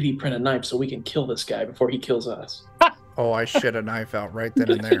you to 3D print a knife so we can kill this guy before he kills us. Oh, I shit a knife out right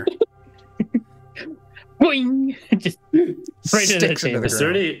then and there. Boing! Just right into the Sticks into table.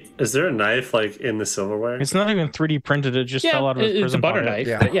 the Is there a knife like in the silverware? It's not even 3D printed. It just Yeah, fell out of his it's a prison butter pocket.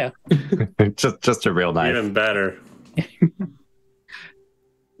 knife. Yeah. But yeah. just a real knife. Even better.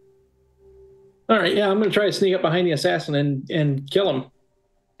 All right, yeah, I'm gonna try to sneak up behind the assassin and kill him.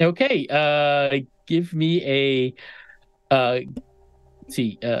 Okay. Give me a.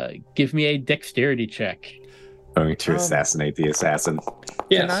 Give me a dexterity check. Going to assassinate the assassin.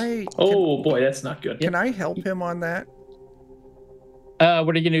 Yes. Oh boy, that's not good. Can I help him on that?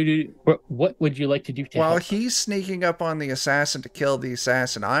 What are you gonna do? What would you like to do to While help? he's sneaking up on the assassin to kill the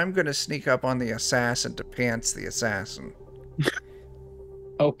assassin, I'm going to sneak up on the assassin to pants the assassin.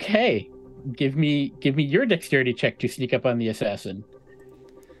 Okay. Give me your dexterity check to sneak up on the assassin.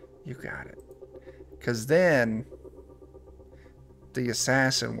 You got it. Because then the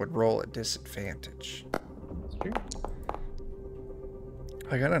assassin would roll at disadvantage.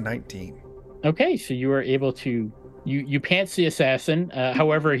 I got a 19. Okay, so you are able to you pants the assassin.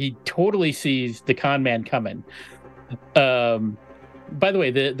 However, he totally sees the con man coming. By the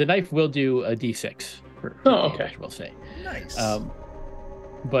way, the knife will do a d6. Oh, okay. We'll say. Nice.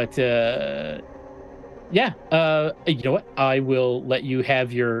 But yeah, you know what? I will let you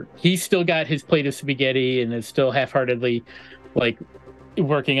have your. He's still got his plate of spaghetti and is still half-heartedly, like,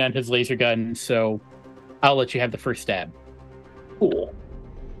 working on his laser gun. So I'll let you have the first stab. Cool.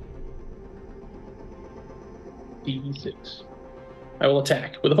 D6. I will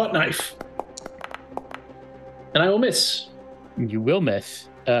attack with a butt knife. And I will miss. You will miss.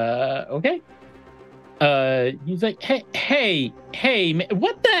 Okay. He's like, hey, man,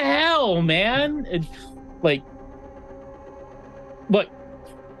 what the hell, man? It's like, look,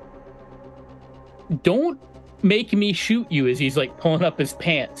 don't make me shoot you as he's like pulling up his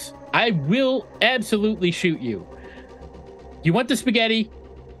pants. I will absolutely shoot you. You want the spaghetti?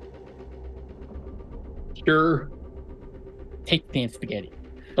 Sure. Take the damn spaghetti.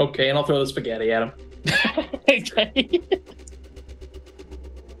 Okay, and I'll throw the spaghetti at him. Okay.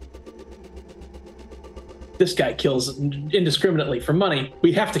 This guy kills indiscriminately for money.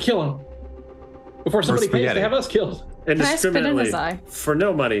 We have to kill him before somebody pays to have us killed. Can I spit in his eye? For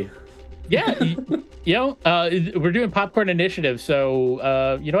no money. Yeah, we're doing popcorn initiative,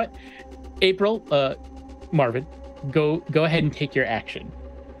 so you know what? April, Marvin, go ahead and take your action.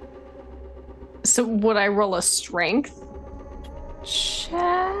 So would I roll a strength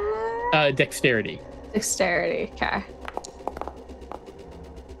check? Dexterity. Dexterity, okay.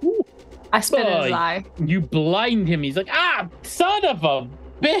 I spit in his eye. You blind him. He's like, son of a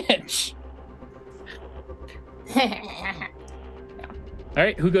bitch. All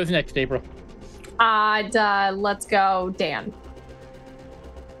right, who goes next, April? Let's go, Dan.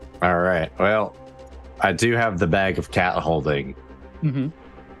 All right. Well, I do have the bag of cat holding. Mm-hmm.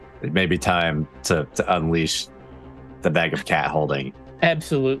 It may be time to unleash the bag of cat holding.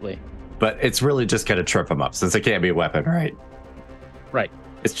 Absolutely. But it's really just going to trip him up since it can't be a weapon, right? Right.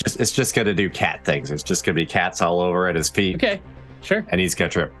 It's just going to do cat things. It's just going to be cats all over at his feet. Okay, sure. And he's going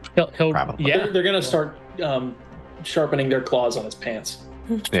to trip. He'll probably. Yeah. They're going to start sharpening their claws on his pants.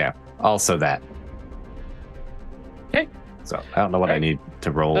 Yeah. Also that. Okay. So I don't know what I need to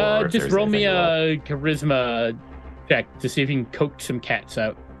roll. Or if just there's roll me anything a charisma check to see if you can coax some cats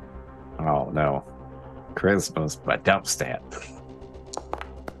out. Oh no. Charisma's my dump stat.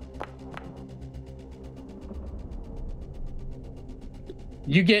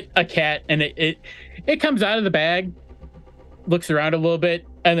 You get a cat and it comes out of the bag, looks around a little bit,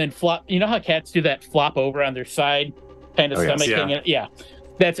 and then flop. You know how cats do that flop over on their side, kind of stomach yes, thing? Yeah.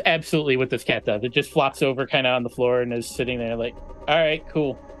 That's absolutely what this cat does. It just flops over kind of on the floor and is sitting there like, all right,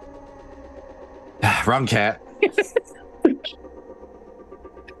 cool. Wrong cat.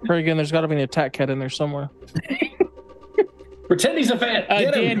 Very good. There's got to be an attack cat in there somewhere. Pretend he's a fan.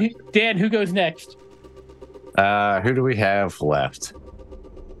 Dan, who goes next? Who do we have left?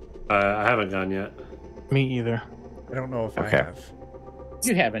 I haven't gone yet. Me either. I don't know if Okay. I have.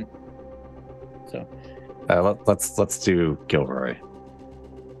 You haven't. So Let's do Gilroy.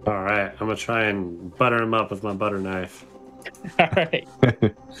 All right, I'm gonna try and butter him up with my butter knife. all right.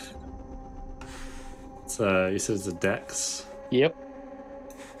 It's you said it's a dex. Yep.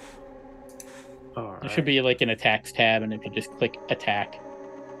 All right. There should be like an attacks tab, and if you just click attack,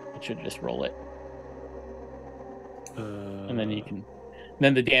 it should just roll it. And then you can.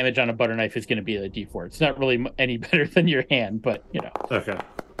 Then the damage on a butter knife is going to be a D4. It's not really any better than your hand, but you know. Okay.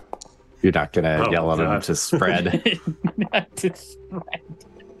 You're not gonna yell at him God. to spread. Not to spread.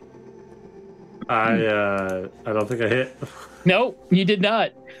 I don't think I hit. No, you did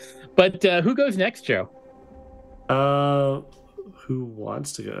not. But who goes next, Joe? Who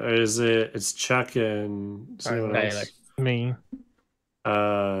wants to go? It's Chuck and someone else? Me.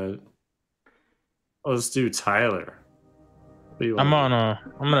 Let's do Tyler. What do you I'm want?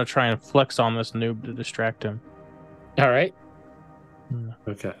 gonna try and flex on this noob to distract him. All right.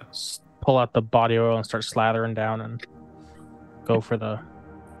 Okay. Pull out the body oil and start slathering down and go for the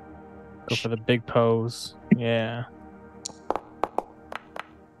big pose. Yeah.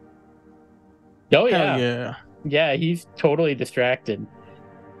 Oh yeah. Hell yeah. Yeah, he's totally distracted.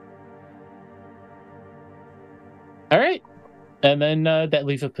 All right. And then that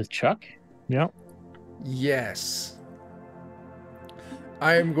leaves us with Chuck. Yep. Yes.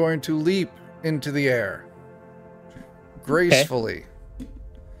 I am going to leap into the air. Gracefully.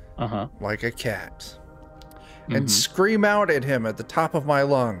 Uh-huh. Like a cat. And scream out at him at the top of my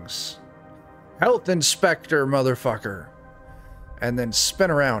lungs. Health inspector, motherfucker. And then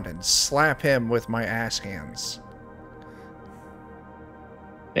spin around and slap him with my ass hands.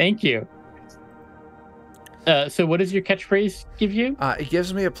 Thank you. So what does your catchphrase give you? It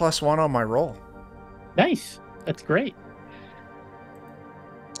gives me a +1 on my roll. Nice. That's great.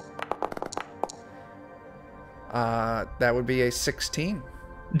 That would be a 16.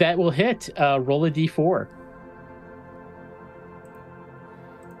 That will hit. Roll a D4.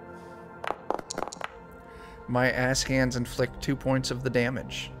 My ass hands inflict 2 points of the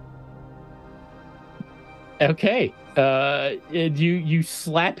damage. Okay. You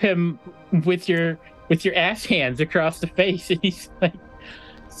slap him with your ass hands across the face, and he's like,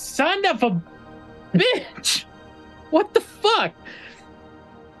 "Son of a bitch! What the fuck?"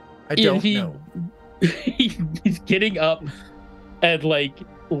 I don't know. He's getting up and like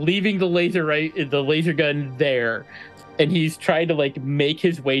leaving the laser gun there, and he's trying to like make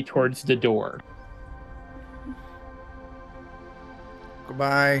his way towards the door.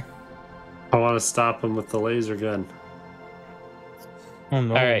 Goodbye. I want to stop him with the laser gun. Oh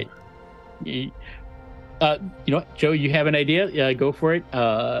no! All right. You know what, Joe? You have an idea? Go for it.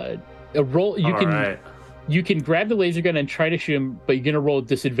 A roll. You All can. right. You can grab the laser gun and try to shoot him, but you're gonna roll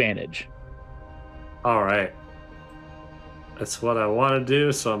disadvantage. All right. That's what I want to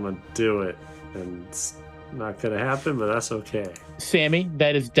do, so I'm gonna do it, and it's not gonna happen, but that's okay. Sammy,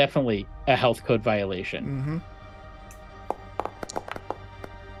 that is definitely a health code violation.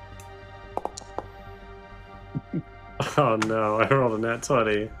 Oh no! I rolled a nat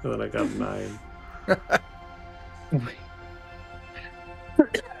 20, and then I got a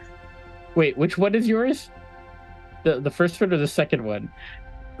 9. Wait, which one is yours? The first one or the second one?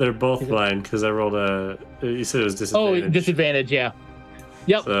 They're both blind because I rolled a. You said it was disadvantage. Oh, disadvantage, yeah.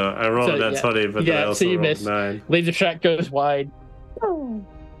 Yep. So I rolled a nat 20, but then I also you rolled missed. 9. Laser shot goes wide.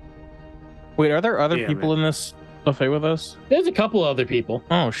 Wait, are there other Damn people it. in this buffet with us? There's a couple other people.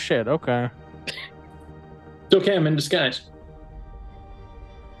 Oh shit! Okay. It's okay, I'm in disguise.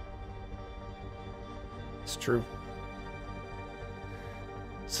 It's true.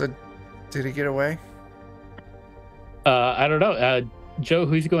 So, did he get away? I don't know. Joe,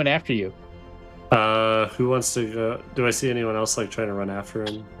 who's going after you? Who wants to go? Do I see anyone else like trying to run after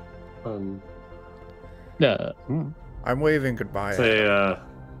him? I'm waving goodbye. Say,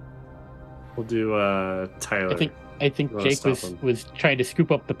 we'll do Tyler. I think You wanna Jake stop was him? was trying to scoop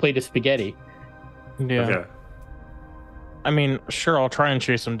up the plate of spaghetti. Yeah. Okay. I mean, sure, I'll try and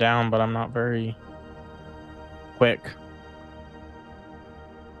chase him down, but I'm not very quick.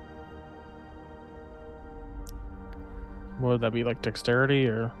 What would that be, like dexterity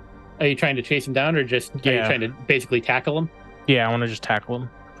or? Are you trying to chase him down, or just are you Yeah. trying to basically tackle him? Yeah, I want to just tackle him.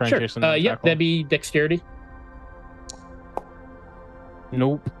 Try Sure. and chase him down. Yep, tackle that'd him. be dexterity.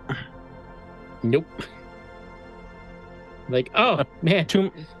 Nope. Nope. Like, oh man,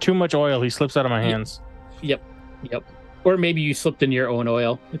 Too much oil. He slips out of my hands. Yep. Or maybe you slipped in your own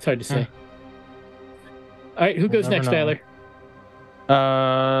oil. It's hard to say. All right, who goes never next, know.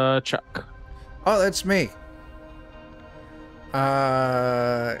 Tyler? Chuck. Oh, that's me.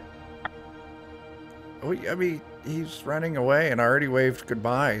 I mean, he's running away, and I already waved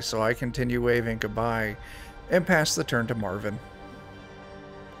goodbye, so I continue waving goodbye, and pass the turn to Marvin.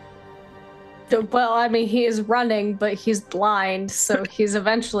 Well, I mean, he is running, but he's blind, so he's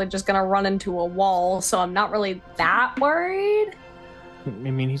eventually just gonna run into a wall, so I'm not really that worried. I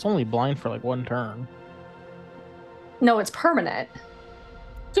mean, he's only blind for like one turn. No, it's permanent.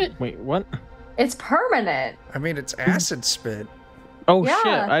 Wait, what? It's permanent. I mean, it's acid spit. Oh Yeah.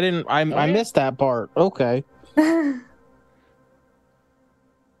 shit! I didn't. I yeah. missed that part. Okay. Oh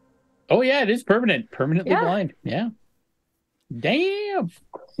yeah, it is permanent. Permanently Yeah. blind. Yeah. Damn.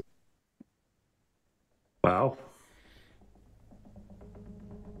 Wow.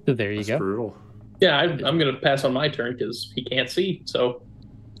 So there you That's go. brutal. Yeah, I'm going to pass on my turn because he can't see. So,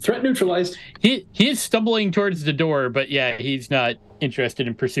 threat neutralized. He is stumbling towards the door, but yeah, he's not interested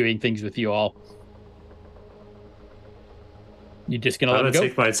in pursuing things with you all. You just gonna I'm let gonna him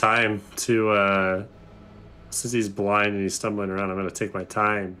take my time to, since he's blind and he's stumbling around, I'm gonna take my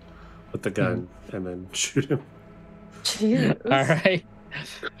time with the gun and then shoot him. Jeez. go?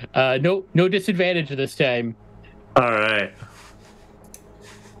 All right. No disadvantage this time. All right.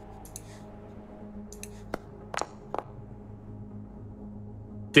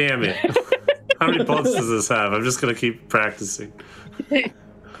 Damn it. How many bullets does this have? I'm just gonna keep practicing.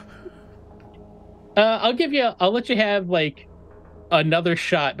 I'll let you have like another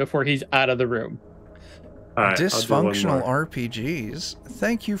shot before he's out of the room. All right, I'll do one Dysfunctional more. RPGs.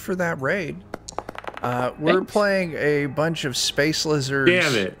 Thank you for that raid. We're Thanks. playing a bunch of space lizards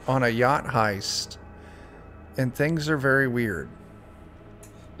Damn it. on a yacht heist, and things are very weird.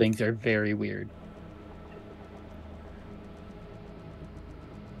 Things are very weird.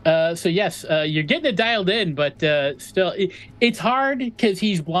 So yes, you're getting it dialed in, but still, it's hard because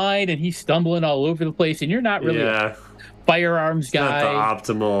he's blind and he's stumbling all over the place, and you're not really Yeah, a firearms it's guy. not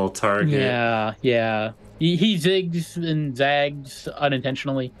the optimal target. Yeah. He zigs and zags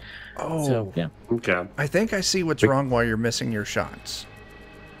unintentionally. Oh, So yeah. Okay. I think I see what's wrong while you're missing your shots.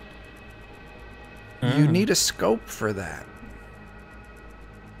 You need a scope for that.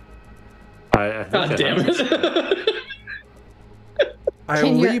 I think God I damn have- it. I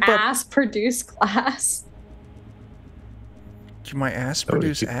Can your leap up. ass produce glass? Can my ass Oh, you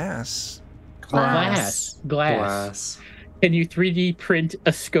produce keep- ass? Glass. Glass. Can you 3D print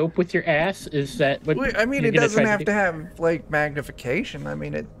a scope with your ass? Is that what? Wait, I mean, you're it gonna doesn't try have do? to have like magnification. I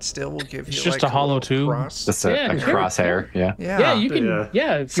mean, it still will give It's you just like a hollow little tube. cross. Just Yeah, a sure. crosshair. Yeah. Yeah. Yeah, you can. Yeah.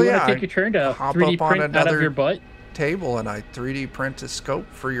 Yeah, if So you want yeah, to take your turn to hop 3D up on print out of another- your butt. table and I 3D print a scope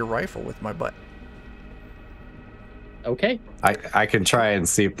for your rifle with my butt. Okay. I can try and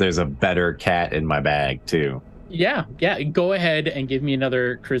see if there's a better cat in my bag too. Yeah. Go ahead and give me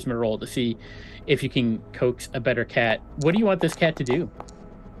another charisma roll to see if you can coax a better cat. What do you want this cat to do?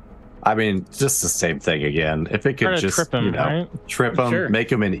 I mean, just the same thing again. If it could just trip him, right? trip him, Sure.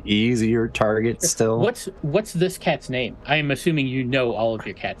 make him an easier target still. What's this cat's name? I am assuming you know all of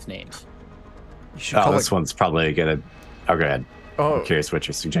your cat's names. You should call This one's probably gonna. Oh, go ahead. Oh, I'm curious what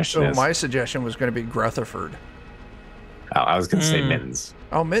your suggestion so is. my suggestion was going to be Grutherford. Oh, I was gonna say Mittens.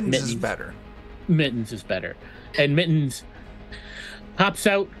 Oh, Mittens is Mittens. better. Mittens is better. And Mittens hops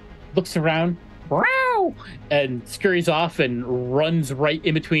out, looks around, wow, and scurries off and runs right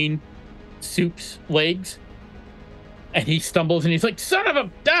in between Soup's legs. And he stumbles and he's like, son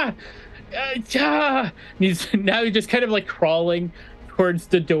of a... And he's just kind of like crawling towards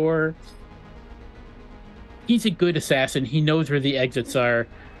the door. He's a good assassin. He knows where the exits are.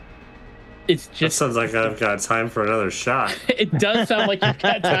 It's That just... sounds like I've got time for another shot. It does sound like you've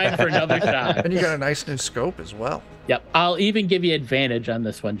got time for another shot. And you got a nice new scope as well. Yep. I'll even give you advantage on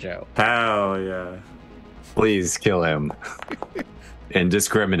this one, Joe. Hell yeah. Please kill him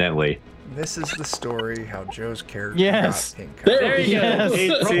indiscriminately. This is the story how Joe's character Yes. got pink eye. There you Yes.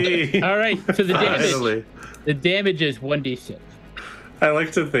 go. 18. All right. So the damage. Finally. The damage is 1d6. I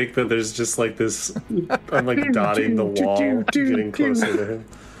like to think that there's just like this. I'm like dotting the wall, getting closer to him.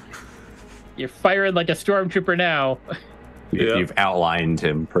 You're firing like a stormtrooper now. Yep. You've outlined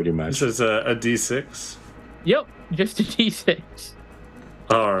him pretty much. This is a d6. Yep. Just a d6.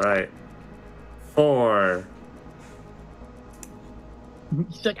 All right. 4.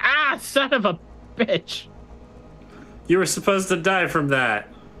 He's like, son of a bitch. You were supposed to die from that.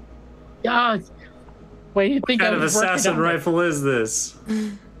 Ah, why do you think What I kind of was working assassin on it? rifle is this?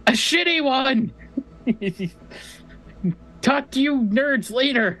 A shitty one. Talk to you nerds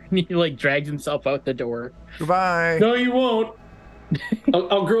later. And he like drags himself out the door. Goodbye. No, you won't.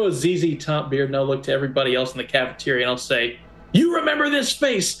 I'll grow a ZZ Top beard and I'll look to everybody else in the cafeteria and I'll say, you remember this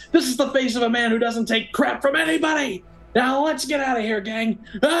face? This is the face of a man who doesn't take crap from anybody. Now let's get out of here, gang.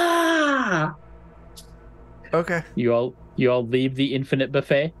 Ah! Okay. You all leave the infinite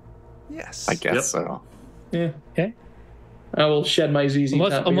buffet. Yes. I guess Yep. so. Yeah. Okay. I will shed my ZZ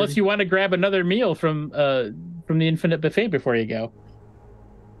Top Unless beard. you want to grab another meal from the infinite buffet before you go.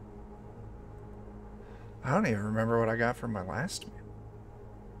 I don't even remember what I got for my last meal.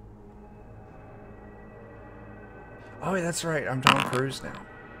 Oh, that's right. I'm Tom Cruise now.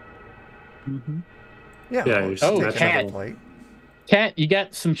 Mm-hmm. Yeah. Yeah, I'll you're take snatching that it. plate. Cat, you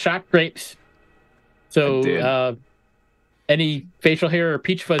got some shock grapes. I So did. any facial hair or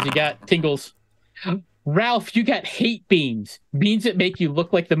peach fuzz you got tingles. Ralph, you got hate beans. Beans that make you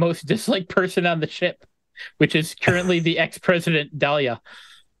look like the most disliked person on the ship, which is currently the ex-president Dahlia.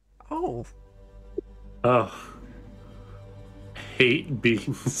 Oh. Oh. Hate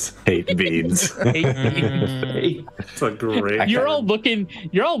beans. Hate beans. Hate beans. It's a great. You're all looking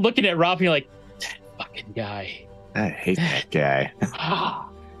at Ralph and you're like, that fucking guy. I hate that guy.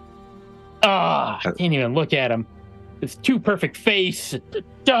 I can't even look at him. It's too perfect face.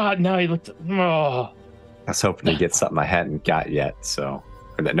 No, he looks. Oh. I was hoping to get something I hadn't got yet, or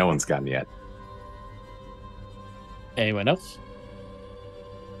that no one's gotten yet. Anyone else?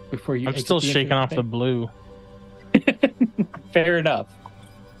 Before you, I'm still shaking off the blue. Fair enough.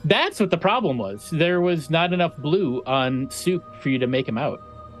 That's what the problem was. There was not enough blue on Soup for you to make him out.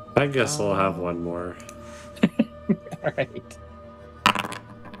 I guess I'll have one more. All right.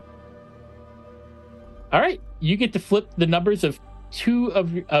 All right. You get to flip the numbers of two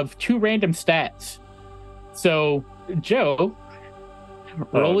random stats. So, Joe,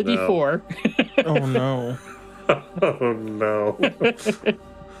 roll a no. d4. Oh no. Oh no.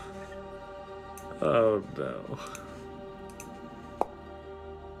 Oh no.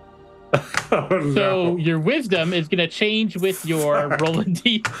 Oh no. So your wisdom is going to change with your roll a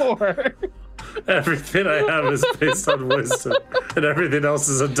d4. Everything I have is based on wisdom, and everything else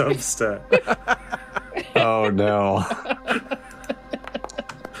is a dump stat. Oh no.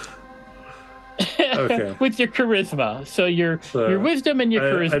 Okay. With your charisma. So your wisdom and your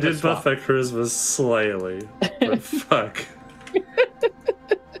charisma. I did swap. buff my charisma slightly, but fuck.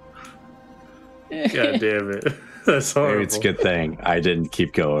 God damn it. That's horrible. Maybe it's a good thing I didn't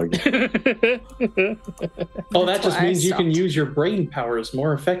keep going. Oh, that That's just why I means you can stopped. use your brain powers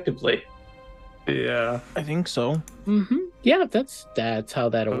more effectively. Yeah. I think so. Mm-hmm. Yeah, that's how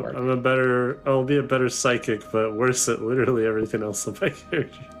that'll work. I'll be a better psychic, but worse at literally everything else in my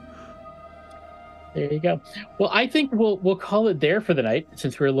character. There you go. Well, I think we'll call it there for the night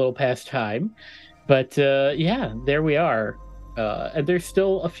since we're a little past time. But yeah, there we are. And there's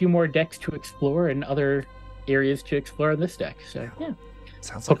still a few more decks to explore and other areas to explore on this deck. So yeah,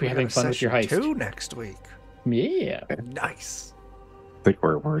 Sounds hope like you're having fun with your heist. 2 next week. Yeah. Nice. I think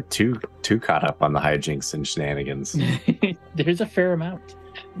we're too caught up on the hijinks and shenanigans. There's a fair amount.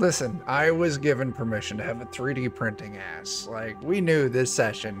 Listen, I was given permission to have a 3D printing ass. Like, we knew this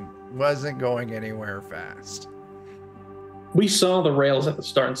session wasn't going anywhere fast. We saw the rails at the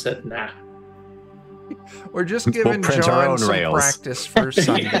start and said, nah. We're just giving print our John own some rails. practice for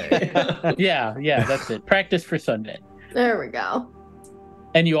Sunday. Yeah, that's it. Practice for Sunday. There we go.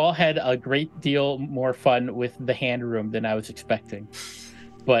 And you all had a great deal more fun with the hand room than I was expecting.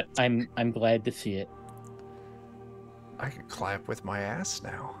 But I'm glad to see it. I can clap with my ass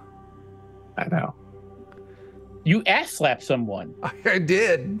now. I know. You ass slapped someone. I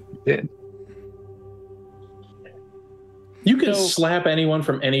did. Did. You can So- slap anyone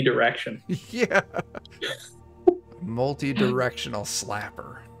from any direction. Yeah. Multi-directional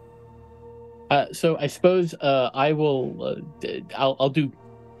slapper. So I suppose I will. I'll do.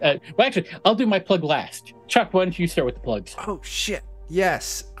 Well, actually, I'll do my plug last. Chuck, why don't you start with the plugs? Oh shit.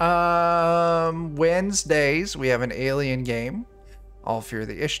 Yes. Wednesdays we have an alien game. All Fear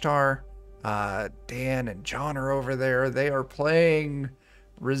the Ishtar. Dan and John are over there. They are playing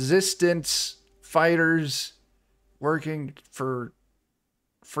resistance fighters working for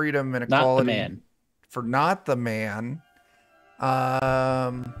freedom and equality. Not the man. For not the man.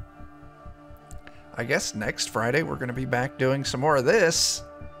 I guess next Friday we're going to be back doing some more of this,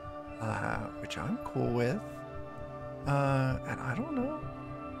 which I'm cool with. And I don't know.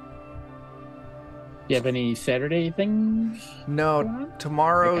 Do you have any Saturday things? No,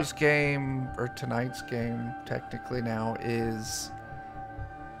 tomorrow's game, or tonight's game, technically now, is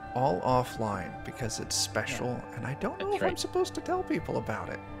all offline because it's special, and I don't know if I'm supposed to tell people about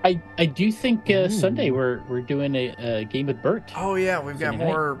it. I do think Sunday we're doing a game with Bert. Oh yeah, we've got Sunday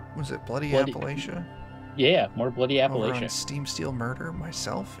more. Was it Bloody Appalachia? Yeah, more Bloody Over on Appalachia. Steam Steel Murder,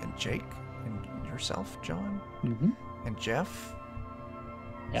 myself and Jake and yourself, John, Mm-hmm. and Jeff.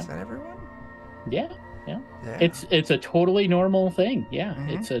 Yeah. Is that everyone? Yeah, Yeah. it's a totally normal thing. Yeah,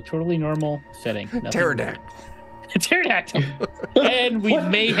 Mhm. it's a totally normal setting. Nothing Pterodactyl. weird. Pterodactyl. And we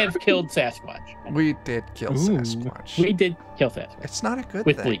may have killed Sasquatch. We did kill Ooh. Sasquatch. We did kill Sasquatch It's not a good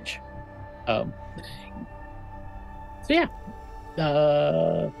with thing. bleach. So yeah.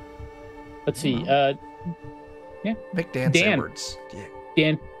 Let's see. Make Dan, say Dan. words. Yeah.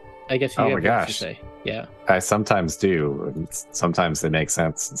 Dan, I guess you Oh have my words to gosh. say. Yeah. I sometimes do. And sometimes they make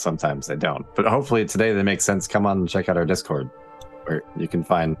sense, and sometimes they don't. But hopefully today they make sense. Come on and check out our Discord, where you can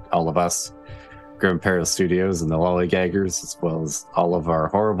find all of us, Grim Peril Studios, and the Lollygaggers, as well as all of our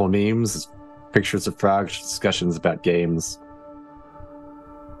horrible memes, pictures of frogs, discussions about games,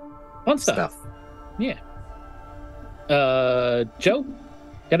 Fun stuff. Yeah. Joe,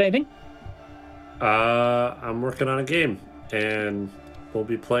 got anything? I'm working on a game, and we'll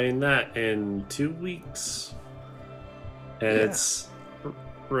be playing that in 2 weeks. And Yeah. it's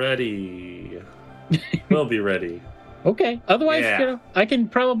ready. We'll be ready. Okay. Otherwise, Yeah. I can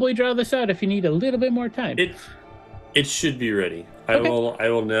probably draw this out if you need a little bit more time. It should be ready. Okay. I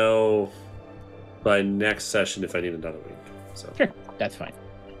will know by next session if I need another week. So Sure, that's fine.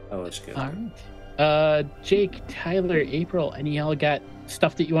 I'll let you All know. right. Jake, Tyler, April, any y'all got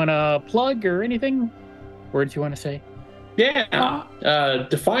stuff that you want to plug or anything? Words you want to say? Yeah.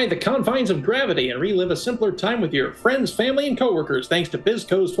 Defy the confines of gravity and relive a simpler time with your friends, family, and coworkers thanks to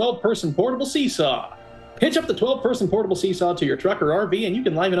BizCo's 12-person portable seesaw. Hitch up the 12-person portable seesaw to your truck or RV, and you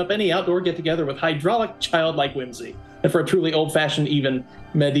can liven up any outdoor get-together with hydraulic, childlike whimsy. And for a truly old-fashioned, even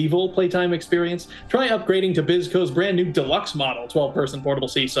medieval playtime experience, try upgrading to BizCo's brand new deluxe model 12-person portable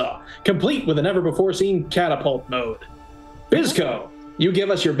seesaw, complete with a never-before-seen catapult mode. BizCo, you give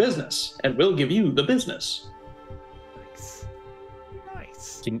us your business, and we'll give you the business.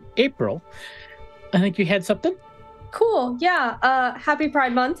 Nice. In April, I think you had something. Cool. Yeah. Happy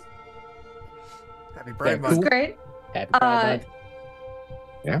Pride Month. Happy Pride Yeah, It's Month. great. Happy Pride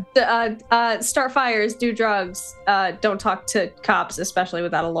Month. Start fires, do drugs, don't talk to cops, especially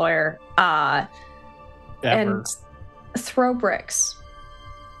without a lawyer, Ever. and throw bricks.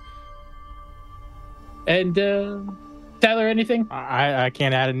 And Tyler, anything? I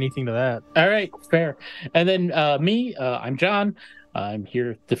can't add anything to that. All right, fair. And then me, I'm John. I'm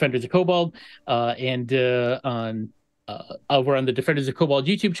here, at Defenders of Cobalt, and over on the Defenders of Cobalt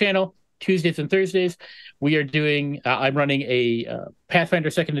YouTube channel, Tuesdays and Thursdays, we are doing. I'm running a Pathfinder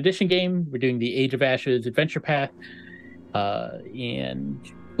Second Edition game. We're doing the Age of Ashes Adventure Path, and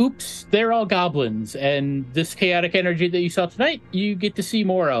oops, they're all goblins. And this chaotic energy that you saw tonight, you get to see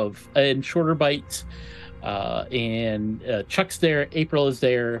more of in shorter bites. And Chuck's there, April is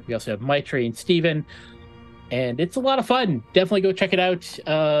there. We also have Maitre and Steven. And it's a lot of fun. Definitely go check it out.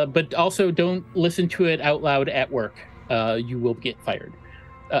 But also don't listen to it out loud at work. You will get fired.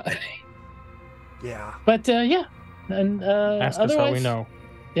 Yeah. But yeah. And Ask us how we know.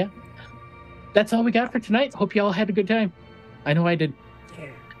 Yeah. That's all we got for tonight. Hope you all had a good time. I know I did. Yeah.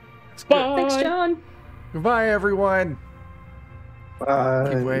 That's good. Bye. Thanks, John. Goodbye, everyone. Bye.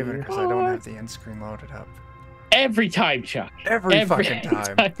 Keep waving because I don't have the end screen loaded up. Every time, Chuck. Every fucking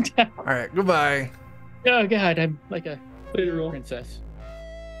time. All right, goodbye. Oh, God. I'm like a Later, roll. princess.